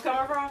understood where he was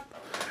coming from?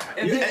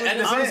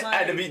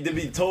 To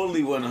be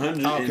totally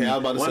 100. Okay, I was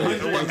about to say.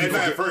 Not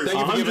at first. Thank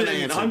you for giving the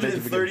answer.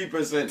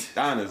 130%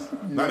 honest.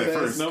 Not at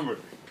first. Number.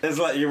 It's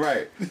like, you're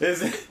right.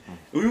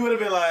 We would have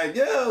been like,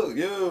 yo.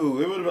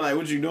 We would have been like,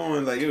 what you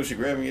doing? Like, yo, she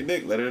grabbing your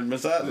dick. Let her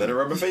massage. Let her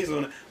rub her face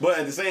on it. But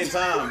at the same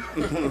time,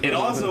 it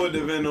also would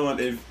depend on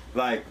if,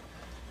 like,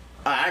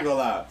 I ain't gonna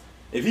lie.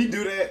 If he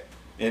do that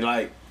and,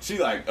 like, she,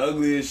 like,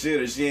 ugly as shit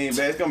or she ain't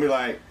bad, it's gonna be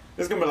like,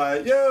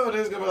 yo,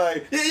 this gonna be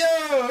like, yeah,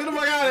 yo, get the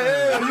fuck out of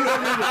here. You know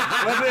what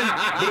I mean?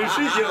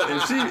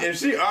 But if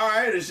she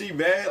alright, if she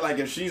bad, like,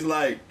 if she's,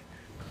 like,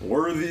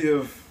 worthy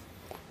of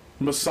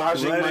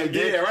massaging my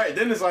dick. Yeah, right.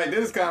 Then it's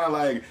kind of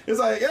like, it's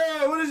like,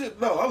 yo, what is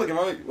it? No, I'm looking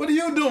like, what are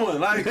you doing?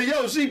 Like,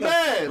 yo, she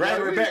bad. Right,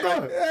 like, we're back,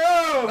 like,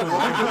 yo.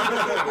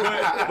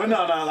 but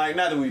no, like,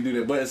 not that we do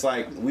that, but it's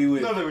like, we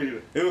would,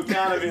 it would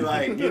kind of be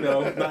like, you know,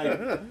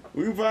 like,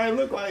 we would probably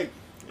look like,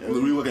 we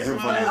look at him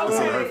funny.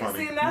 Okay,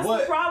 see, and that's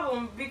the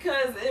problem,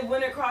 because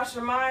when it crossed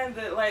your mind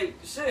that, like,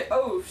 shit,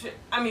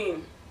 I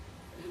mean,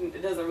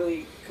 it doesn't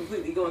really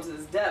completely go into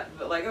this depth,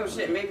 but like, oh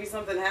shit, maybe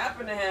something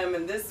happened to him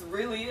and this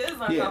really is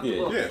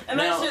uncomfortable. Yeah. And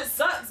that shit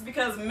sucks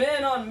because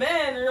men on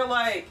men, you're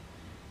like,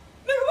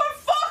 nigga, what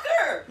fuck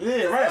her?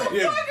 Yeah, right.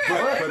 Yeah,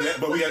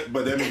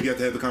 but that means we have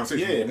to have the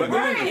conversation. Yeah, but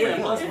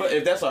right. But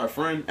if that's our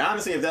friend,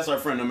 honestly, if that's our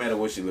friend, no matter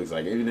what she looks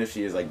like, even if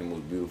she is like the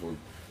most beautiful.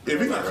 If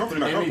he's not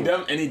comfortable,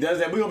 and he does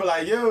that, we're gonna be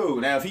like, yo.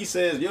 Now if he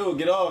says, yo,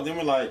 get off, then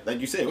we're like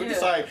you said, we're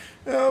just like,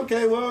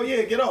 okay, well,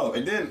 yeah, get off,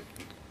 and then.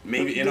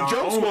 Maybe in the our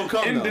jokes own, gonna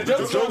come. The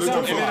jokes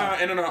gonna come,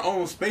 and in our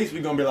own space, we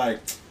gonna be like,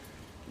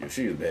 yo,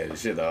 she was bad as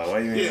shit, dog.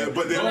 Why you ain't? Yeah,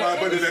 but then that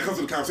comes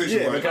to the conversation.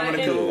 Yeah, like, at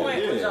any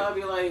point, would y'all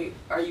be like,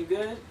 are you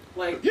good?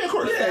 Like, yeah, of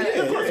course. Yeah,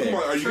 of course. Come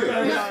on, are you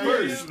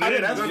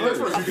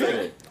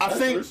good?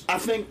 I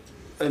think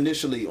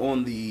initially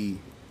on the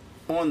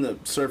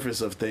surface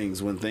of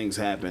things, when things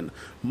happen,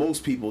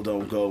 most people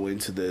don't go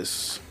into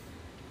this.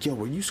 Yo,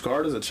 were you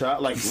scarred as a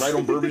child? Like, right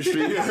on Bourbon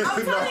Street? I'm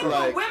telling you,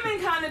 like, women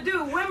kind of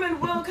do.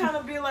 Women will kind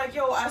of be like,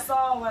 yo, I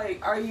saw,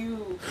 like, are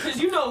you...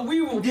 Because, you know, we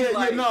will be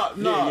like...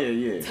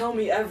 Yeah. Tell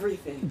me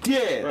everything.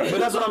 Yeah, right. But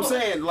that's what I'm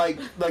saying. Like,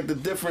 the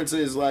difference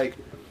is, like...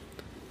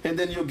 And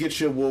then you'll get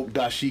your woke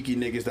dashiki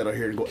niggas that are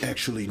here and go,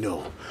 actually,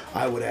 no.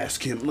 I would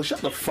ask him. Look, shut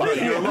the fuck up.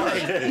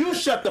 You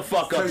shut the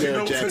fuck up,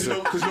 Derek Jackson.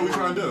 Because you know what we're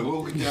trying to do.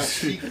 Woke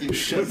dashiki.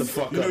 Shut the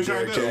fuck up,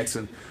 Derek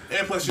Jackson.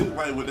 And plus,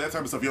 like, with that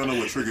type of stuff, you don't know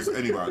what triggers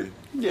anybody.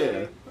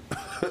 Yeah.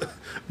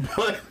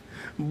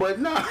 but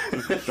nah.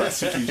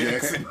 Dashiki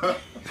Jackson.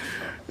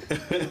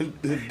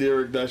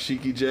 Derek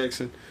Dashiki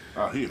Jackson.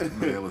 Oh,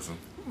 man, listen.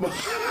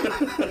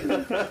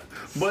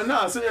 But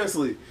nah,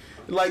 seriously.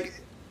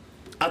 Like,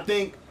 I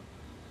think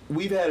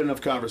we've had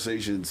enough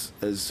conversations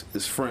as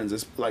friends.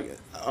 It's like,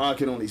 I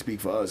can only speak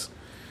for us.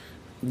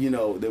 You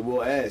know, that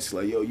we'll ask,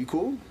 like, yo, you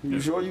cool? You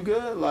sure you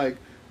good? Like,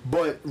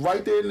 but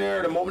right there and there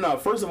at the moment, now,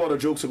 first of all, the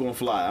jokes are going to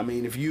fly. I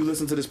mean, if you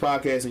listen to this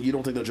podcast and you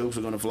don't think the jokes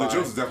are going to fly. The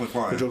jokes are definitely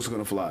flying. The jokes are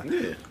going to fly.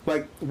 Yeah.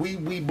 Like,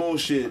 we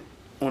bullshit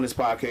on this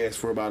podcast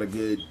for about a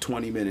good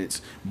 20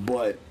 minutes,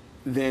 but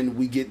then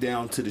we get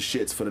down to the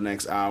shits for the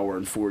next hour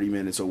and 40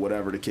 minutes or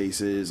whatever the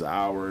case is, an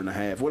hour and a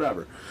half,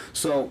 whatever.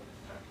 So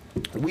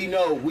we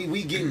know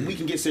we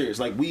can get serious.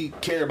 Like, we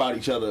care about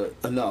each other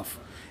enough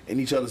and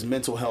each other's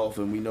mental health,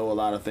 and we know a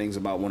lot of things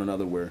about one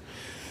another where,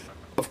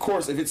 of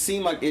course, if it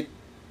seemed like it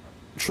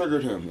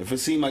triggered him, if it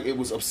seemed like it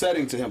was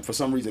upsetting to him for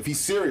some reason, if he's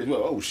serious,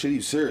 well, oh shit,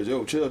 he's serious,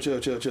 yo, chill,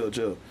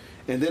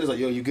 and then it's like,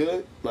 yo, you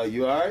good? Like,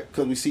 you alright?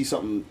 Because we see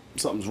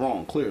something's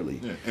wrong,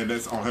 clearly. Yeah, and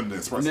that's on him to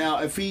express.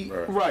 Now, if he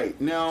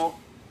now,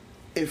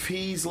 if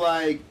he's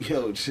like,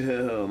 yo,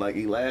 chill, like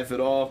he laugh it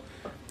off,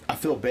 I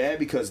feel bad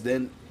because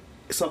then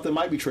something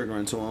might be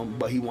triggering to him,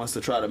 but he wants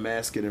to try to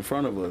mask it in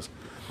front of us.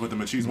 With the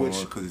machismo,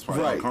 because he's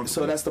probably uncomfortable.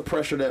 So that's the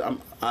pressure that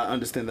I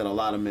understand that a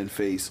lot of men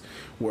face,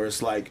 where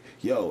it's like,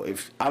 yo,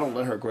 if I don't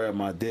let her grab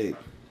my dick,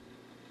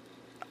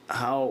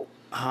 how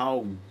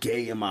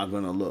gay am I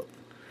gonna look?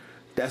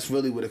 That's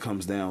really what it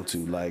comes down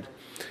to, like,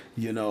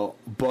 you know.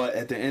 But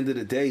at the end of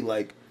the day,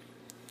 like,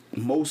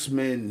 most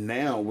men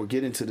now, we're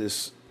getting to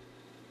this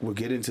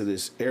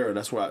era.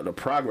 That's why the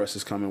progress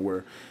is coming,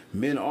 where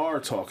men are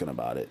talking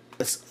about it.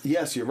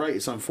 Yes, you're right.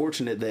 It's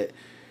unfortunate that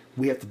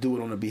we have to do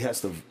it on the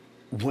behest of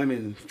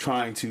women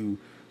trying to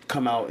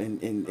come out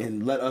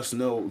and let us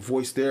know,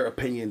 voice their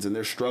opinions and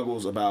their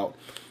struggles about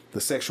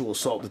the sexual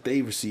assault that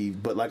they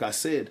received. But like I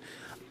said,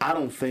 I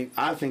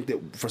think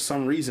that for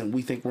some reason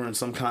we think we're in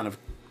some kind of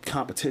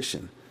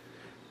competition.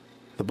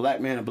 the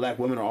black man and black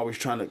women are always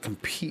trying to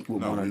compete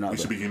with one another. We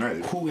should be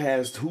united.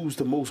 Who's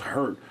the most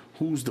hurt?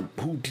 Who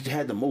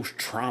had the most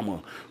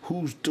trauma?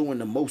 Who's doing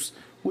the most?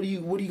 What are you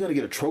gonna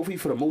get a trophy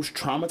for the most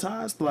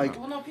traumatized? Like,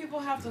 well, no, people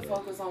have to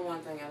focus on one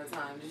thing at a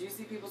time. Did you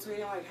see people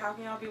tweeting like, "How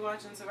can y'all be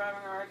watching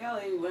Surviving R.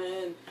 Kelly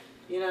when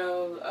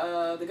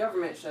the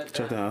government shut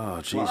down?"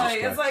 Oh, Jesus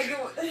like, Christ.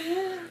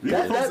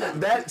 It's like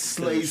that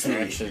slays me.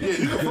 Yeah,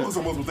 you can focus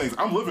on multiple things.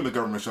 I'm living the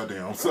government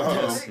shutdown, so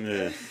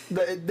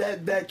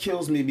that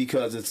kills me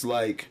because it's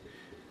like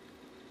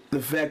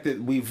the fact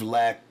that we've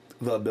lacked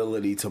the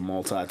ability to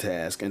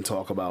multitask and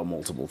talk about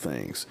multiple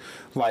things,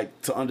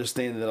 like to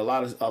understand that a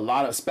lot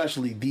of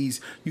especially these,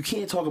 you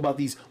can't talk about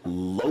these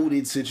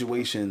loaded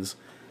situations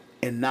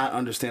and not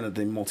understand that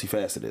they're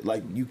multifaceted.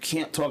 Like, you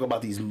can't talk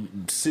about these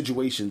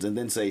situations and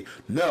then say,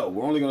 no,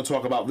 we're only going to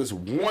talk about this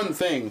one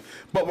thing,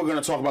 but we're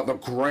going to talk about the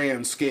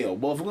grand scale.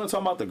 Well, if we're going to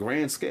talk about the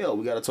grand scale,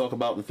 we got to talk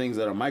about the things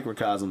that are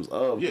microcosms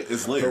of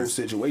it's layers. Those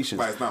situations.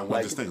 But it's not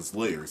one just thing, it's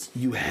layers.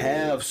 You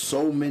have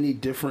so many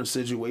different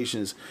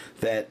situations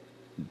that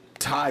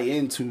tie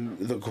into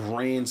the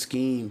grand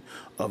scheme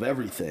of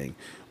everything.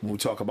 When we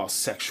talk about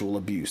sexual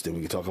abuse, then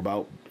we can talk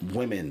about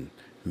women,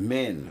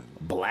 men,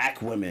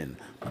 black women,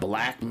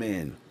 black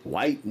men,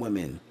 white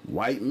women,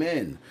 white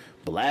men,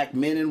 black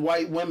men and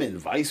white women,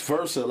 vice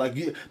versa. Like,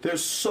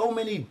 there's so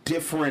many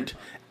different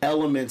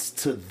elements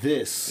to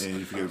this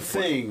and you forget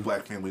thing.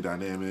 Black family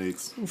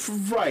dynamics,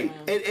 right?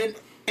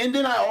 And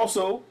then I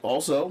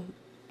also.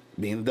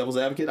 Being the devil's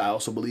advocate, I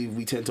also believe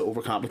we tend to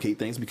overcomplicate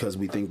things because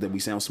we think that we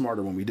sound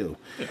smarter when we do.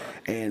 Yeah.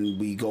 And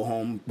we go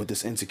home with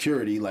this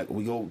insecurity, like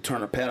we go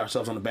pat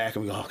ourselves on the back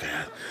and we go, oh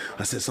God,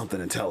 I said something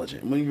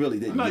intelligent. When you really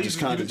didn't. No, you just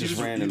kind of just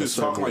ran in a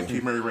circle. Talk like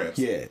Keith Murray raps.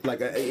 Yeah, like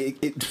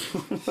it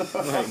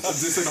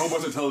just said a whole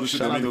bunch of intelligent shit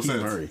that made no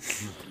sense. Murray.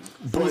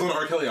 But it was on the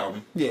R. Kelly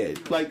album. Yeah,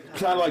 like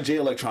kind of like Jay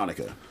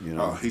Electronica, you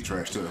know. Oh, he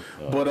trashed too.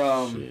 But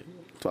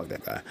fuck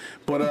that guy.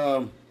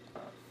 But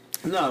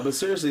no, but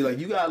seriously, like,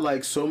 you got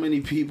like so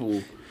many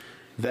people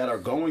that are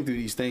going through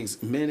these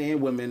things, men and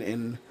women,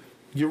 and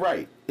you're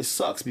right, it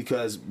sucks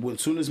because when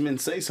soon as men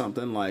say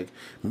something, like,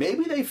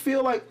 maybe they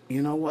feel like,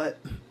 you know what,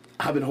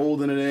 I've been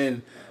holding it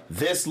in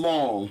this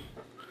long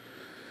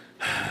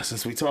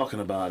since we talking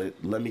about it,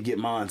 let me get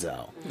mines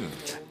out.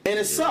 And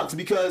it sucks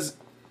because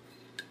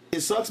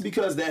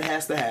that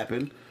has to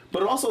happen.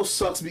 But it also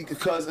sucks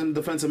because, in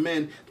defense of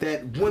men,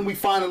 that when we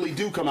finally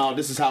do come out,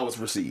 this is how it's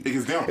received. It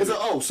gets down. It's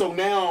like, so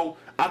now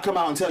I come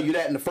out and tell you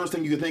that, and the first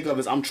thing you can think of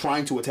is I'm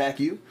trying to attack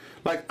you.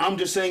 Like, I'm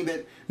just saying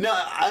that. Now,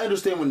 I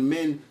understand when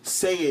men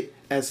say it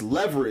as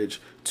leverage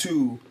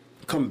to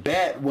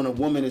combat when a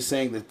woman is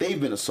saying that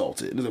they've been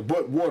assaulted. It's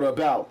like, what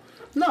about?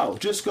 No,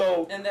 just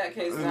go. In that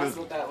case, that's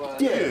what that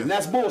was. Yeah, and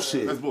that's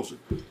bullshit. That's bullshit.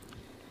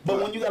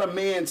 But when you got a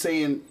man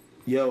saying,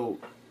 yo,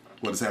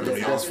 what is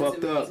happening? That's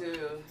fucked up.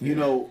 You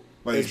know.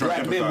 Like, as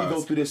black men, we go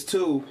through this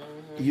too,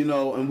 you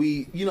know, and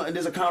and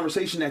there's a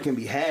conversation that can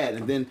be had,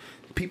 and then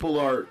people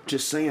are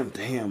just saying,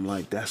 "Damn,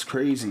 like, that's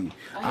crazy.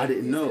 I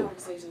didn't know."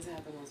 Conversations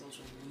happen on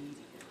social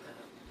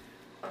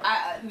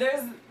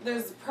media.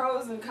 There's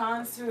pros and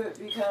cons to it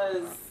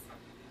because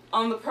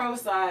on the pro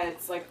side,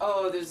 it's like,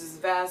 oh, there's this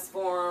vast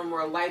forum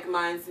where like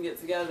minds can get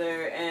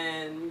together,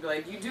 and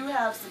like you do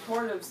have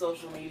supportive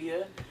social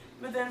media.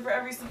 But then for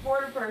every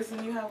supportive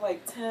person, you have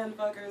like 10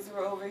 fuckers who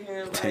are over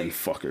here like... 10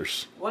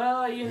 fuckers.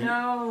 Well, you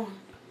know,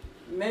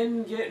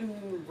 men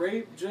getting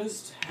raped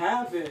just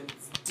happens.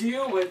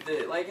 Deal with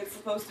it. Like, it's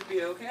supposed to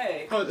be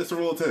okay. Oh, it's a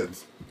rule of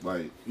 10s.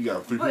 Like, you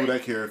got 3 people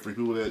that care, 3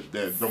 people that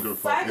don't give a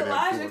fuck.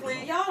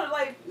 Psychologically, y'all are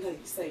like... No, you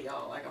say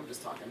y'all, like I'm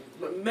just talking.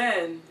 But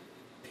men,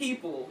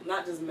 people,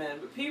 not just men,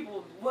 but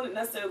people wouldn't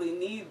necessarily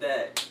need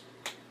that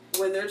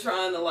when they're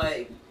trying to,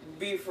 like,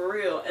 be for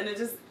real. And it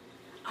just...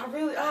 I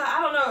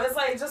don't know. It's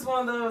like just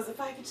one of those,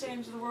 if I could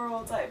change the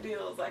world type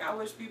deals. Like, I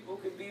wish people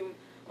could be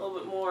a little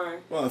bit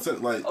more instead,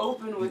 like,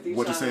 open with each other.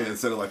 What you're saying,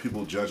 instead of like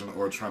people judging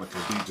or trying to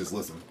compete, just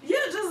listen.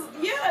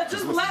 Yeah,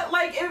 just let,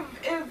 like,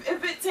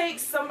 if it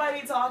takes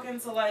somebody talking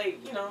to,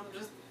 like, you know,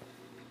 just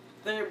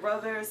their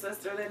brother or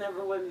sister they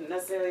never would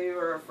necessarily,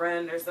 or a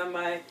friend or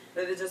somebody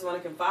that they just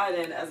want to confide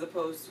in, as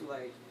opposed to,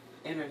 like,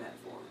 internet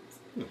forums.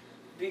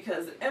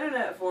 Because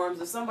internet forums,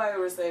 if somebody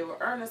were to say, well,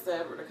 Ernest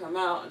were to come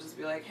out and just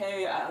be like,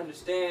 hey, I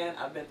understand,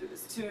 I've been through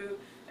this too,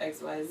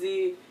 X, Y,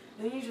 Z,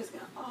 then you just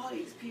got all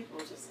these people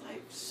just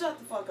like, shut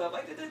the fuck up,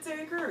 like they did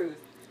Terry Crews.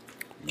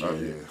 Oh,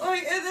 yeah.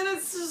 Like, and then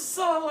it's just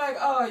so like,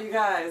 oh, you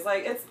guys,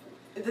 like,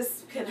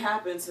 this can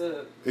happen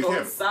to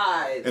both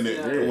sides. And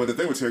when the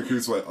thing with Terry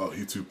Crews, like, oh,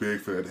 he's too big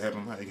for it to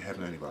happen, like, it can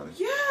happen to anybody.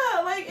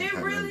 Yeah, like, it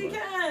really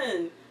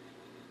can.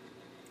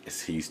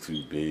 He's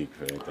too big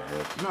for that to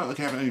happen. No, it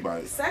can happen to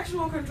anybody.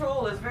 Sexual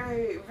control is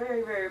very,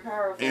 very, very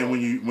powerful. And when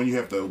you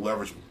have to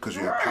leverage because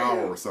you have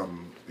power or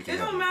something, it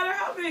don't matter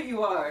how big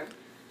you are.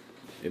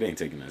 It ain't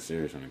taking that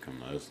serious when it comes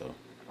to us, though.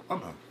 I'm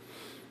not.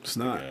 It's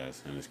not.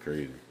 Yes, and it's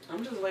crazy.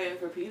 I'm just waiting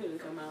for Peter to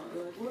come out.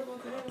 Like, what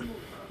about the animals?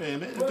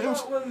 Man, what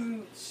about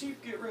when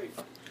sheep get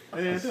raped?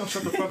 Man, they don't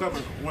shut the fuck up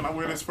when I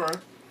wear this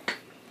fur.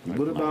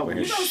 What about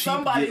when sheep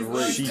somebody's get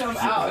going to come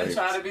out and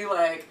try to be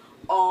like,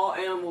 all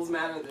animals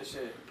matter this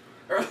shit.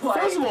 Or like,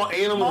 First of all,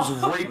 animals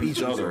rape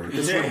each other.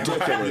 It's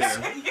ridiculous.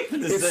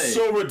 It's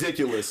so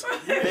ridiculous.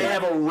 They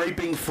have a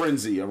raping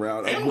frenzy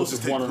around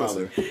with one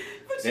another. But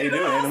you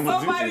know,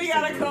 somebody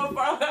gotta come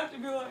far enough to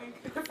be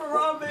like, if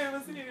Harambe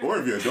was here. Or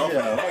if you're a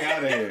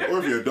dolphin, or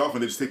if you're a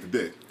dolphin, they just take the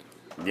dick.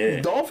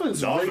 Yeah.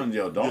 Dolphins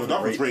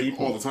Dolphins rape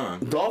all the time.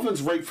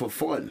 Dolphins rape for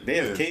fun. They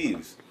have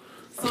caves.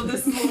 So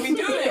this is what we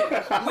do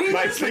then. We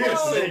Like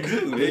just sick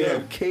too. They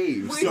have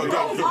caves. We throw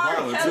R.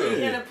 violent, Kelly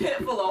too. in a pit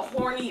full of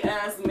horny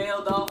ass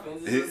male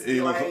dolphins.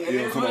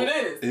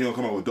 He'll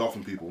come out with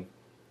dolphin people.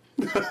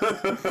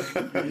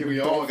 We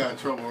all got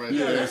trouble right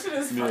Yeah, there. that shit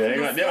is Yeah,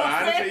 fucking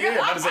I'm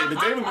about to say the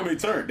table gonna be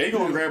turned. They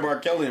gonna grab R.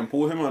 Kelly and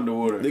pull him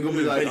underwater. They gonna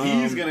be like, but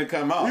he's gonna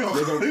come out. He'll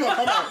come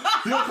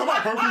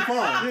out perfectly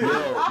fine.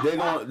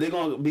 Yo, they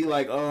gonna be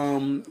like,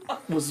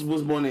 what's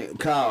one name?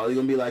 Kyle. They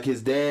gonna be like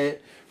his dad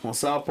on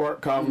South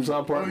Park. Kyle from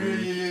South Park.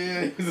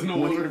 Yeah.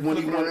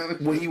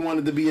 When he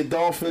wanted to be a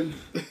dolphin,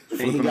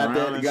 and he got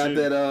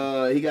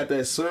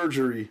that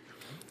surgery.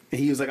 And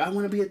he was like, I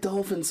want to be a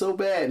dolphin so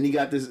bad. And he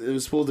got this. It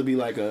was supposed to be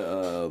like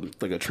a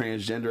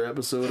transgender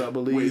episode, I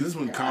believe. Wait, is this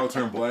when Kyle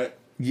turned black?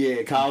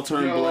 Yeah, Kyle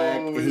turned black.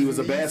 And he was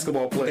a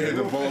basketball player. And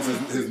the balls,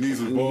 his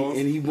knees was balls.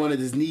 And he wanted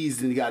his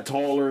knees, and he got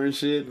taller and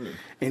shit.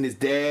 And his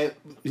dad,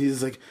 he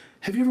was like,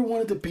 have you ever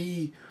wanted to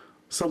be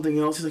something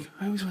else? He's like,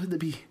 I always wanted to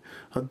be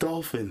a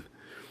dolphin.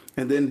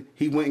 And then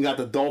he went and got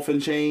the dolphin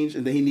change,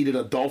 and then he needed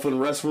a dolphin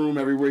restroom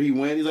everywhere he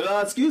went. He's like, oh,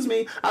 excuse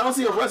me, I don't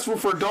see a restroom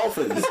for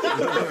dolphins.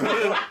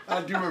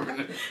 I do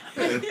remember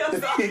that. Yo,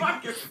 South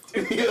Park is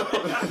stupid. You know,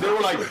 they were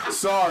like,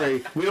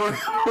 sorry, we don't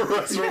have a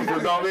restroom for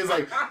dolphins. It's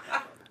like,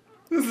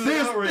 this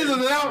is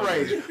an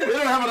outrage. We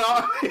don't have a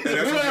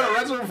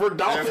restroom for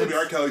That's gonna dolphins. be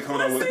R. Kelly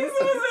coming out What with. season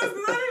was this?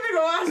 'Cause I didn't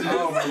even watch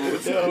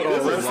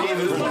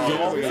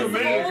it.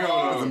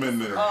 It's a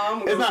minute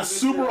ago. It's not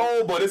super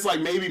old, but it's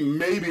like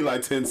maybe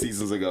like 10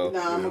 seasons ago.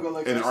 Nah, I'm gonna go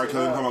look And that R. shit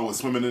Kelly up. come out with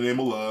 "Swim in the Name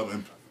of Love,"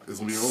 and it's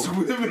gonna be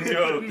over.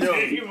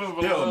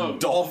 Yo,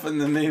 dolphin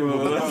the name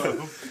of it.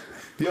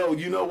 Yo,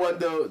 you know what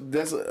though?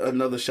 That's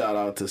another shout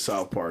out to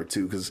South Park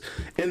too, because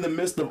in the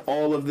midst of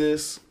all of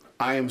this,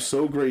 I am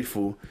so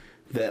grateful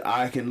that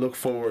I can look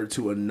forward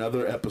to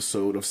another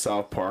episode of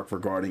South Park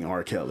regarding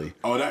R. Kelly.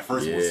 Oh, that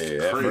first one was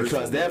crazy.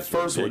 Because that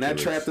first one, that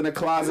Trapped in a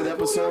Closet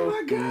episode.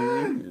 Oh my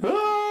God.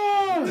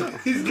 Ah!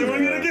 He's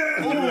doing it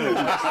again.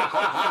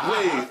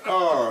 Wait,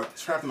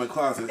 trapped in the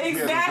closet. He had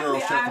the Exactly.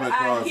 girls trapped in the I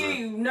closet. hear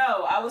you.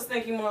 No, I was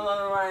thinking more along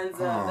the lines of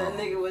that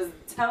nigga was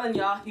telling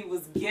y'all he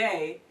was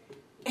gay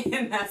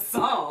in that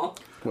song.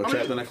 What,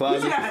 Trapped in a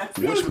Closet? Yeah.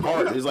 Which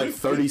part? There's like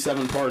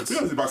 37 parts. He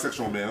was a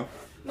bisexual man.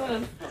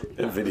 No.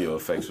 That video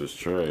effects was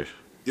trash.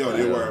 Yo,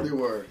 they were. They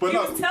were. But He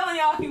no, was telling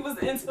y'all he was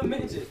into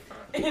midget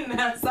in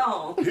that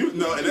song.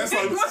 and that's He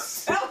why.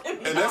 was telling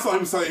And that's why he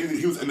was saying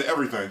he was into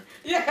everything.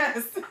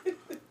 Yes.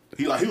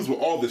 He was with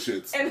all the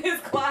shits. And his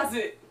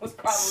closet was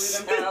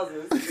probably them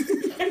houses.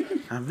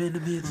 I'm in the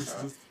midgets.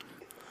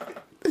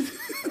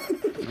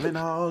 I'm in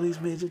all these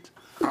midgets.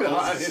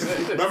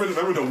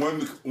 Remember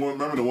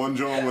the one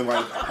John when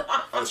like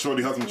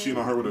shorty husband cheating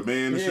on her with a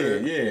man and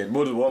shit. Yeah.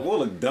 What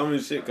look dumb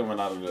as shit coming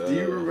out of the. Do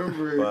you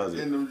remember closet.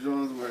 in them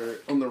joints where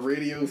on the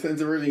radio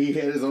censor he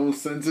had his own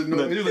censor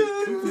noise? He was like,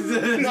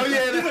 Oh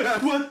yeah,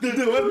 What he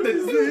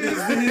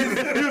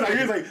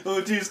was like,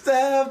 won't you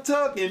stop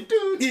talking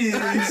to this?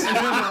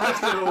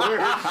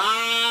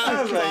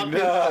 I was like,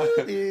 nah.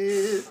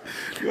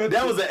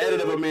 that was the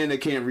edit of a man that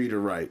can't read or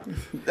write.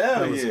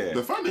 Hell yeah.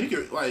 The fact that he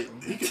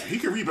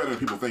can read better than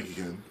people think he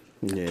can.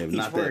 Yeah,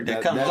 not word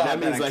that. that comes out That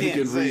that means I like he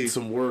can't can read say.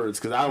 some words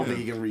because I don't think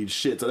he can read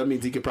shit. So that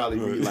means he could probably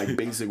read like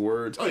basic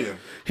words. Oh yeah.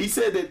 He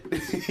said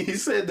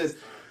that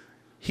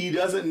he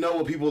doesn't know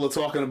what people are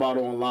talking about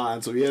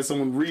online, so he has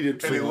someone read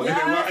it for him. And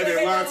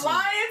they lied to him.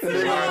 lying to And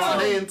they were him.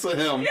 lying to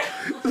him.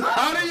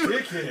 How do you?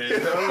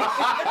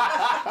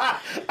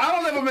 I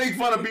don't ever make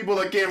fun of people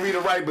that can't read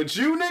or write, but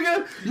you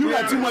nigga, you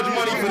got too much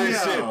money for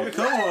this shit.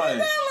 Come on.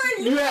 Like,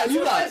 you Yeah, got you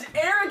too got- much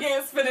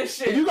arrogance for this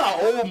shit. You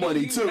got old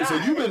money too, so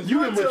you've been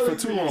rich for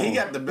too long. He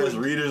got the best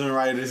readers and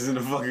writers in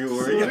the fucking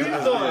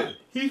world.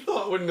 He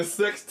thought when the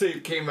sex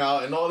tape came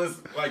out and all this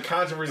like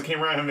controversy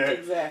came around him that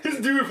Exactly.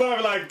 his dude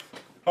probably like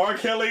R.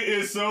 Kelly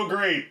is so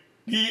great.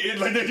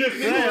 Like they just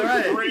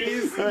right.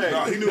 crazy.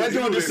 No, he knew That he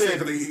joint knew just this said-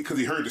 because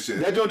he heard the shit.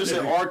 That joint just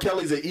said R.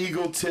 Kelly's an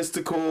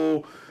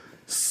egotistical,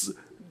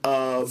 Sick.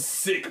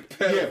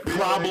 yeah,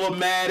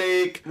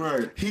 problematic.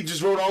 Right. He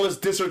just wrote all this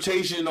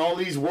dissertation, all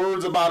these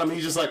words about him.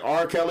 He's just like,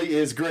 R. Kelly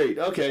is great.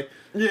 Okay.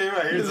 Yeah,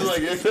 right. This is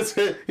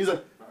like, he's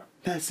like,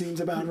 that seems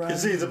about right. It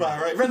seems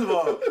about right. First of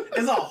all,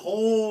 it's a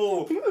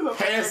whole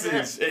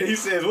passage, and he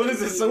says, "What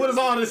is this? So what does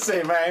all this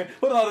say, man?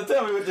 What does all this?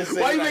 Tell me what this says."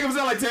 Why you make him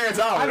sound like Terrence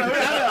Howard? I know.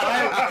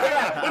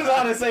 What does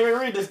all this say?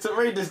 Read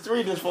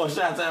this for a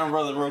Shot Town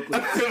brother real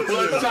quick.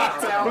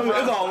 Shot Town It's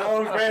a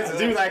long passage.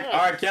 He was like,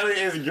 "R. Kelly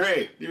is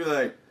great." He was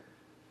like,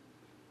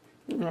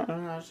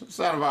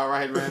 Sound about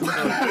right, man. Sound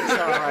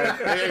about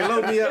right. Hey,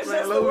 load me up,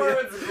 man.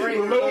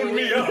 Load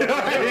me up.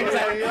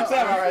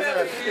 Sound about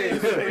right.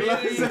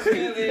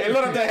 Hey,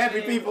 load up that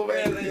happy people,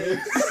 man.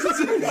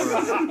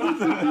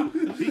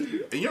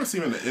 And you ever see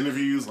him in the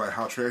interviews, like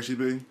how trash he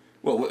be?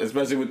 Well,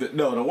 especially with the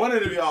one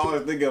interview I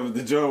always think of is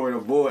the joint where the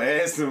boy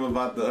asked him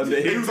about the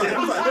underage. He was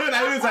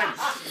like,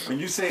 when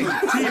you say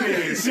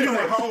teenage, she was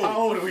like, how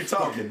old are we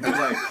talking? He was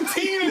like,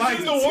 teenage like,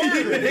 is the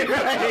word.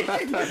 Right?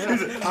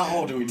 He's like, how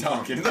old are we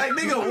talking? He's like,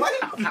 nigga, what?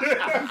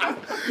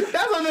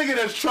 That's a nigga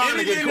that's trying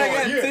to get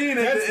caught.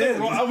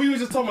 Yeah, we were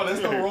just talking about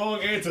that's the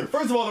wrong answer.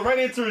 First of all, the right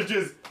answer is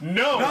just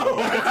no.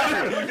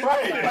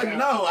 Right. Like,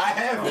 no, I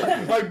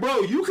haven't. Like,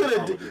 bro, you could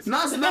have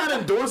not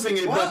endorsing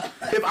it, but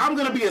if I'm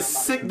gonna be a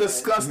sick,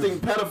 disgusting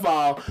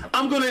pedophile,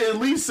 I'm gonna at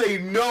least say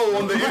no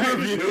on the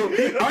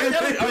interview. R.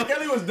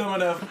 Kelly was dumb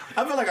enough.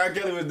 I feel like R.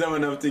 Kelly was dumb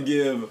enough to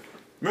give.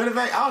 Matter of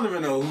fact, I don't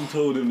even know who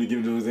told him to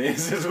give those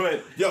answers,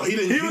 but he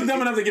was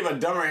dumb enough to give a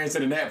dumber answer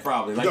than that,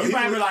 probably. Like, you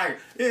might be like,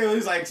 yeah,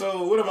 he's like,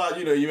 so what about,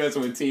 you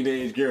messing with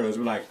teenage girls?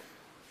 We're like,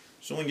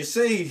 so when you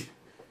say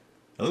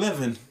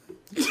 11,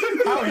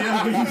 how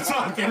young are you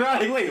talking?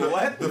 Like, wait,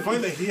 what? The funny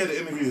thing, he had to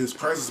interview, his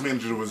crisis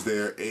manager was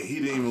there, and he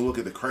didn't even look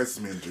at the crisis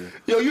manager.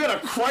 Yo, you had a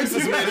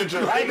crisis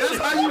manager. Right? That's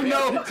how you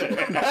know.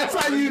 That's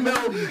how you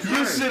know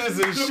your shit is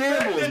in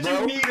shambles,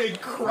 bro. You need a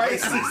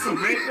crisis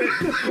manager.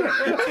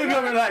 You're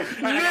gonna be like,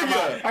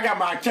 I got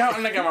my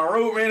accountant, I got my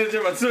road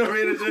manager, my tour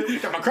manager,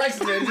 got my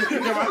crisis manager, if you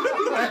know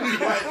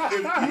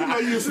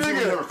you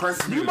a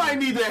crisis manager, you might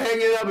need to hang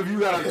it up if you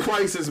got a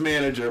crisis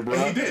manager, bro.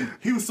 And he did.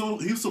 He was still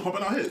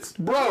pumping out hits,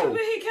 bro. But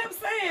he kept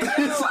saying, I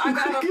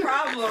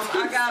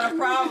got a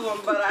problem,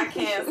 but I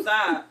can't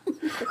stop.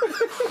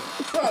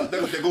 that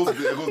goes back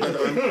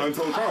to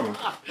Untold Problem.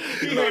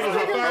 He handles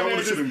my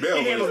finances,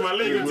 he handles my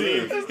legal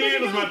team, he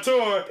handles my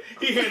tour,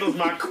 he handles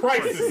my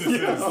crisis.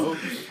 This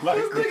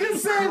nigga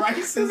said,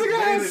 this nigga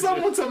has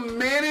someone to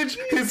manage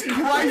his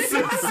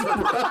crisis,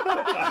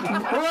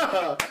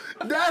 bro.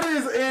 That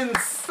is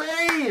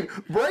insane.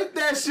 Break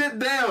that shit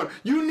down.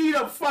 You need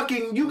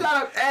you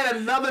gotta add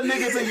another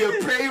nigga to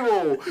your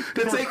payroll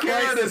to take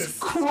care of this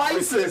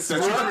crisis, bro.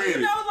 You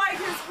know, like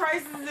his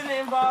crisis didn't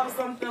involve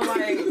something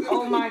like,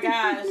 oh my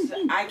gosh,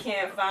 I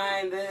can't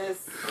find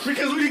this.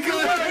 Because he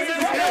fucked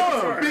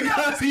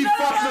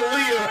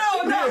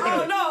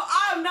Aaliyah. No,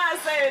 I'm not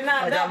saying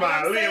that.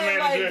 I'm saying,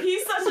 like,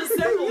 he's such a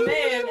simple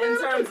man in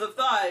terms of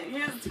thought.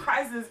 His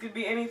crisis could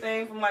be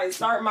anything from like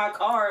start my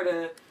car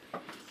to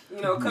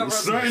cover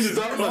start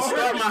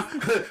my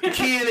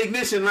key and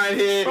ignition right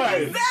here.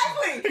 Right.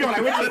 Exactly.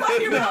 That's why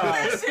he wrote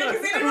that shit.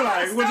 Because he didn't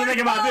like, what you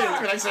think about this?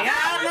 I say,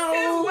 I know.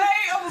 His way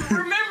of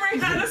remembering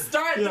how to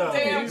start the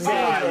damn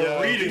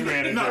car. Reading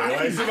manager.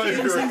 No, somebody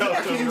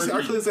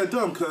Archela's that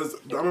dumb because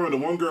I remember the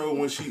one girl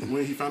when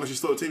he found out she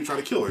stole a tape, he tried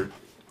to kill her.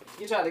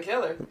 You tried to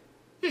kill her?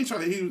 Yeah,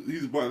 he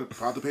was about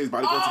to pay his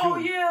bodyguard to kill her.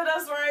 Oh yeah,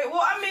 that's right.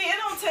 Well, I mean, it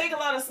don't take a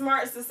lot of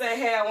smarts to say,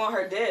 hey, I want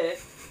her dead.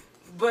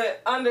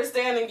 But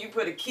understanding you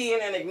put a key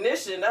in an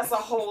ignition, that's a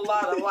whole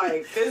lot of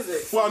like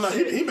physics. Well, no,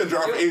 he been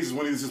driving for ages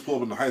when he was just pulled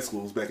up in the high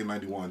schools back in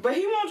 '91. But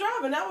he won't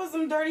drive, and that was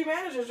some dirty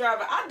managers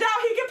driving. I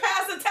doubt he can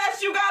pass the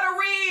test. You gotta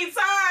read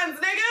signs,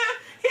 nigga.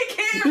 He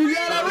can't read. You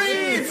gotta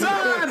read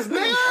signs,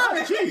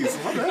 nigga. Jeez,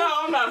 no,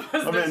 I'm not.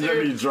 I mean,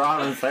 they be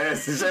driving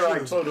fast. He say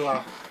like, so do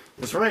I.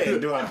 It's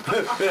red. Do I?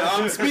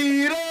 I'm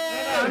speeding. I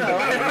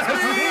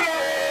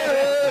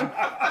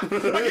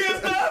can't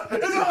stop.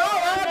 It's a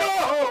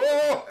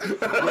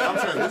I'm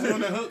sorry, was he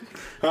on that hook?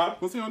 Huh?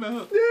 Was he on that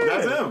hook? Yeah.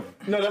 That's him.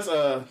 No, that's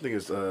I think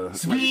it's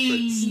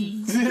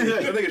Speed.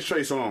 I think it's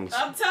Trey Songz.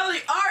 I'm telling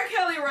you, R.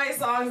 Kelly writes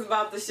songs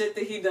about the shit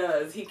that he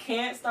does. He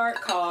can't start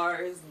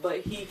cars,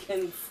 but he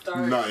can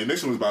start. No,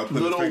 Ignition was about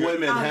Little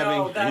Women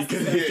having.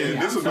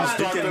 This was about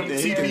start them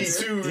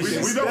TP2s.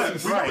 We know what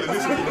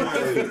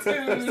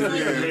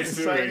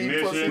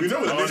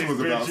Ignition was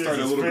about.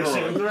 Starting a little girl.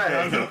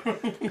 Right.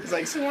 It's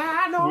like, see,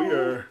 I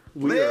know.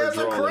 There's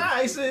a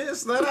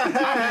crisis that I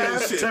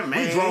have to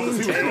maintain.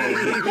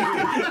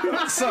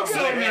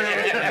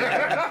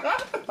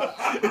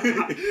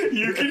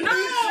 You can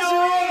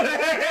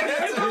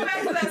go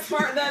back to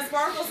that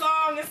Sparkle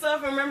song and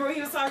stuff. Remember when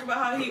he was talking about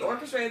how he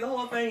orchestrated the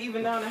whole thing,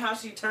 even down to how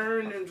she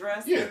turned and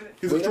dressed. Yeah,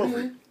 he's a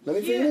trophy. Let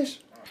me finish.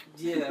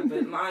 Yeah, but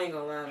I ain't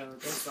gonna lie though,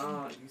 that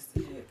song used to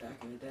hit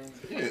back in the day.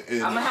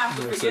 Yeah, I'm gonna have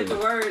to forget the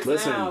words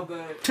now,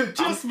 but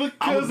just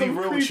because I'm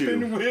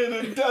creeping with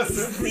it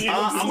doesn't mean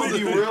I'm gonna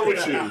be real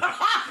with you.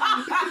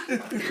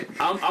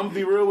 I'm gonna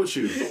be real with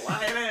you.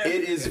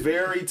 It is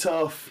very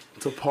tough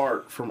to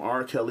part from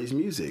R. Kelly's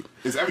music.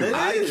 It's everything.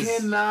 I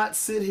cannot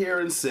sit here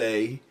and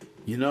say,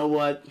 you know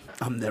what?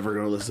 I'm never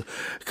gonna listen.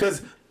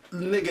 Because,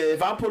 nigga,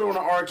 if I put on an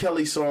R.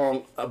 Kelly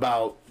song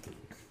about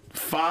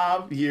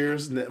 5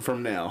 years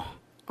from now,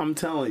 I'm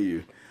telling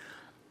you,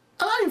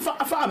 not even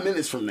 5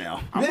 minutes from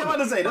now. I'm about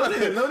to say, no, they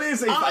didn't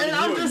say 5 years.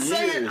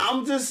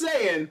 I'm just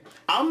saying,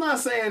 I'm not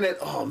saying that,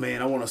 oh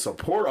man, I want to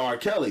support R.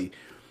 Kelly.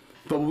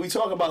 But when we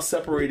talk about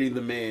separating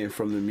the man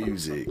from the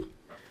music,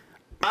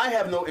 I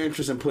have no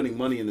interest in putting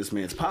money in this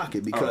man's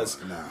pocket because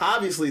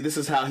obviously this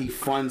is how he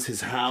funds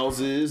his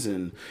houses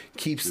and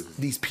keeps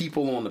these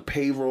people on the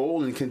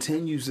payroll and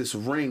continues this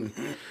ring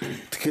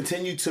to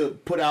continue to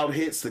put out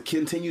hits, to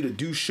continue to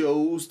do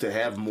shows, to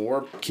have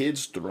more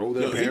kids throw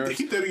their parents.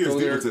 Keep 30 years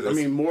deep into this. I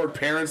mean, more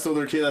parents throw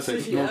their kids. I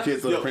said more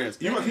kids throw their parents.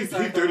 You want to keep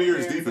 30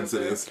 years deep into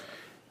this.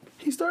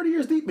 He's 30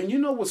 years deep. And you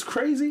know what's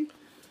crazy?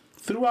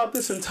 Throughout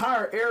this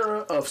entire era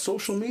of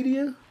social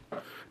media,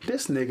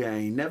 this nigga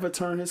ain't never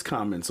turned his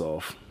comments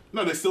off.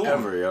 No, they still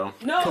ever, yo.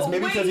 No,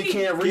 because he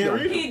can't read them.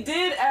 He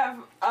did have,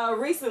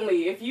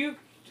 recently. If you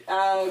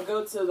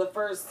go to the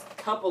first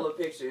couple of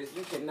pictures,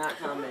 you cannot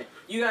comment.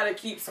 You got to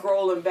keep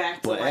scrolling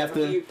back to But like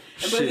after, a few.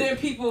 But then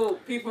people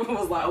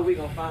was like, "Oh, we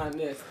gonna find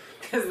this."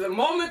 Because the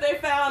moment they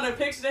found a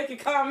picture they could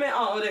comment,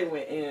 they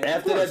went in.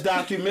 After that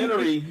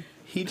documentary,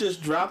 he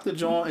just dropped the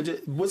joint. And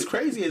just, what's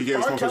crazy is he gave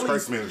his R. phone to his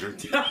Kelly's, price manager.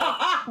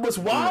 what's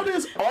wild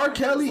is R.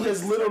 Kelly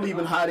has literally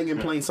been hiding in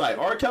plain sight.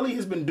 R. Kelly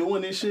has been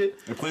doing this shit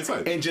In plain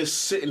sight. and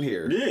just sitting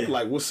here. Yeah.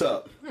 Like, what's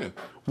up? Yeah.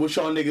 What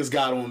y'all niggas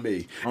got on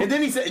me? And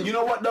then he said, and you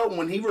know what though?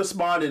 When he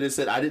responded and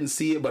said, I didn't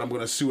see it, but I'm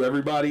going to sue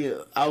everybody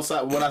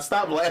outside. When I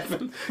stopped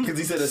laughing, because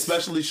he said,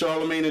 especially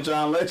Charlamagne and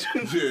John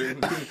Legend. Yeah.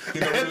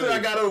 After I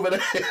got over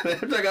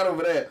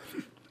that,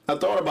 I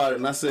thought about it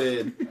and I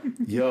said,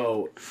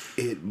 yo,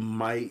 it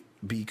might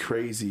be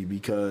crazy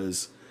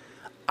because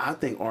I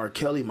think R.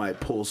 Kelly might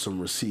pull some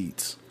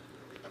receipts.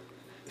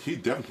 He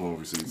definitely pulled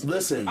receipts.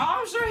 Listen,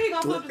 I'm sure he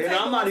gonna flip the and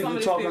table I'm not on some even of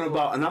these talking people.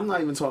 about, and I'm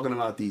not even talking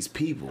about these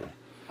people.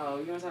 Oh,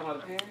 you want to talk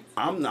about the parents?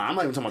 I'm not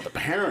even talking about the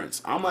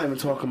parents. I'm not even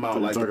talking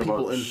about like the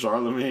people in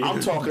Charlamagne. I'm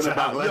talking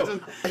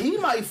about he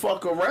might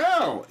fuck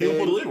around He'll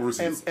pull the legal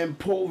receipts. and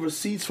pull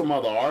receipts from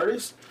other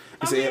artists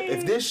and say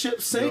if this ship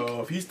sink,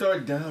 If he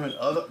start down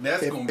other,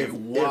 that's gonna be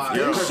wild.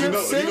 if Because you ship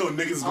know sink,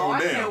 niggas Oh, going I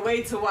down. can't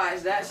wait to watch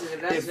that shit.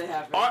 If that shit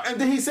happens.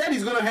 and then he said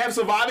he's gonna have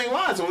surviving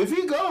lines. So if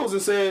he goes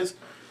and says,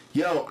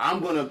 "Yo, I'm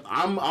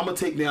gonna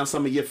take down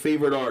some of your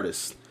favorite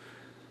artists,"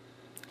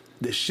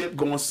 the ship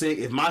gonna sink.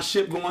 If my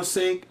ship gonna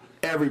sink,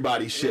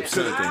 everybody's ship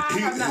sinking.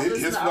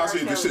 His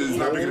philosophy, this shit is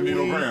not making a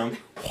needle ground.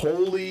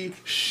 Holy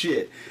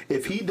shit!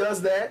 If he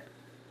does that,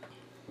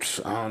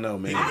 I don't know,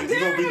 man. I He's gonna be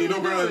dare him Nino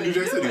to Brown in do New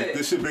Jack it. City. Do it.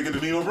 This shit bigger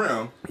than Nino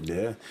Brown.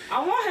 Yeah.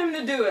 I want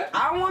him to do it.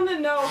 I want to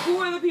know who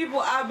are the people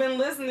I've been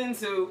listening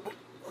to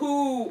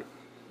who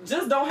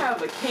just don't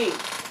have a kink.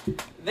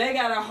 They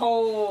got a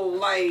whole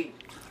like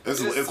It's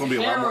gonna be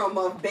a lot more. harem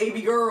of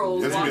baby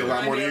girls. It's gonna be a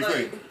lot walking more than you around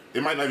think.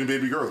 It might not be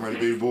baby girls, it might be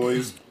baby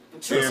boys,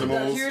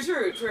 animals.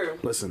 True.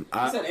 Listen,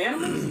 You said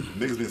animals?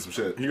 Niggas being some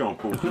shit. He gonna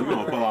pull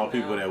out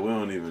people that we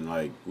don't even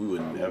like. We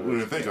wouldn't We don't ever.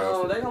 even think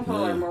Oh, of. they gonna pull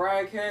like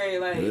Mariah Carey,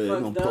 like Yeah, they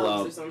fuck gonna pull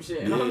Dubs out- or some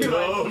shit. Yeah. I'm gonna be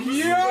like,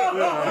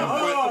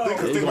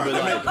 Think They about gonna be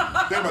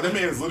that. Think about that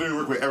man has literally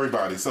worked with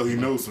everybody, so he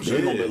knows some they're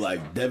shit. gonna be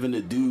like Devin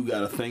the Dude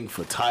got a thing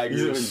for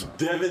tigers.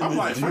 Devin, I'm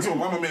like, first of all,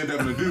 why my man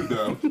Devin the dude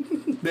though?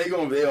 They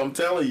gonna be. I'm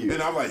telling you.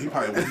 And I'm like, he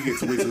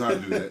gets way too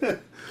hard to do that.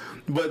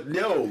 But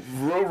yo,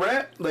 real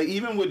rap, like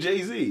even with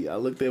Jay-Z, I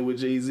looked at with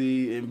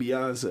Jay-Z and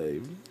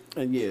Beyonce.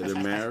 And yeah,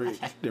 they're married.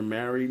 They're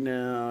married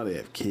now. They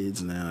have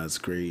kids now. It's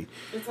great.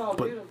 it's all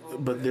beautiful.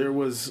 But there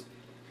was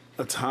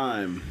a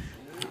time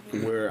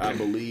where I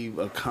believe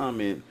a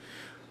quote,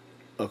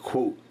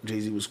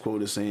 Jay-Z was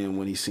quoted saying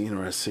when he seen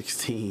her at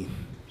 16,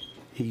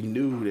 he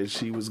knew that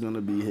she was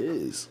gonna be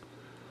his.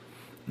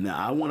 Now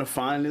I want to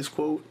find this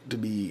quote to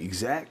be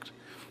exact,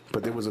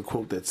 but there was a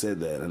quote that said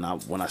that, and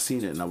when I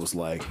seen it, and I was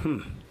like,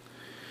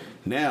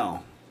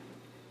 Now,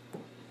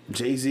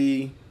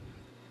 Jay-Z,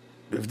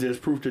 if there's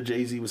proof that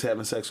Jay-Z was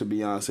having sex with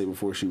Beyonce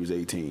before she was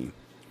 18,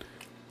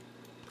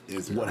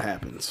 what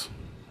happens?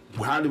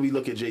 How do we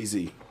look at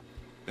Jay-Z?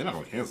 They're not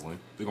gonna cancel him.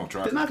 They're gonna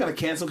try. They're not gonna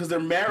cancel because they're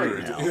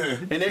married now. Yeah.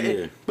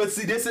 And but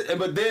see,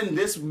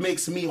 this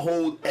makes me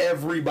hold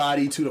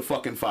everybody to the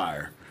fucking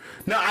fire.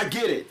 Now I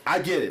get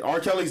it. R.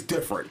 Kelly's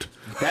different.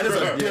 That is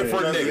a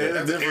different nigga.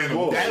 That's a different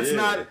animal.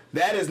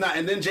 That is not.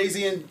 And then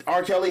Jay-Z and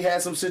R. Kelly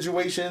had some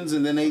situations,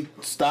 and then they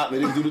stopped. They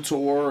didn't do the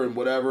tour and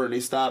whatever, and they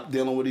stopped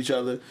dealing with each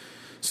other.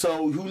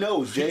 So who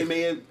knows? Jay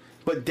may have,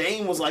 but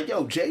Dame was like,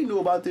 "Yo, Jay knew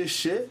about this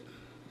shit."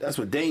 That's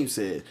what Dame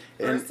said.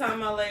 First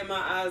time I laid my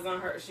eyes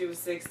on her, she was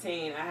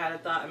 16. I had a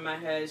thought in my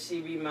head,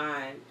 she be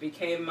mine.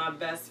 Became my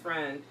best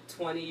friend.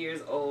 20 years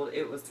old,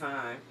 it was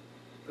time.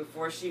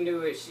 Before she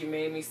knew it, she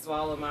made me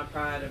swallow my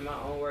pride, and my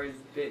own words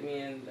bit me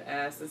in the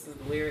ass. This is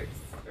the lyrics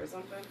or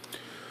something.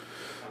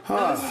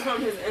 No, this is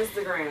from his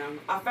Instagram.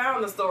 I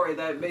found the story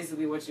that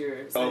basically what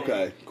you're saying.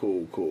 Okay,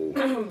 cool.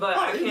 But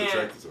I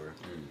can't.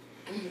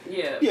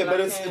 Yeah. Yeah,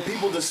 but I it's can't-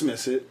 people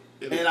dismiss it,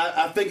 and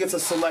I think it's a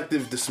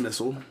selective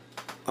dismissal,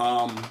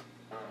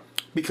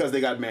 because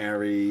they got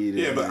married.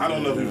 Yeah, but I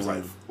don't know if he was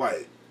and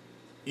like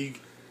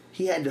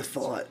he had the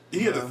thought.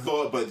 he had the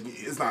thought, but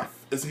he's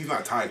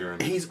not Tiger.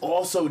 He's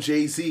also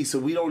Jay-Z, so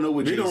we don't know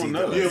what We Jay-Z don't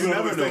know. does. Yeah, You we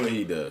never don't know think- what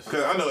he does.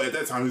 Because I know at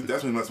that time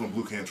that's when he messed with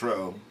Blue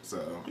Cantrell.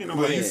 So You know,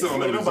 but he's still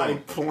ain't on nobody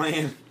his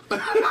playing.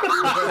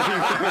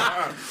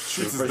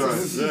 Streets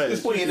is done.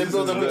 This boy in the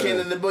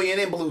building, the boy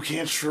in blue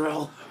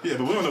Cantrell. Yeah,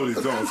 but we don't know what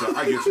he's doing, so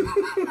I get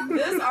you.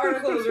 This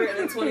article was written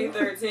in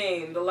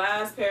 2013. The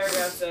last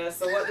paragraph says,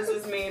 so what does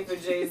this mean for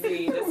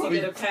Jay-Z? Does he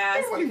get a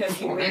pass because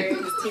he married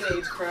his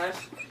teenage crush?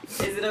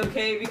 Is it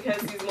okay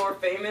because he's more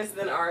famous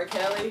than R.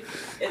 Kelly?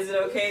 Is it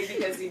okay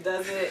because he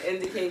doesn't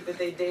indicate that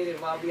they dated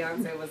while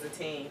Beyonce was a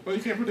teen? Well,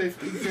 you can't prove they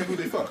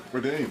fuck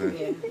or did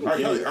anything.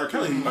 Yeah. R.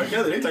 Kelly,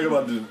 they talking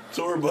about the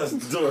tour bus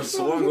door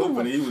swung open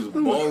and he was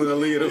balling the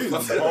lead of He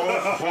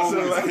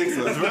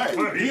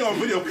on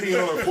video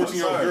peeing on a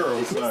 14-year-old girl.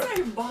 Did you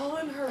say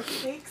balling her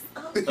cakes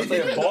up? I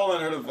said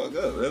balling her the fuck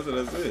up. That's what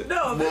I said.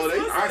 No, Well,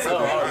 this I said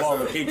was that.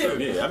 Balling the cake too.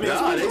 Yeah, I mean,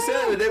 Nah, they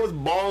said that they was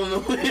balling the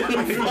fuck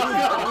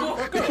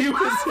up. He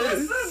was did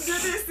you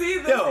see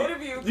this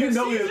interview? you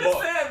know she he was just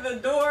ball- said the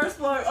doors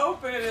flung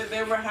open and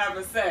they were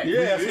having sex.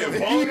 yeah, He was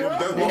balling her the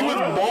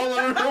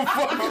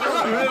fuck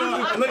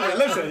up.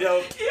 Listen,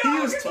 yo, he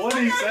was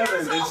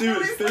 27 and she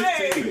was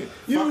 15.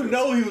 You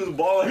know he was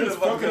balling her the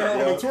fuck fucking her up, on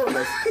yo. the tour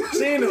bus.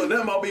 She ain't know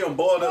nothing about being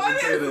balled up What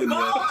until is then.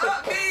 ball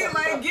up mean?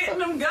 Like getting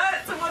them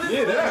guts? What is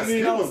Yeah, that? that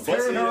mean I was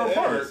tearing her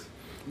apart.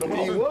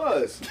 He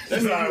was.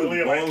 That's not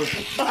really like.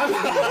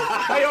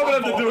 How you open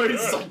up the door?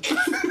 He's like, You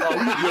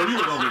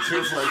look over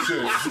chips like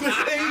shit.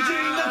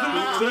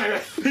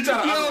 he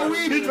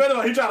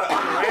trying to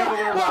unravel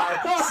her by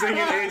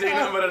singing AJ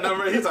number to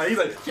number. He's like,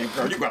 yeah,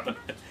 girl, you got the.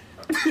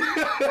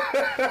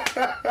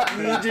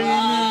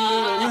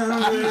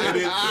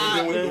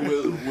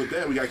 With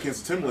that, we got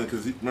cancel Timberland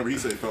because remember he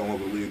said he fell in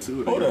love with Leah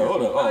too. Hold on.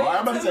 Oh,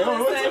 I'm about to say, Timberland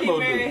what's said that he about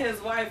married doing?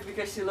 his wife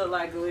because she looked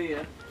like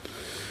Aaliyah.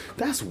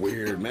 That's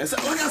weird, man. So,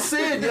 like I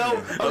said, yo,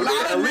 a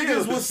lot of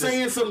niggas was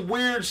saying some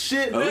weird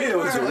shit. Aaliyah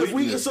was So a if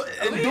we weakness. so,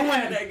 and Aaliyah doing.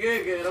 had that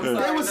good.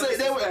 I'm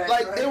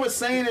sorry. They were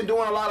saying and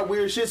doing a lot of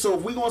weird shit. So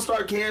if we gonna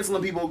start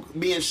canceling people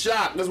being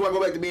shocked, that's why I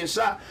go back to being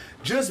shocked.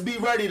 Just be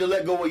ready to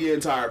let go of your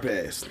entire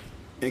past.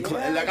 And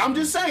like I'm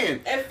just saying,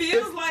 It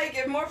feels like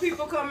if more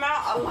people come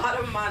out, a lot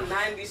of my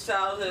 90s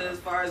childhood as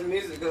far as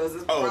music goes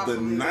is probably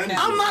the 90s.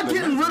 I'm not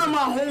getting rid of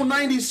my whole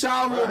 '90s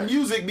childhood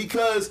music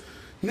because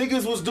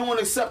niggas was doing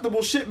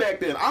acceptable shit back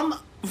then. I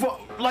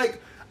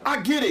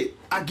get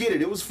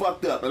it. It was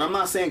fucked up. And I'm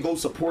not saying go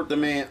support the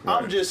man.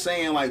 Right. I'm just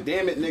saying, like,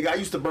 damn it, nigga, I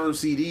used to burn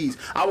CDs.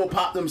 I will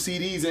pop them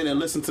CDs in and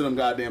listen to them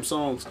goddamn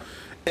songs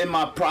in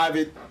my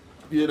private,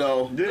 Yeah.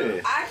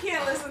 I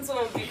can't listen to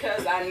him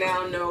because I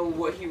now know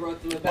what he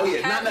wrote them about. Oh,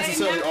 yeah, not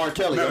necessarily R.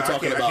 Kelly. I'm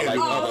talking about, like, I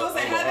was other gonna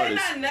say, had they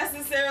artists. not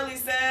necessarily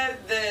said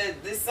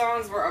that the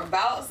songs were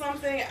about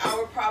something, I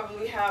would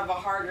probably have a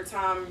harder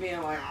time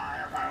being like,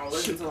 alright, I don't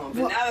listen to them. But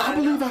Well, now that I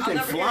believe I I'll can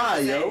never hear fly,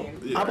 the yo.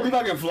 same. I believe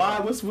I can fly.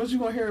 What you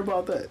gonna hear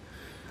about that?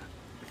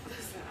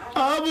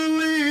 I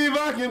believe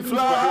I can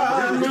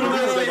fly.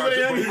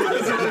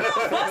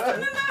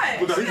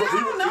 Bustin' the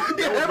Nut.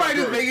 Yeah, everybody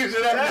just making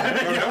shit up.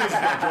 That was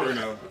about Jordan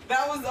now.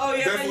 That was, oh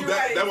yeah, That- you're that-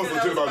 right. that You was said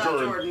legit about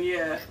Jordan.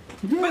 Yeah.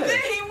 But then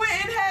he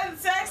went and had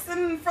sex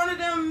in front of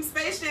them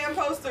Space Jam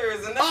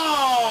posters and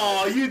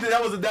Oh, you did.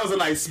 That was a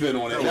nice spin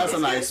on it. That's a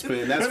nice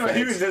spin. That's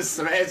He was facts. just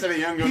smashing a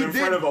young girl in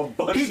front of a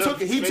bunch He of took.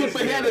 He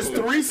had his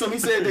threesome. He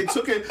said they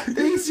took it.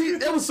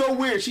 That was so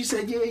weird. She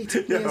said, "Yeah, he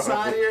took me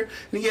inside here,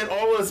 and he had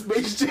all of the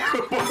Space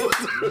Jam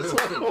posters." I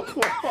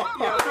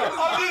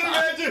just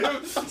imagine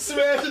him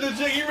smashing the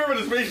chick. You remember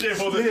the Space Jam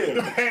poster? Yeah.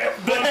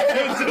 The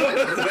half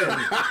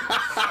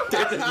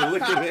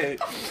Look at that.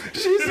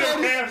 She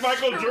said, half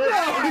Michael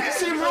Jordan.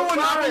 "She ruined.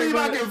 I believe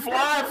I can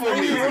fly for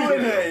He me."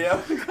 ruined that, yo.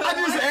 I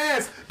just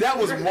asked. That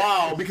was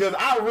wild because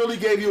I really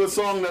gave you a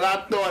song that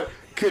I thought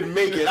could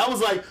make it. I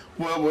was like,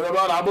 well, what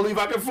about I Believe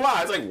I Can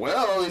Fly? It's like,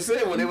 well, they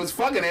said when it was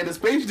fucking at the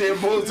Space Jam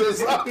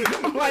posters.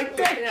 I'm like,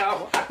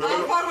 damn.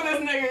 I'm fucking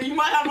this nigga. You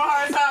might have a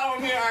hard time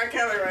with me and R.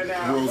 Kelly right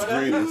now. World's but,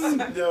 greatest.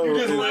 You're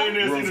just laying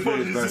there, see World's the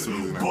greatest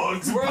fucking best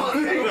bugs. World's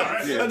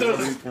greatest. Yeah,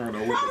 he's porno.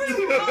 He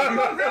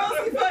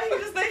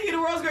just think he the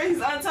world's great. He's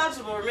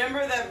untouchable.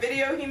 Remember that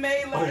video he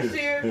made last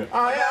year?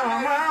 I am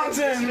a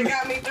mountain. It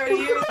got me 30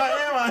 years. I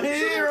am a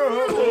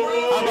hero.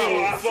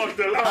 I fucked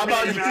up.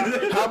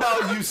 How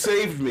about you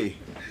saved me?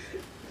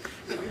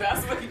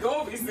 That's what he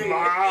gonna be saying.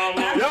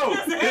 Yo,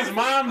 his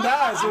mom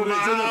died,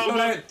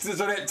 so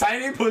that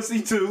tiny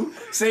pussy too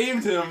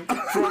saved him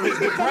from his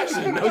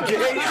depression. Okay, I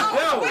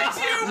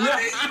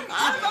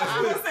thought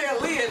you were gonna say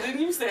Aaliyah, then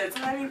you said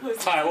tiny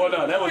pussy. All right, well,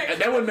 no, that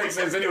wouldn't make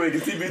sense anyway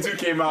because TB2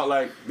 came out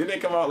like, didn't they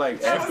come out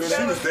like after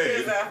She was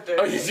dead. After.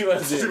 Oh, yeah, she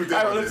was dead. She was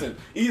dead All right, by listen.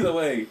 Either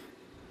way,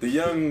 the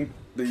young.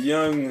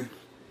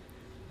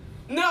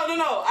 No,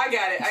 I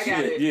got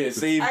it. Yeah,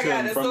 saved I got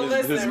him it. from So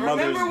his listen,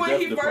 mother's remember when death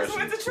he first depression.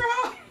 went to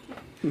trial?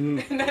 And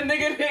that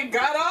nigga then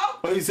got off?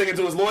 Oh, he's singing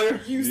to his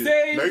lawyer? You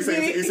saved No, he's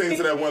me. saying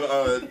to that one,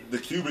 the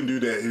Cuban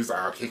dude that he was like,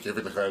 I'll kick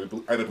everything.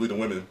 I had to bleed the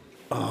women.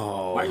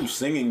 Oh. Why are you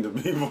singing to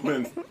people?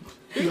 How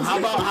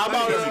about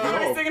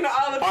He's singing to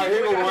all the All right, people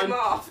here go that got one. him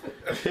off.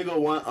 Here go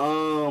one.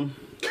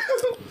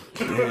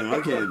 Damn, I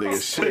can't think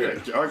of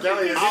shit. R.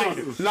 Kelly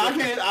is No, I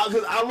can't.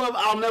 Because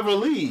I'll never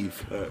leave.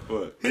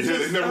 what? They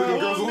never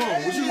leave girls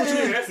alone. What you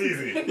mean? That's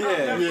easy.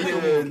 Yeah.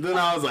 Then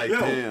I was like,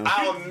 damn.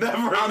 I'll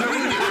never.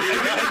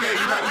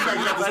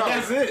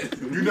 That's it.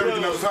 You never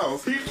get out his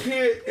house. He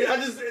can't.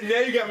 Now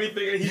you got me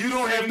thinking. You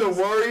don't have to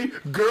worry,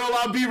 girl.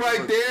 I'll be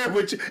right there.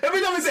 But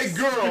every time I say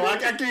girl, I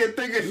can't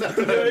think of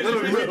nothing.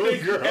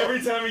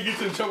 Every time he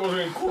gets in trouble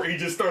in court, he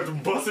just starts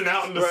busting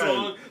out in the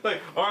song.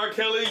 Like, R.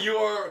 Kelly, you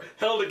are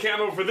held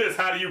accountable for this.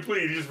 How do you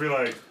plead? You just be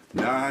like,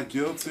 Not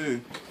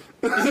guilty.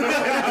 Judge.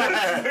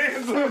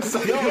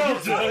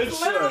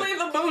 Literally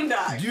the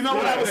Boondocks. You know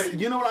what I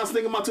was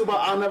thinking about too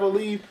about I'll Never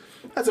Leave?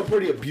 That's a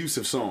pretty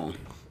abusive song.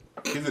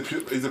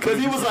 Because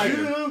he was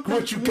like,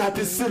 what you got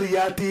this silly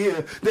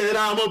idea that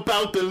I'm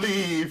about to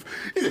leave?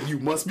 He said, you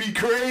must be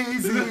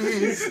crazy.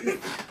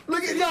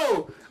 Look at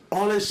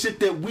all that shit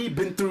that we've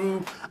been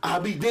through.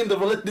 I'll be damned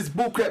if I let this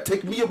bullcrap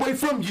take me away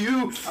from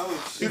you.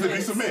 Oh, he's an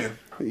abusive man.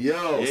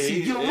 Yo,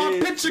 see you on my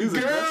picture,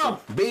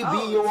 girl.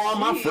 Baby, you're on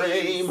my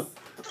frame.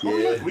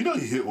 Yeah. We know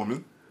you hit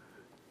women.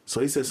 So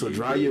he said, so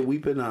dry your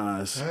weeping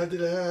eyes. how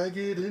did I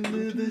get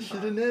into this?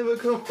 Should have never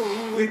come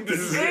home with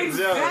this.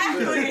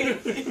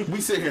 Exactly.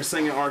 We sit here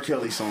singing R.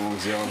 Kelly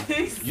songs, yo.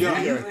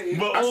 Exactly.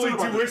 But only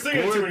to, we're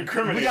singing to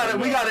incriminate.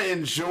 We gotta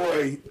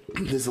enjoy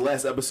this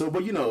last episode,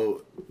 but you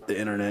know, the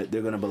internet,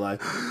 they're gonna be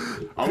like,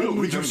 we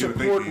you just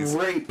support think these.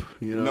 rape.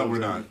 You know, No, we're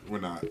not. We're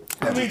not.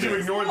 That means you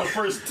ignored the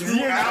first 2 hours.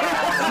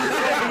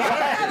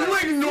 You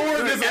ignore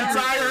this entire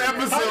How do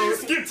you episode.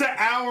 skip to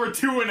hour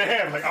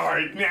 2.5? Like, all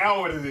right,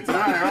 now what is it? Oh,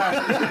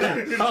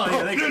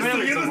 yeah, they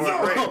clearly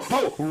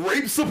support rape.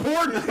 Rape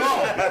support?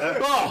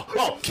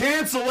 Oh,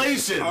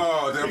 cancellation.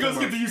 Oh, damn. We're gonna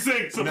skip to you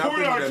saying Now support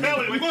I'm R. thinking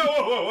Kelly. Like,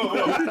 whoa.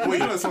 Well, you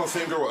know that song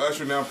Same Girl with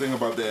Usher? Now I'm thinking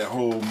about that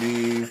whole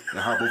meme and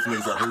how both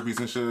niggas got herpes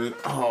and shit.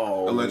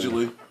 Oh,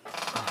 Allegedly.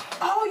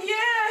 Oh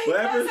yeah, he What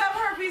does happened? have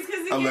herpes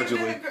because he Allegedly.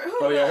 gave it a, who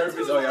Oh, yeah, knows?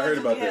 herpes? Who Oh, yeah, I heard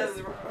knows about if he that. has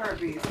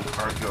herpes.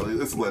 R. Kelly.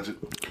 It's legend.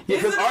 yeah,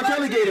 because Is it R.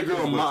 Kelly alleged? gave a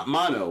girl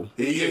mono.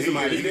 He did it with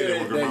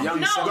that Mama. young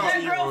No, that girl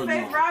 17-year-old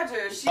Faith mom.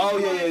 Rogers. She Oh,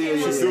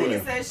 yeah. She suing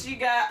him. said she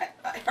got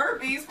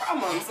herpes from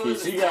him. So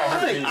it's She got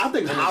herpes. I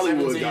think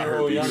Hollywood got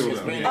herpes. young Oh,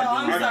 Hispanic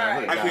I'm dude.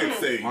 sorry. I can't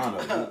say.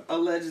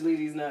 allegedly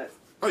these nuts.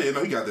 Oh, yeah,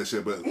 no, he got that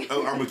shit, but I'm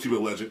going to keep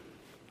it legend.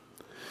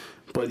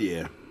 But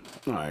yeah,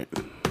 all right.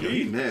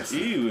 He nasty.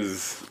 He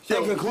was.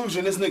 In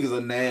conclusion, this nigga's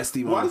a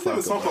nasty Well, I just have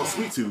a song motherfucker. called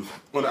Sweet Tooth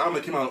on the album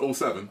that came out in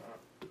 07.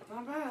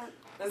 Not bad.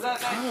 Is that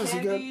Yes, he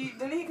Candy?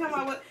 Didn't he come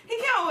out with? He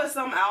came out with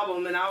some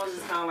album, and I was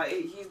just kind of like,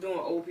 he's doing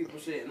old people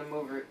shit, and I'm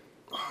over it.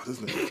 Oh, this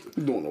nigga.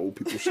 You doing old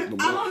people shit no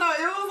I more. don't know.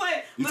 It was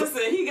like,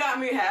 listen, he got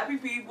me happy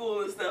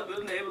people and stuff in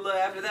the neighborhood.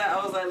 After that,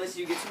 I was like, listen,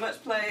 you get too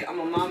much play. I'm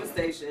on Mama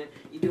Station.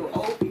 You doing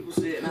old people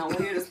shit, and I want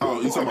to hear this. Oh,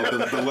 you talking about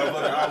the level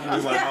of the album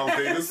is like Miles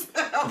Davis?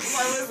 I was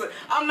like, listen,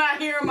 I'm not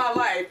hearing my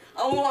life.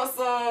 I want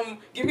some.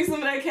 Give me some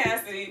of that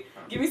Cassidy.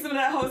 Give me some of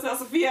that Hotel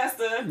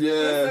Fiesta. Yeah.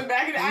 Listen,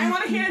 back in the, I didn't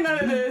want to hear none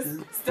of this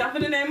stuff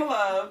in the name of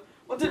love.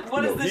 What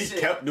is this He shit?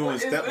 kept doing What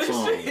is step this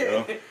songs,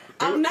 shit? yo.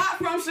 I'm not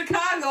from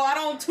Chicago. I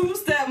don't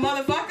two-step,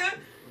 motherfucker.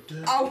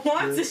 I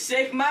want to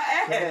shake my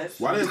ass.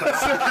 Why did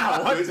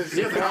What the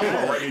shit?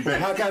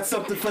 I got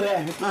something for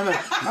that.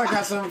 I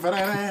got something for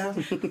that.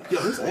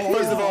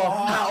 First of all,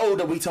 how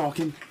old are we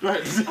talking?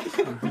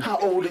 How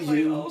old are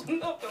you?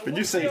 Did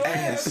you say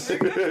ass? Yo,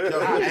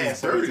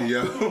 he's dirty,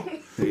 yo.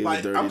 He's a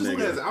Like, dirty I'm just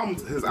looking at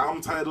nigga. his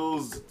album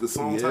titles, the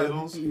song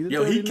titles.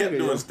 Yo, he kept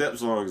doing step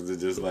songs to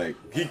just like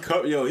he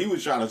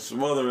was trying to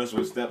smother us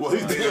with step Well,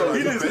 songs. he did.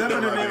 He did He Step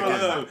in the did. Name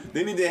of Love.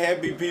 Then he did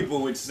Happy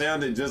People, which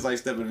sounded just like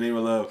Step in the Name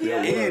of Love.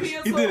 Yeah, and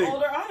he did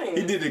older audience.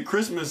 he did a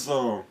Christmas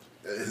song,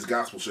 His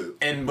gospel shit.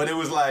 but it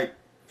was like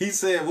he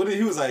said, what did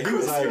he was like? He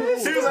was like,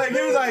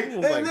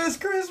 and this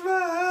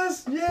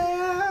Christmas,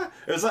 yeah,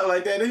 or something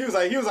like that. And he was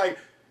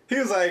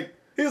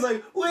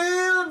like,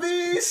 we'll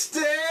be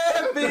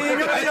stepping. I'm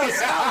like, yo,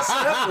 stop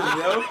stepping,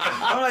 yo.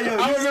 I'm like, yo,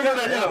 I remember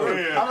that. yo.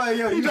 I'm like,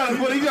 yo, You gotta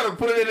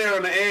put it in there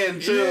on the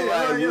end too. Yeah,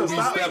 like, yo, you'll be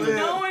stop stepping. it.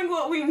 Knowing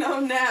what we know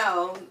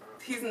now,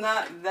 he's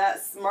not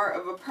that smart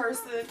of a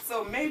person,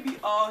 so maybe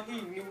all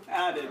he knew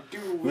how to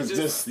do was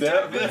just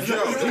step. Yo,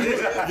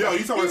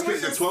 you talking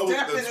about the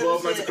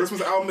 12 Nights of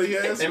Christmas album that he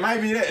has? It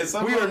might be that. It's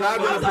We are not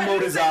gonna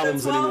promote his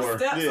albums anymore.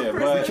 Yeah, We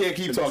but can't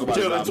keep talking about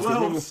Yo, his the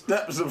albums. 12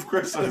 steps of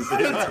Christmas.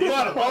 Stop.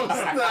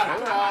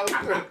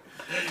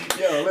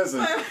 Yo,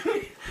 listen.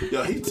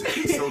 Yo,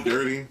 he's so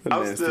dirty.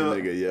 I'm Nasty still.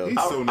 nigga, yo.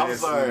 He's so I'm nasty.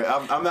 sorry.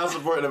 I'm not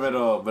supporting him at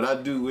all, but I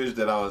do wish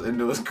that I was in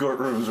those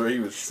courtrooms where he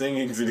was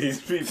singing to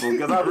these people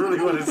because I really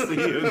want to see him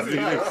do this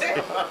shit.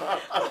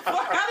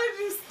 How did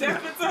you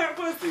step into her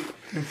pussy?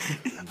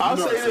 I'll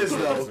say this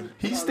though.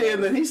 He's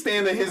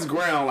standing his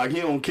ground like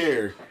he don't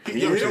care.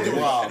 Yo,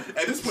 Wow.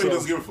 at this point, he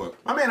doesn't give a fuck.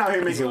 My man out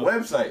here making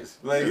websites.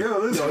 Like, yo,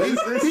 listen,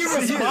 He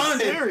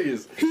responded.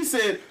 serious. He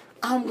said,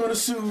 "I'm gonna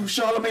sue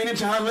Charlamagne and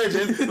John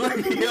Legend."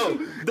 Like, yo,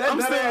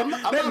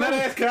 That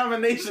ass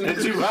combination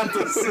that you about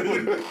to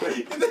sue.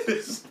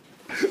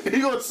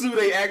 He gonna sue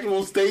they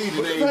actual stage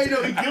name. How you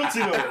know he guilty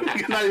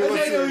though? How you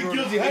know he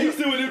guilty? How you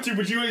suing them two,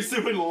 but you ain't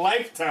suing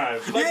Lifetime?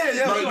 He said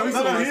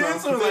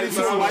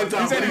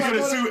he's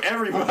gonna sue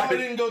everybody. It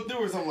didn't go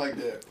through or something like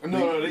that.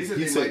 No, they said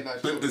they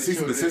might not. The cease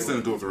and desist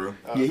didn't go through.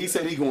 Yeah, he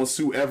said he gonna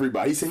sue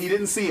everybody. He said he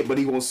didn't see it, but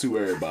he gonna sue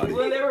everybody.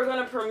 When they were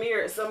gonna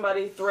premiere it,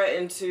 somebody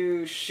threatened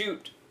to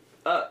shoot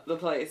up the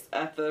place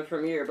at the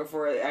premiere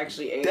before it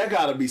actually aired. That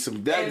gotta be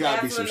some. That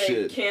gotta be some shit. And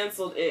that's when they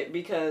canceled it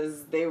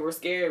because they were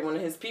scared one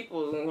of his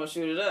people was gonna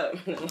shoot it up.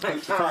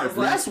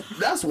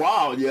 That's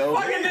wild, yo.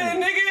 Fucking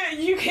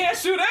nigga, you can't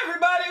shoot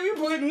everybody. We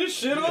putting this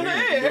shit on the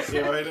air.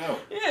 Yeah, right now.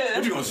 Yeah.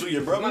 What, you gonna sue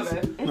your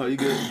brothers? No, you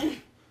good.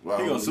 Well,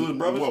 he gonna sue his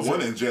brothers? Well,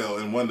 one in jail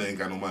and one they ain't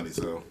got no money,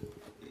 so.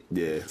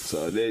 Yeah,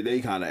 so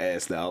they kind of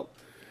assed out.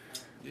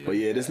 Yeah. But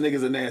yeah, this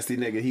nigga's a nasty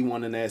nigga. He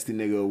won the nasty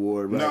nigga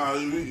award, right?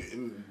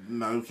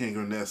 No, you can't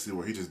go nasty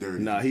award. He just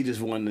dirty. Nah, he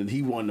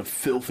won the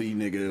filthy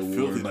nigga award.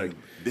 Filthy. Like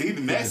they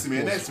nasty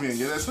man.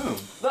 Yeah, that's him.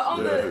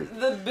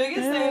 The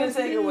biggest thing to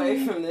take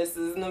away from this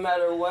is no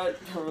matter what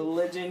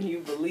religion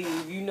you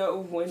believe, you know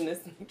when this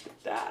nigga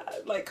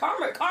died. Like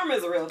karma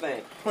is a real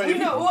thing. We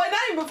know. Well,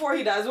 not even before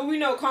he dies, but we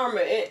know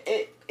karma.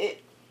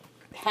 It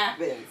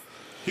happens.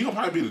 He gonna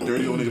probably be the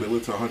dirty old nigga that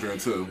lived to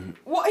 102.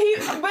 Well,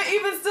 but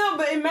even still,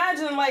 but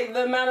imagine like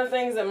the amount of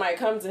things that might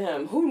come to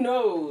him. Who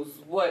knows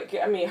what?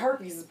 I mean,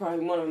 herpes is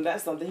probably one of them.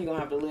 That's something he gonna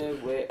have to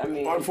live with. I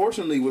mean,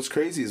 unfortunately, what's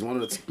crazy is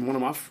one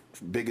of my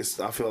biggest.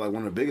 I feel like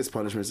one of the biggest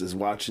punishments is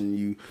watching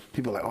you.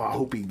 People are like, oh, I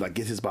hope he like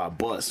gets hit by a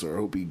bus, or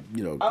I hope he,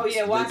 Oh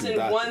yeah, watching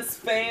one's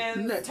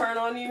fan turn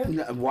on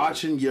you.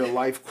 Watching your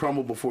life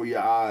crumble before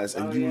your eyes,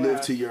 and you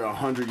live till you're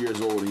 100 years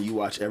old, and you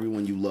watch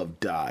everyone you love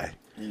die.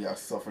 Yeah, I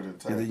suffered a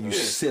time. And then you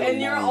sit and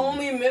your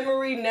only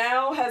memory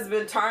now has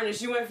been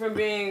tarnished. You went from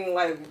being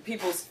like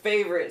people's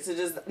favorite to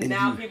just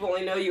now people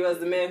only know you as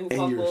the man who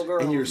fucked little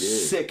girls. And you're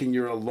sick and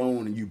you're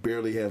alone and you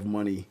barely have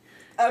money.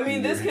 I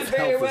mean, this could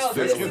very well.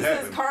 This is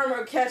his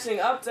karma catching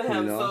up to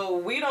him. You know? So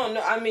we don't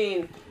know. I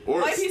mean,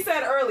 like he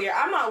said earlier,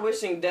 I'm not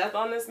wishing death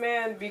on this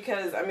man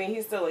because I mean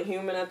he's still a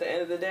human at the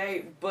end of the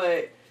day,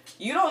 but.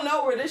 You don't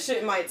know where this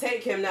shit might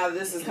take him now that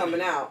this is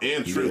coming out.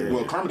 And true. Yeah.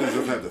 Well, karma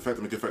doesn't have the effect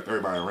to make it affect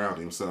everybody around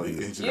him. So he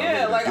just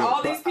like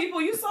all these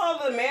people. You saw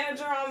the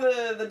manager on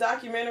the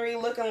documentary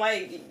looking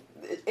like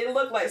it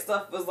looked like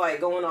stuff was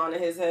like going on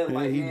in his head. Yeah,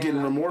 like he's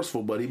getting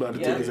remorseful, but he about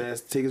to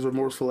take his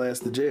remorseful ass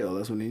to jail.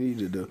 That's what he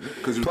needed to do.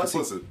 Because he was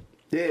complicit.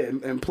 Yeah,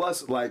 and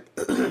plus, like,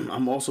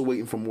 I'm also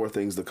waiting for more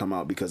things to come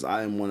out because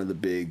I am one of the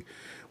big.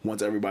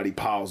 Once everybody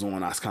piles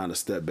on, I kind of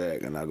step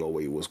back and I go,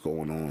 wait, what's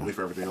going on? Wait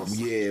for everything else.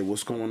 Yeah,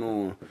 what's going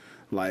on?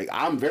 Like,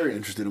 I'm very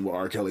interested in what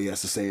R. Kelly has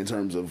to say in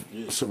terms of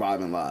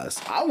surviving lies.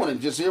 I want to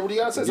just hear what he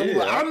got to say.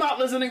 Like, I'm not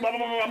listening, blah, blah,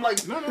 blah. I'm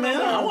like, no,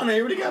 I want to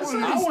hear what he got to say.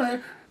 I want to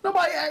hear.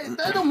 Nobody,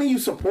 that don't mean you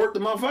support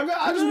the motherfucker.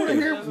 I just want to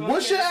hear,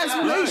 what's your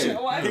explanation?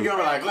 He gonna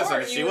be like,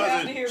 listen, she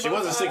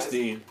wasn't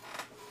 16.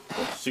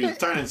 She was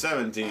turning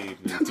 17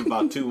 in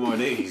about 2 more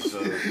days.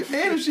 So. And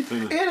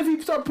if he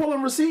start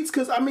pulling receipts,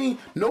 because I mean,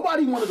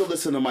 nobody want to go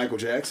listen to Michael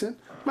Jackson.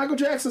 Michael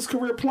Jackson's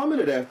career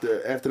plummeted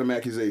after them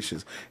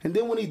accusations, and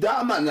then when he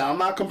died, I'm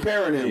not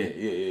comparing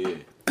him.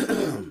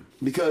 Yeah.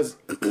 Because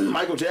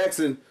Michael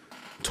Jackson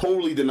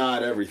totally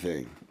denied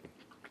everything,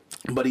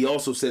 but he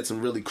also said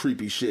some really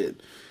creepy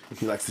shit.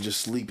 He likes to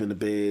just sleep in the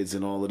beds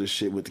and all of this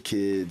shit with the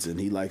kids,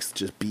 and he likes to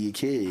just be a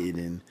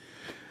kid.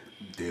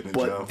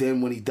 But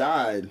then when he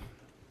died.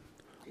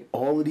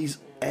 All of these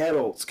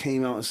adults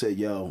came out and said,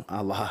 yo,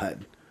 I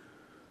lied.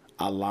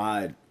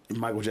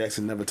 Michael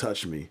Jackson never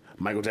touched me.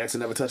 Michael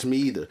Jackson never touched me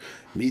either.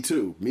 Me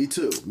too. And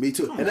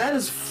that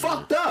is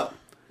fucked up.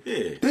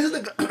 Yeah. This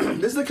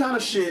is the kind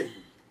of shit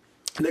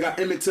that got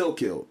Emmett Till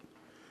killed.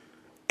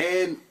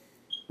 And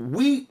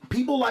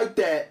people like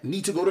that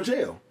need to go to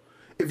jail.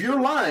 If you're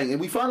lying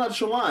and we find out that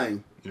you're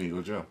lying, you need to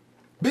go to jail.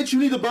 Bitch, you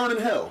need to burn in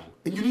hell.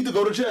 And you need to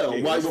go to jail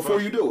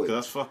before you do it.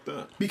 That's fucked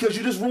up. Because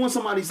you just ruined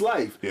somebody's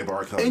life. Yeah, but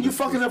R. Kelly and you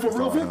fucking up for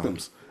real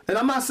victims. And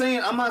I'm not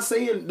saying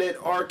that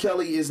R.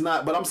 Kelly is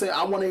not, but I'm saying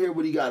I want to hear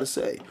what he got to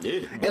say.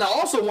 Yeah. And I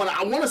also want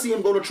to see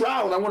him go to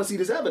trial, and I want to see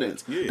this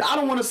evidence. Yeah. I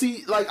don't want to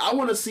see I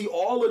want to see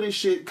all of this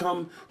shit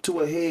come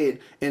to a head.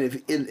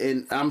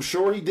 And I'm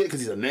sure he did because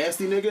he's a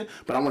nasty nigga.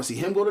 But I want to see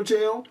him go to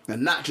jail,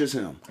 and not just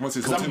him.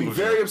 Because I'm gonna be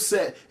very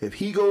upset if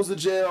he goes to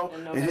jail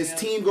and his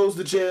team goes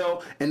to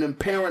jail, and then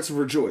parents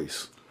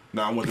rejoice.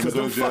 No, I want them to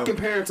go to jail. Fucking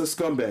parents are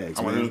scumbags.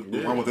 I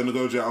want them to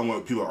go to jail. I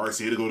want people at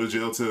RCA to go to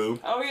jail too.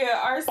 Oh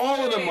yeah, RCA.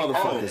 All of them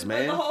motherfuckers,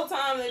 man. The whole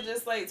time they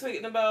just like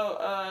tweeting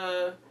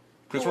about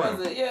Chris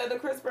Brown. Yeah, the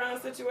Chris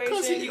Brown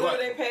situation. You go to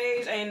their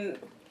page and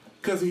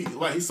because he's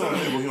so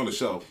people he on the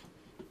show.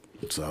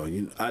 So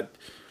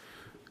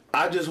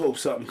I just hope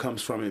something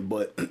comes from it.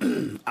 But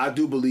I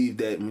do believe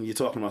that when you're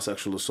talking about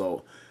sexual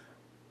assault,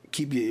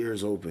 keep your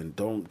ears open.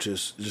 Don't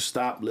just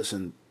stop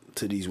listening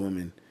to these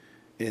women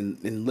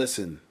and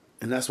listen.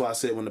 And that's why I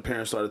said when the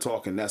parents started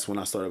talking, that's when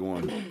I started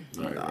going,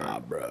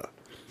 nah, bruh.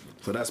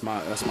 So that's my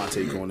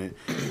take on it.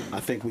 I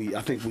think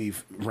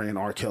we've ran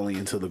R. Kelly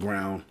into the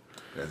ground.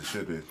 As he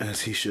should be. As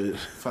he should.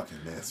 Fucking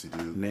nasty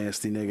dude.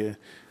 Nasty nigga.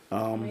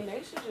 I mean,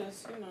 they should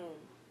just,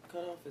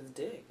 cut off his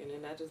dick, and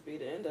then that just be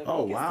the end of it.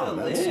 Oh, He can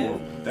wow,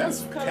 still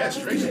That's Cut off his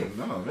castration. dick.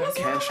 No, What's that's wrong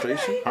with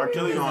Castration? that? R.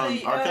 Kelly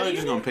Usually,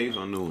 just gonna pay for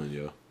a new one,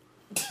 yo.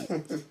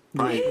 He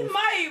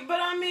might, but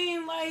I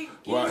mean, like,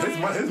 you well,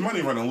 know, his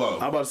money running low.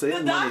 I'm about to say the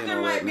his money ain't doctor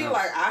all might right be now.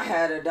 like, I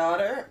had a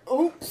daughter.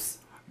 Oops.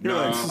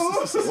 Well,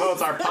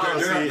 it's our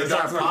policy. It's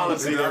our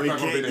policy that we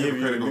can't give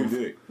you a new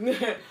dick.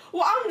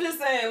 Well, I'm just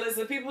saying,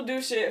 listen, people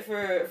do shit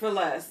for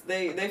less.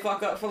 They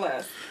fuck up for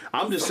less.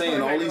 I'm just saying,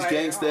 all these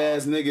gangsta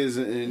ass niggas,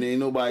 and ain't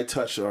nobody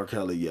touched R.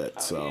 Kelly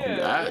yet. So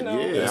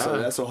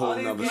that's a whole All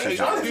these nother gangsta shit.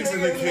 Y'all niggas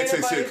niggas can't say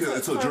nobody shit touch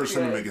until George yet.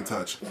 Zimmerman get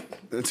touched.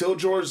 Until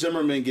George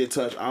Zimmerman get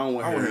touched, I don't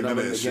want to hear none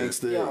of the shit.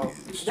 gangsta. Yo,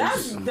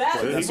 that's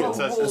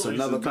That's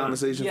another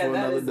conversation for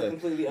that another is day.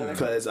 completely other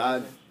Because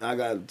I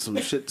got some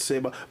shit to say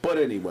about. But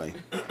anyway,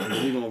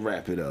 we're gonna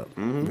wrap it up.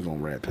 We're gonna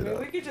wrap it I mean, up.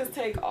 we could just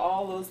take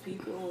all those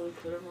people and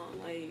put them on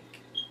like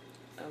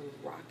a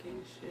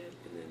rocking ship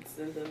and then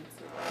send them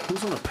to.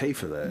 Who's gonna pay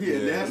for that?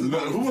 Yeah,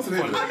 who wants to pay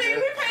for I that? mean,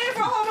 we paying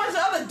for a whole bunch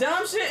of other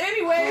dumb shit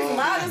anyways.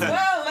 Might as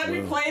well let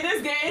me play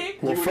this game.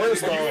 Well,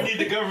 first You would off, need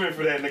the government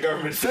for that, and the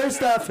government. let's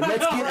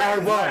get our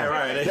wall.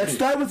 Right. Let's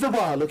start with the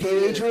wall,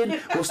 okay, Adrian?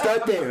 We'll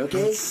start there,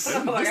 okay?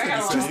 Like, I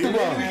got Just the We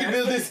wall. can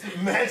build this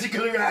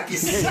magical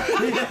rocket.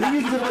 We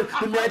need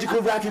the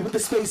magical rocket with the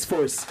Space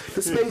Force.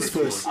 The Space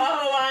Force.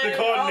 They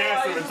call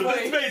NASA into the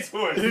Space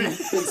Force.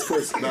 Space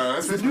Force. Nah,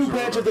 that's The new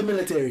branch of the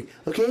military,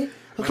 okay?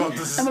 Okay.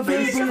 this is I'm a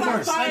very space big I'm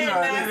person.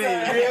 fired We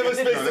NASA. have a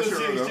space No, that's true,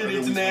 association. no,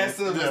 It's no,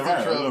 NASA. Yeah, Mr.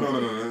 right. Trump.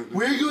 No.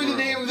 We're going to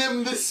name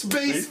them the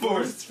Space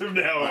Force from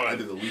now I on.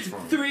 did the least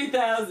from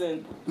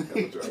 3,000.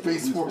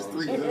 Space Force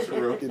 3. That's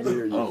real.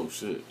 Oh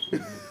shit.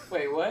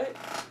 Wait, what?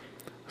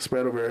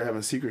 Spread over here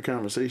having secret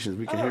conversations.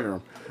 We can hear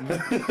him.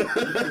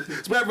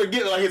 Spread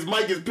forget like his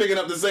mic is picking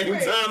up the same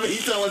time and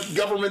he's telling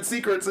government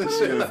secrets and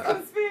shit.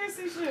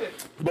 Conspiracy shit.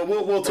 But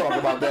we'll talk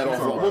about that off.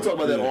 We'll talk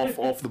about that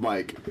off the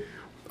mic.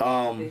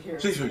 They hear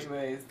us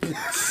anyways.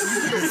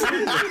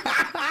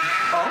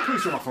 Oh, I'm pretty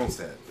sure my phone's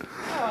dead. Oh,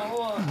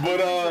 well,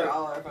 But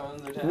all our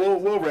phones are dead.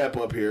 we'll wrap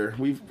up here.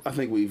 I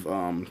think we've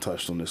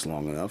touched on this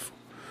long enough.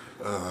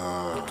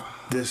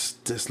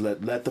 Just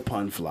let the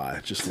pun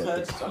fly. Just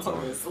let the Touched on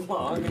this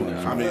long.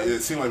 I mean, it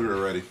seemed like we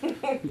were ready.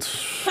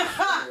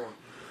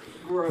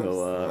 Gross.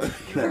 So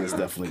that is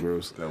definitely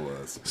gross. That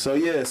was. So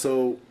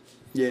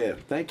yeah,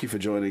 thank you for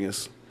joining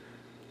us.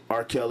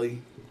 R.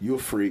 Kelly, you a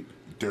freak.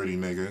 Dirty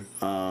nigga.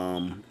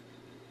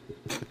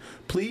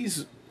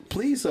 Please,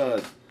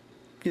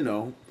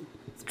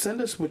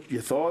 send us what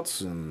your thoughts,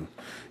 and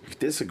if you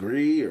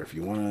disagree or if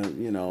you want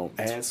to,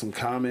 add some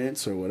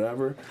comments or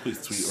whatever.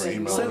 Please tweet or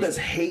email Send us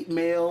hate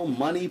mail,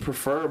 money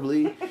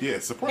preferably. Yeah,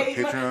 support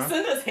Hate Patreon.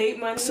 send us hate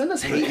money. Send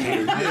us hate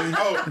mail.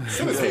 Yeah,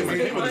 send us hate money.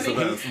 Hate money's the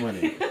best.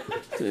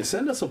 Yeah,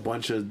 send us a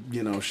bunch of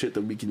shit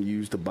that we can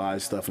use to buy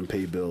stuff and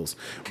pay bills.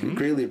 We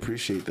greatly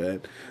appreciate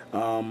that.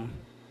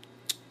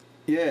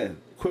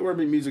 Quit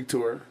Working Music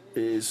Tour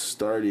is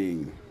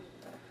starting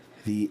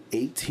the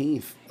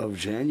 18th of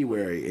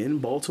January in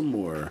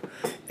Baltimore,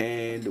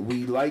 and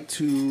we like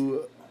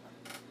to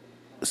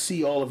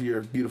see all of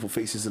your beautiful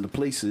faces in the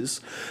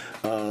places.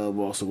 We're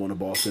also going to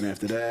Boston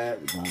after that.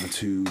 We're going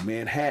to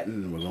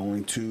Manhattan. We're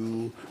going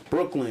to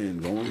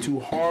Brooklyn. Going to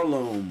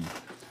Harlem.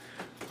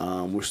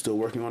 We're still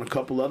working on a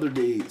couple other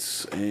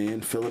dates,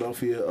 and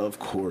Philadelphia, of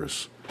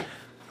course.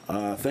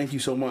 Thank you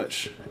so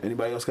much.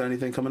 Anybody else got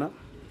anything coming up?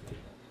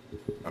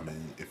 I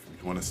mean, if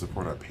you want to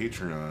support our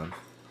Patreon,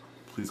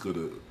 please go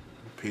to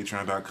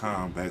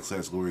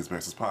patreon.com/Glorious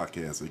Bastards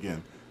Podcast.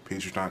 Again,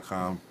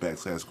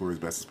 patreon.com/Glorious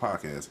Bastards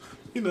Podcast.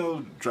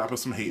 Drop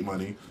us some hate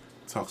money,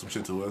 talk some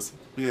shit to us.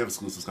 We have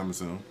exclusives coming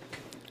soon.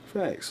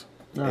 Thanks.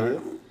 All right.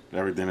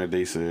 Everything that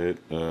they said.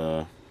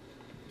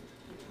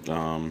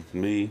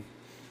 Me,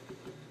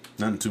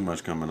 nothing too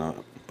much coming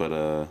up,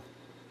 but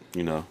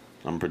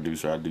I'm a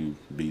producer. I do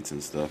beats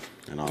and stuff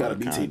and all Got a that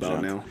beat kind tape of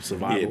out junk. now.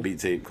 Survival. Yeah, beat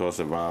tape called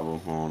Survival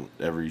on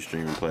every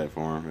streaming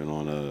platform and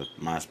on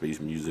MySpace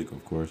Music,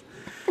 of course.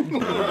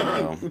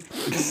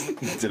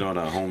 Did on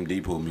Home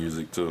Depot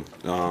Music too.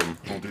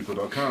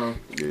 HomeDepot.com.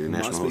 Yeah,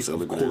 National MySpace, of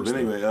Wholesale. course,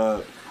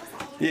 But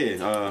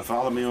anyway,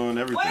 follow me on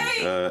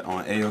everything.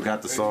 On Ayo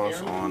Got the Sauce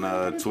on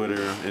Twitter,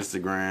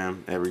 Instagram,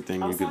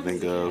 everything you can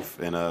think of,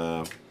 and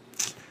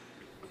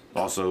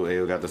also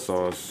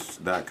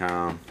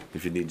AyoGotTheSauce.com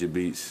if you need your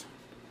beats.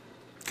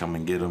 Come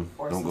and get them.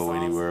 Don't go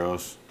anywhere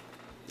else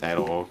at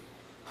all.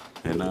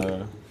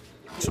 And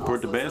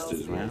support the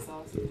bastards, man.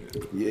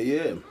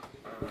 Yeah.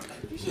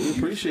 We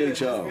appreciate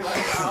y'all.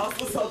 I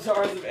also saw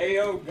jars of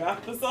AO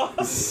got the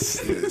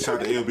sauce. Yeah, shout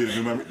out to ALB,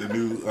 the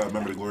new member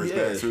of the Glorious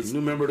Bastards.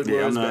 New member of the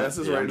Glorious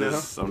Bastards right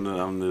now.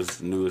 I'm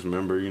this newest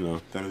member,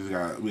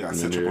 Then we got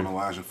Central on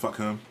Elijah. Fuck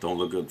him. Don't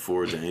look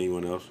forward to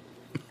anyone else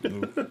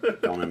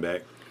coming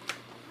back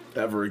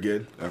Ever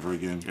again. Ever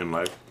again. in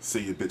life.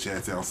 See your bitch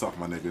ass down soft,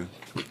 my nigga.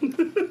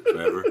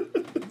 Forever.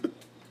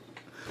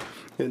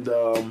 And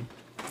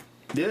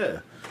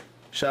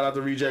shout out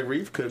to Reject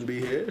Reef, couldn't be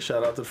here.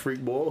 Shout out to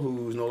Freak Ball,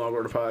 who's no longer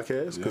on the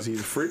podcast because he's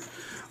a freak.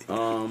 He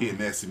a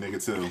nasty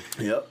nigga too.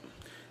 Yep.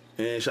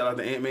 And shout out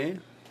to Ant-Man.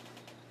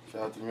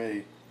 Shout out to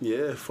me.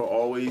 Yeah, for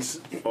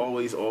always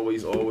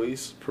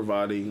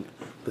providing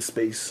the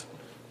space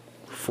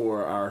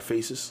for our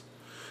faces.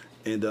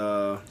 And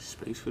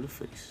space for the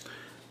face.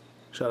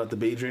 Shout out to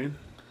Badrian.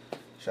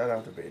 Shout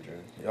out to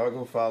Badrian. Y'all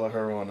go follow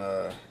her on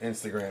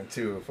Instagram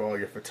too for all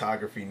your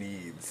photography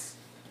needs.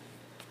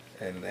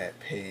 And that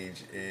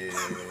page is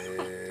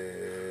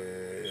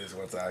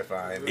once I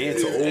find it. And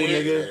to old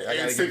nigga. I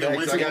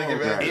gotta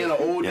get back. And an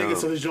old nigga,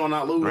 so his jaw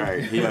not losing.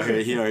 Right. He out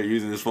here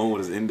using his phone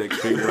with his index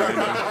finger right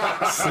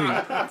now. Sing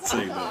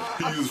though.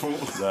 He uses phone.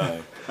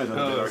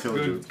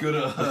 Go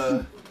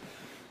to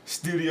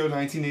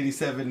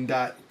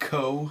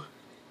studio1987.co.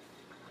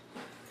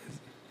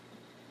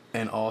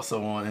 And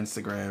also on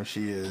Instagram,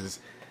 she is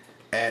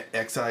at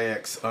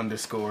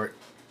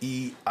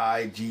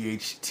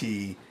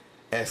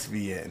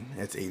XIX_EIGHTSVN.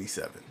 That's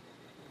 87.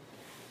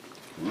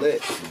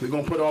 Lit. We're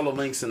gonna put all the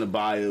links in the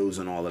bios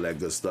and all of that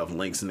good stuff,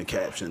 links in the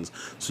captions,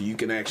 so you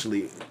can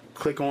actually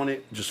click on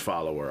it, just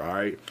follow her,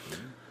 alright?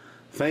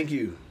 Thank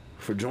you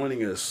for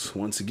joining us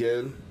once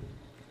again.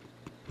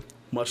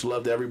 Much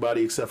love to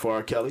everybody except for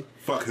R. Kelly.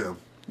 Fuck him.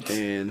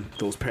 And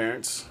those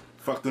parents.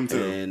 Fuck them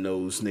too. And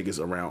those niggas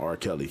around R.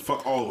 Kelly.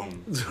 Fuck all of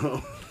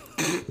them.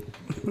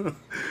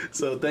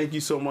 So thank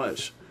you so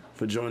much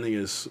for joining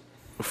us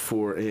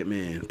for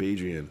Ant-Man,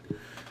 Badrian.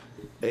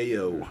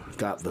 Ayo,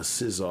 got the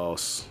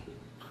Sizzos.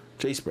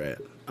 J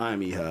Sprat,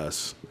 I'm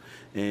Ehas,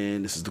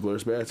 and this is the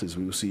Glorious Bastards.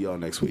 We will see y'all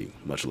next week.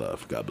 Much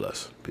love. God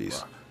bless.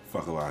 Peace.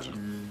 Fuck Elijah.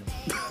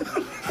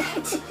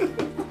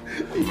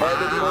 He had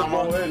to put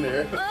more in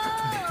there.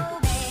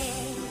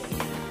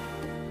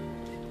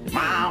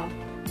 Mom.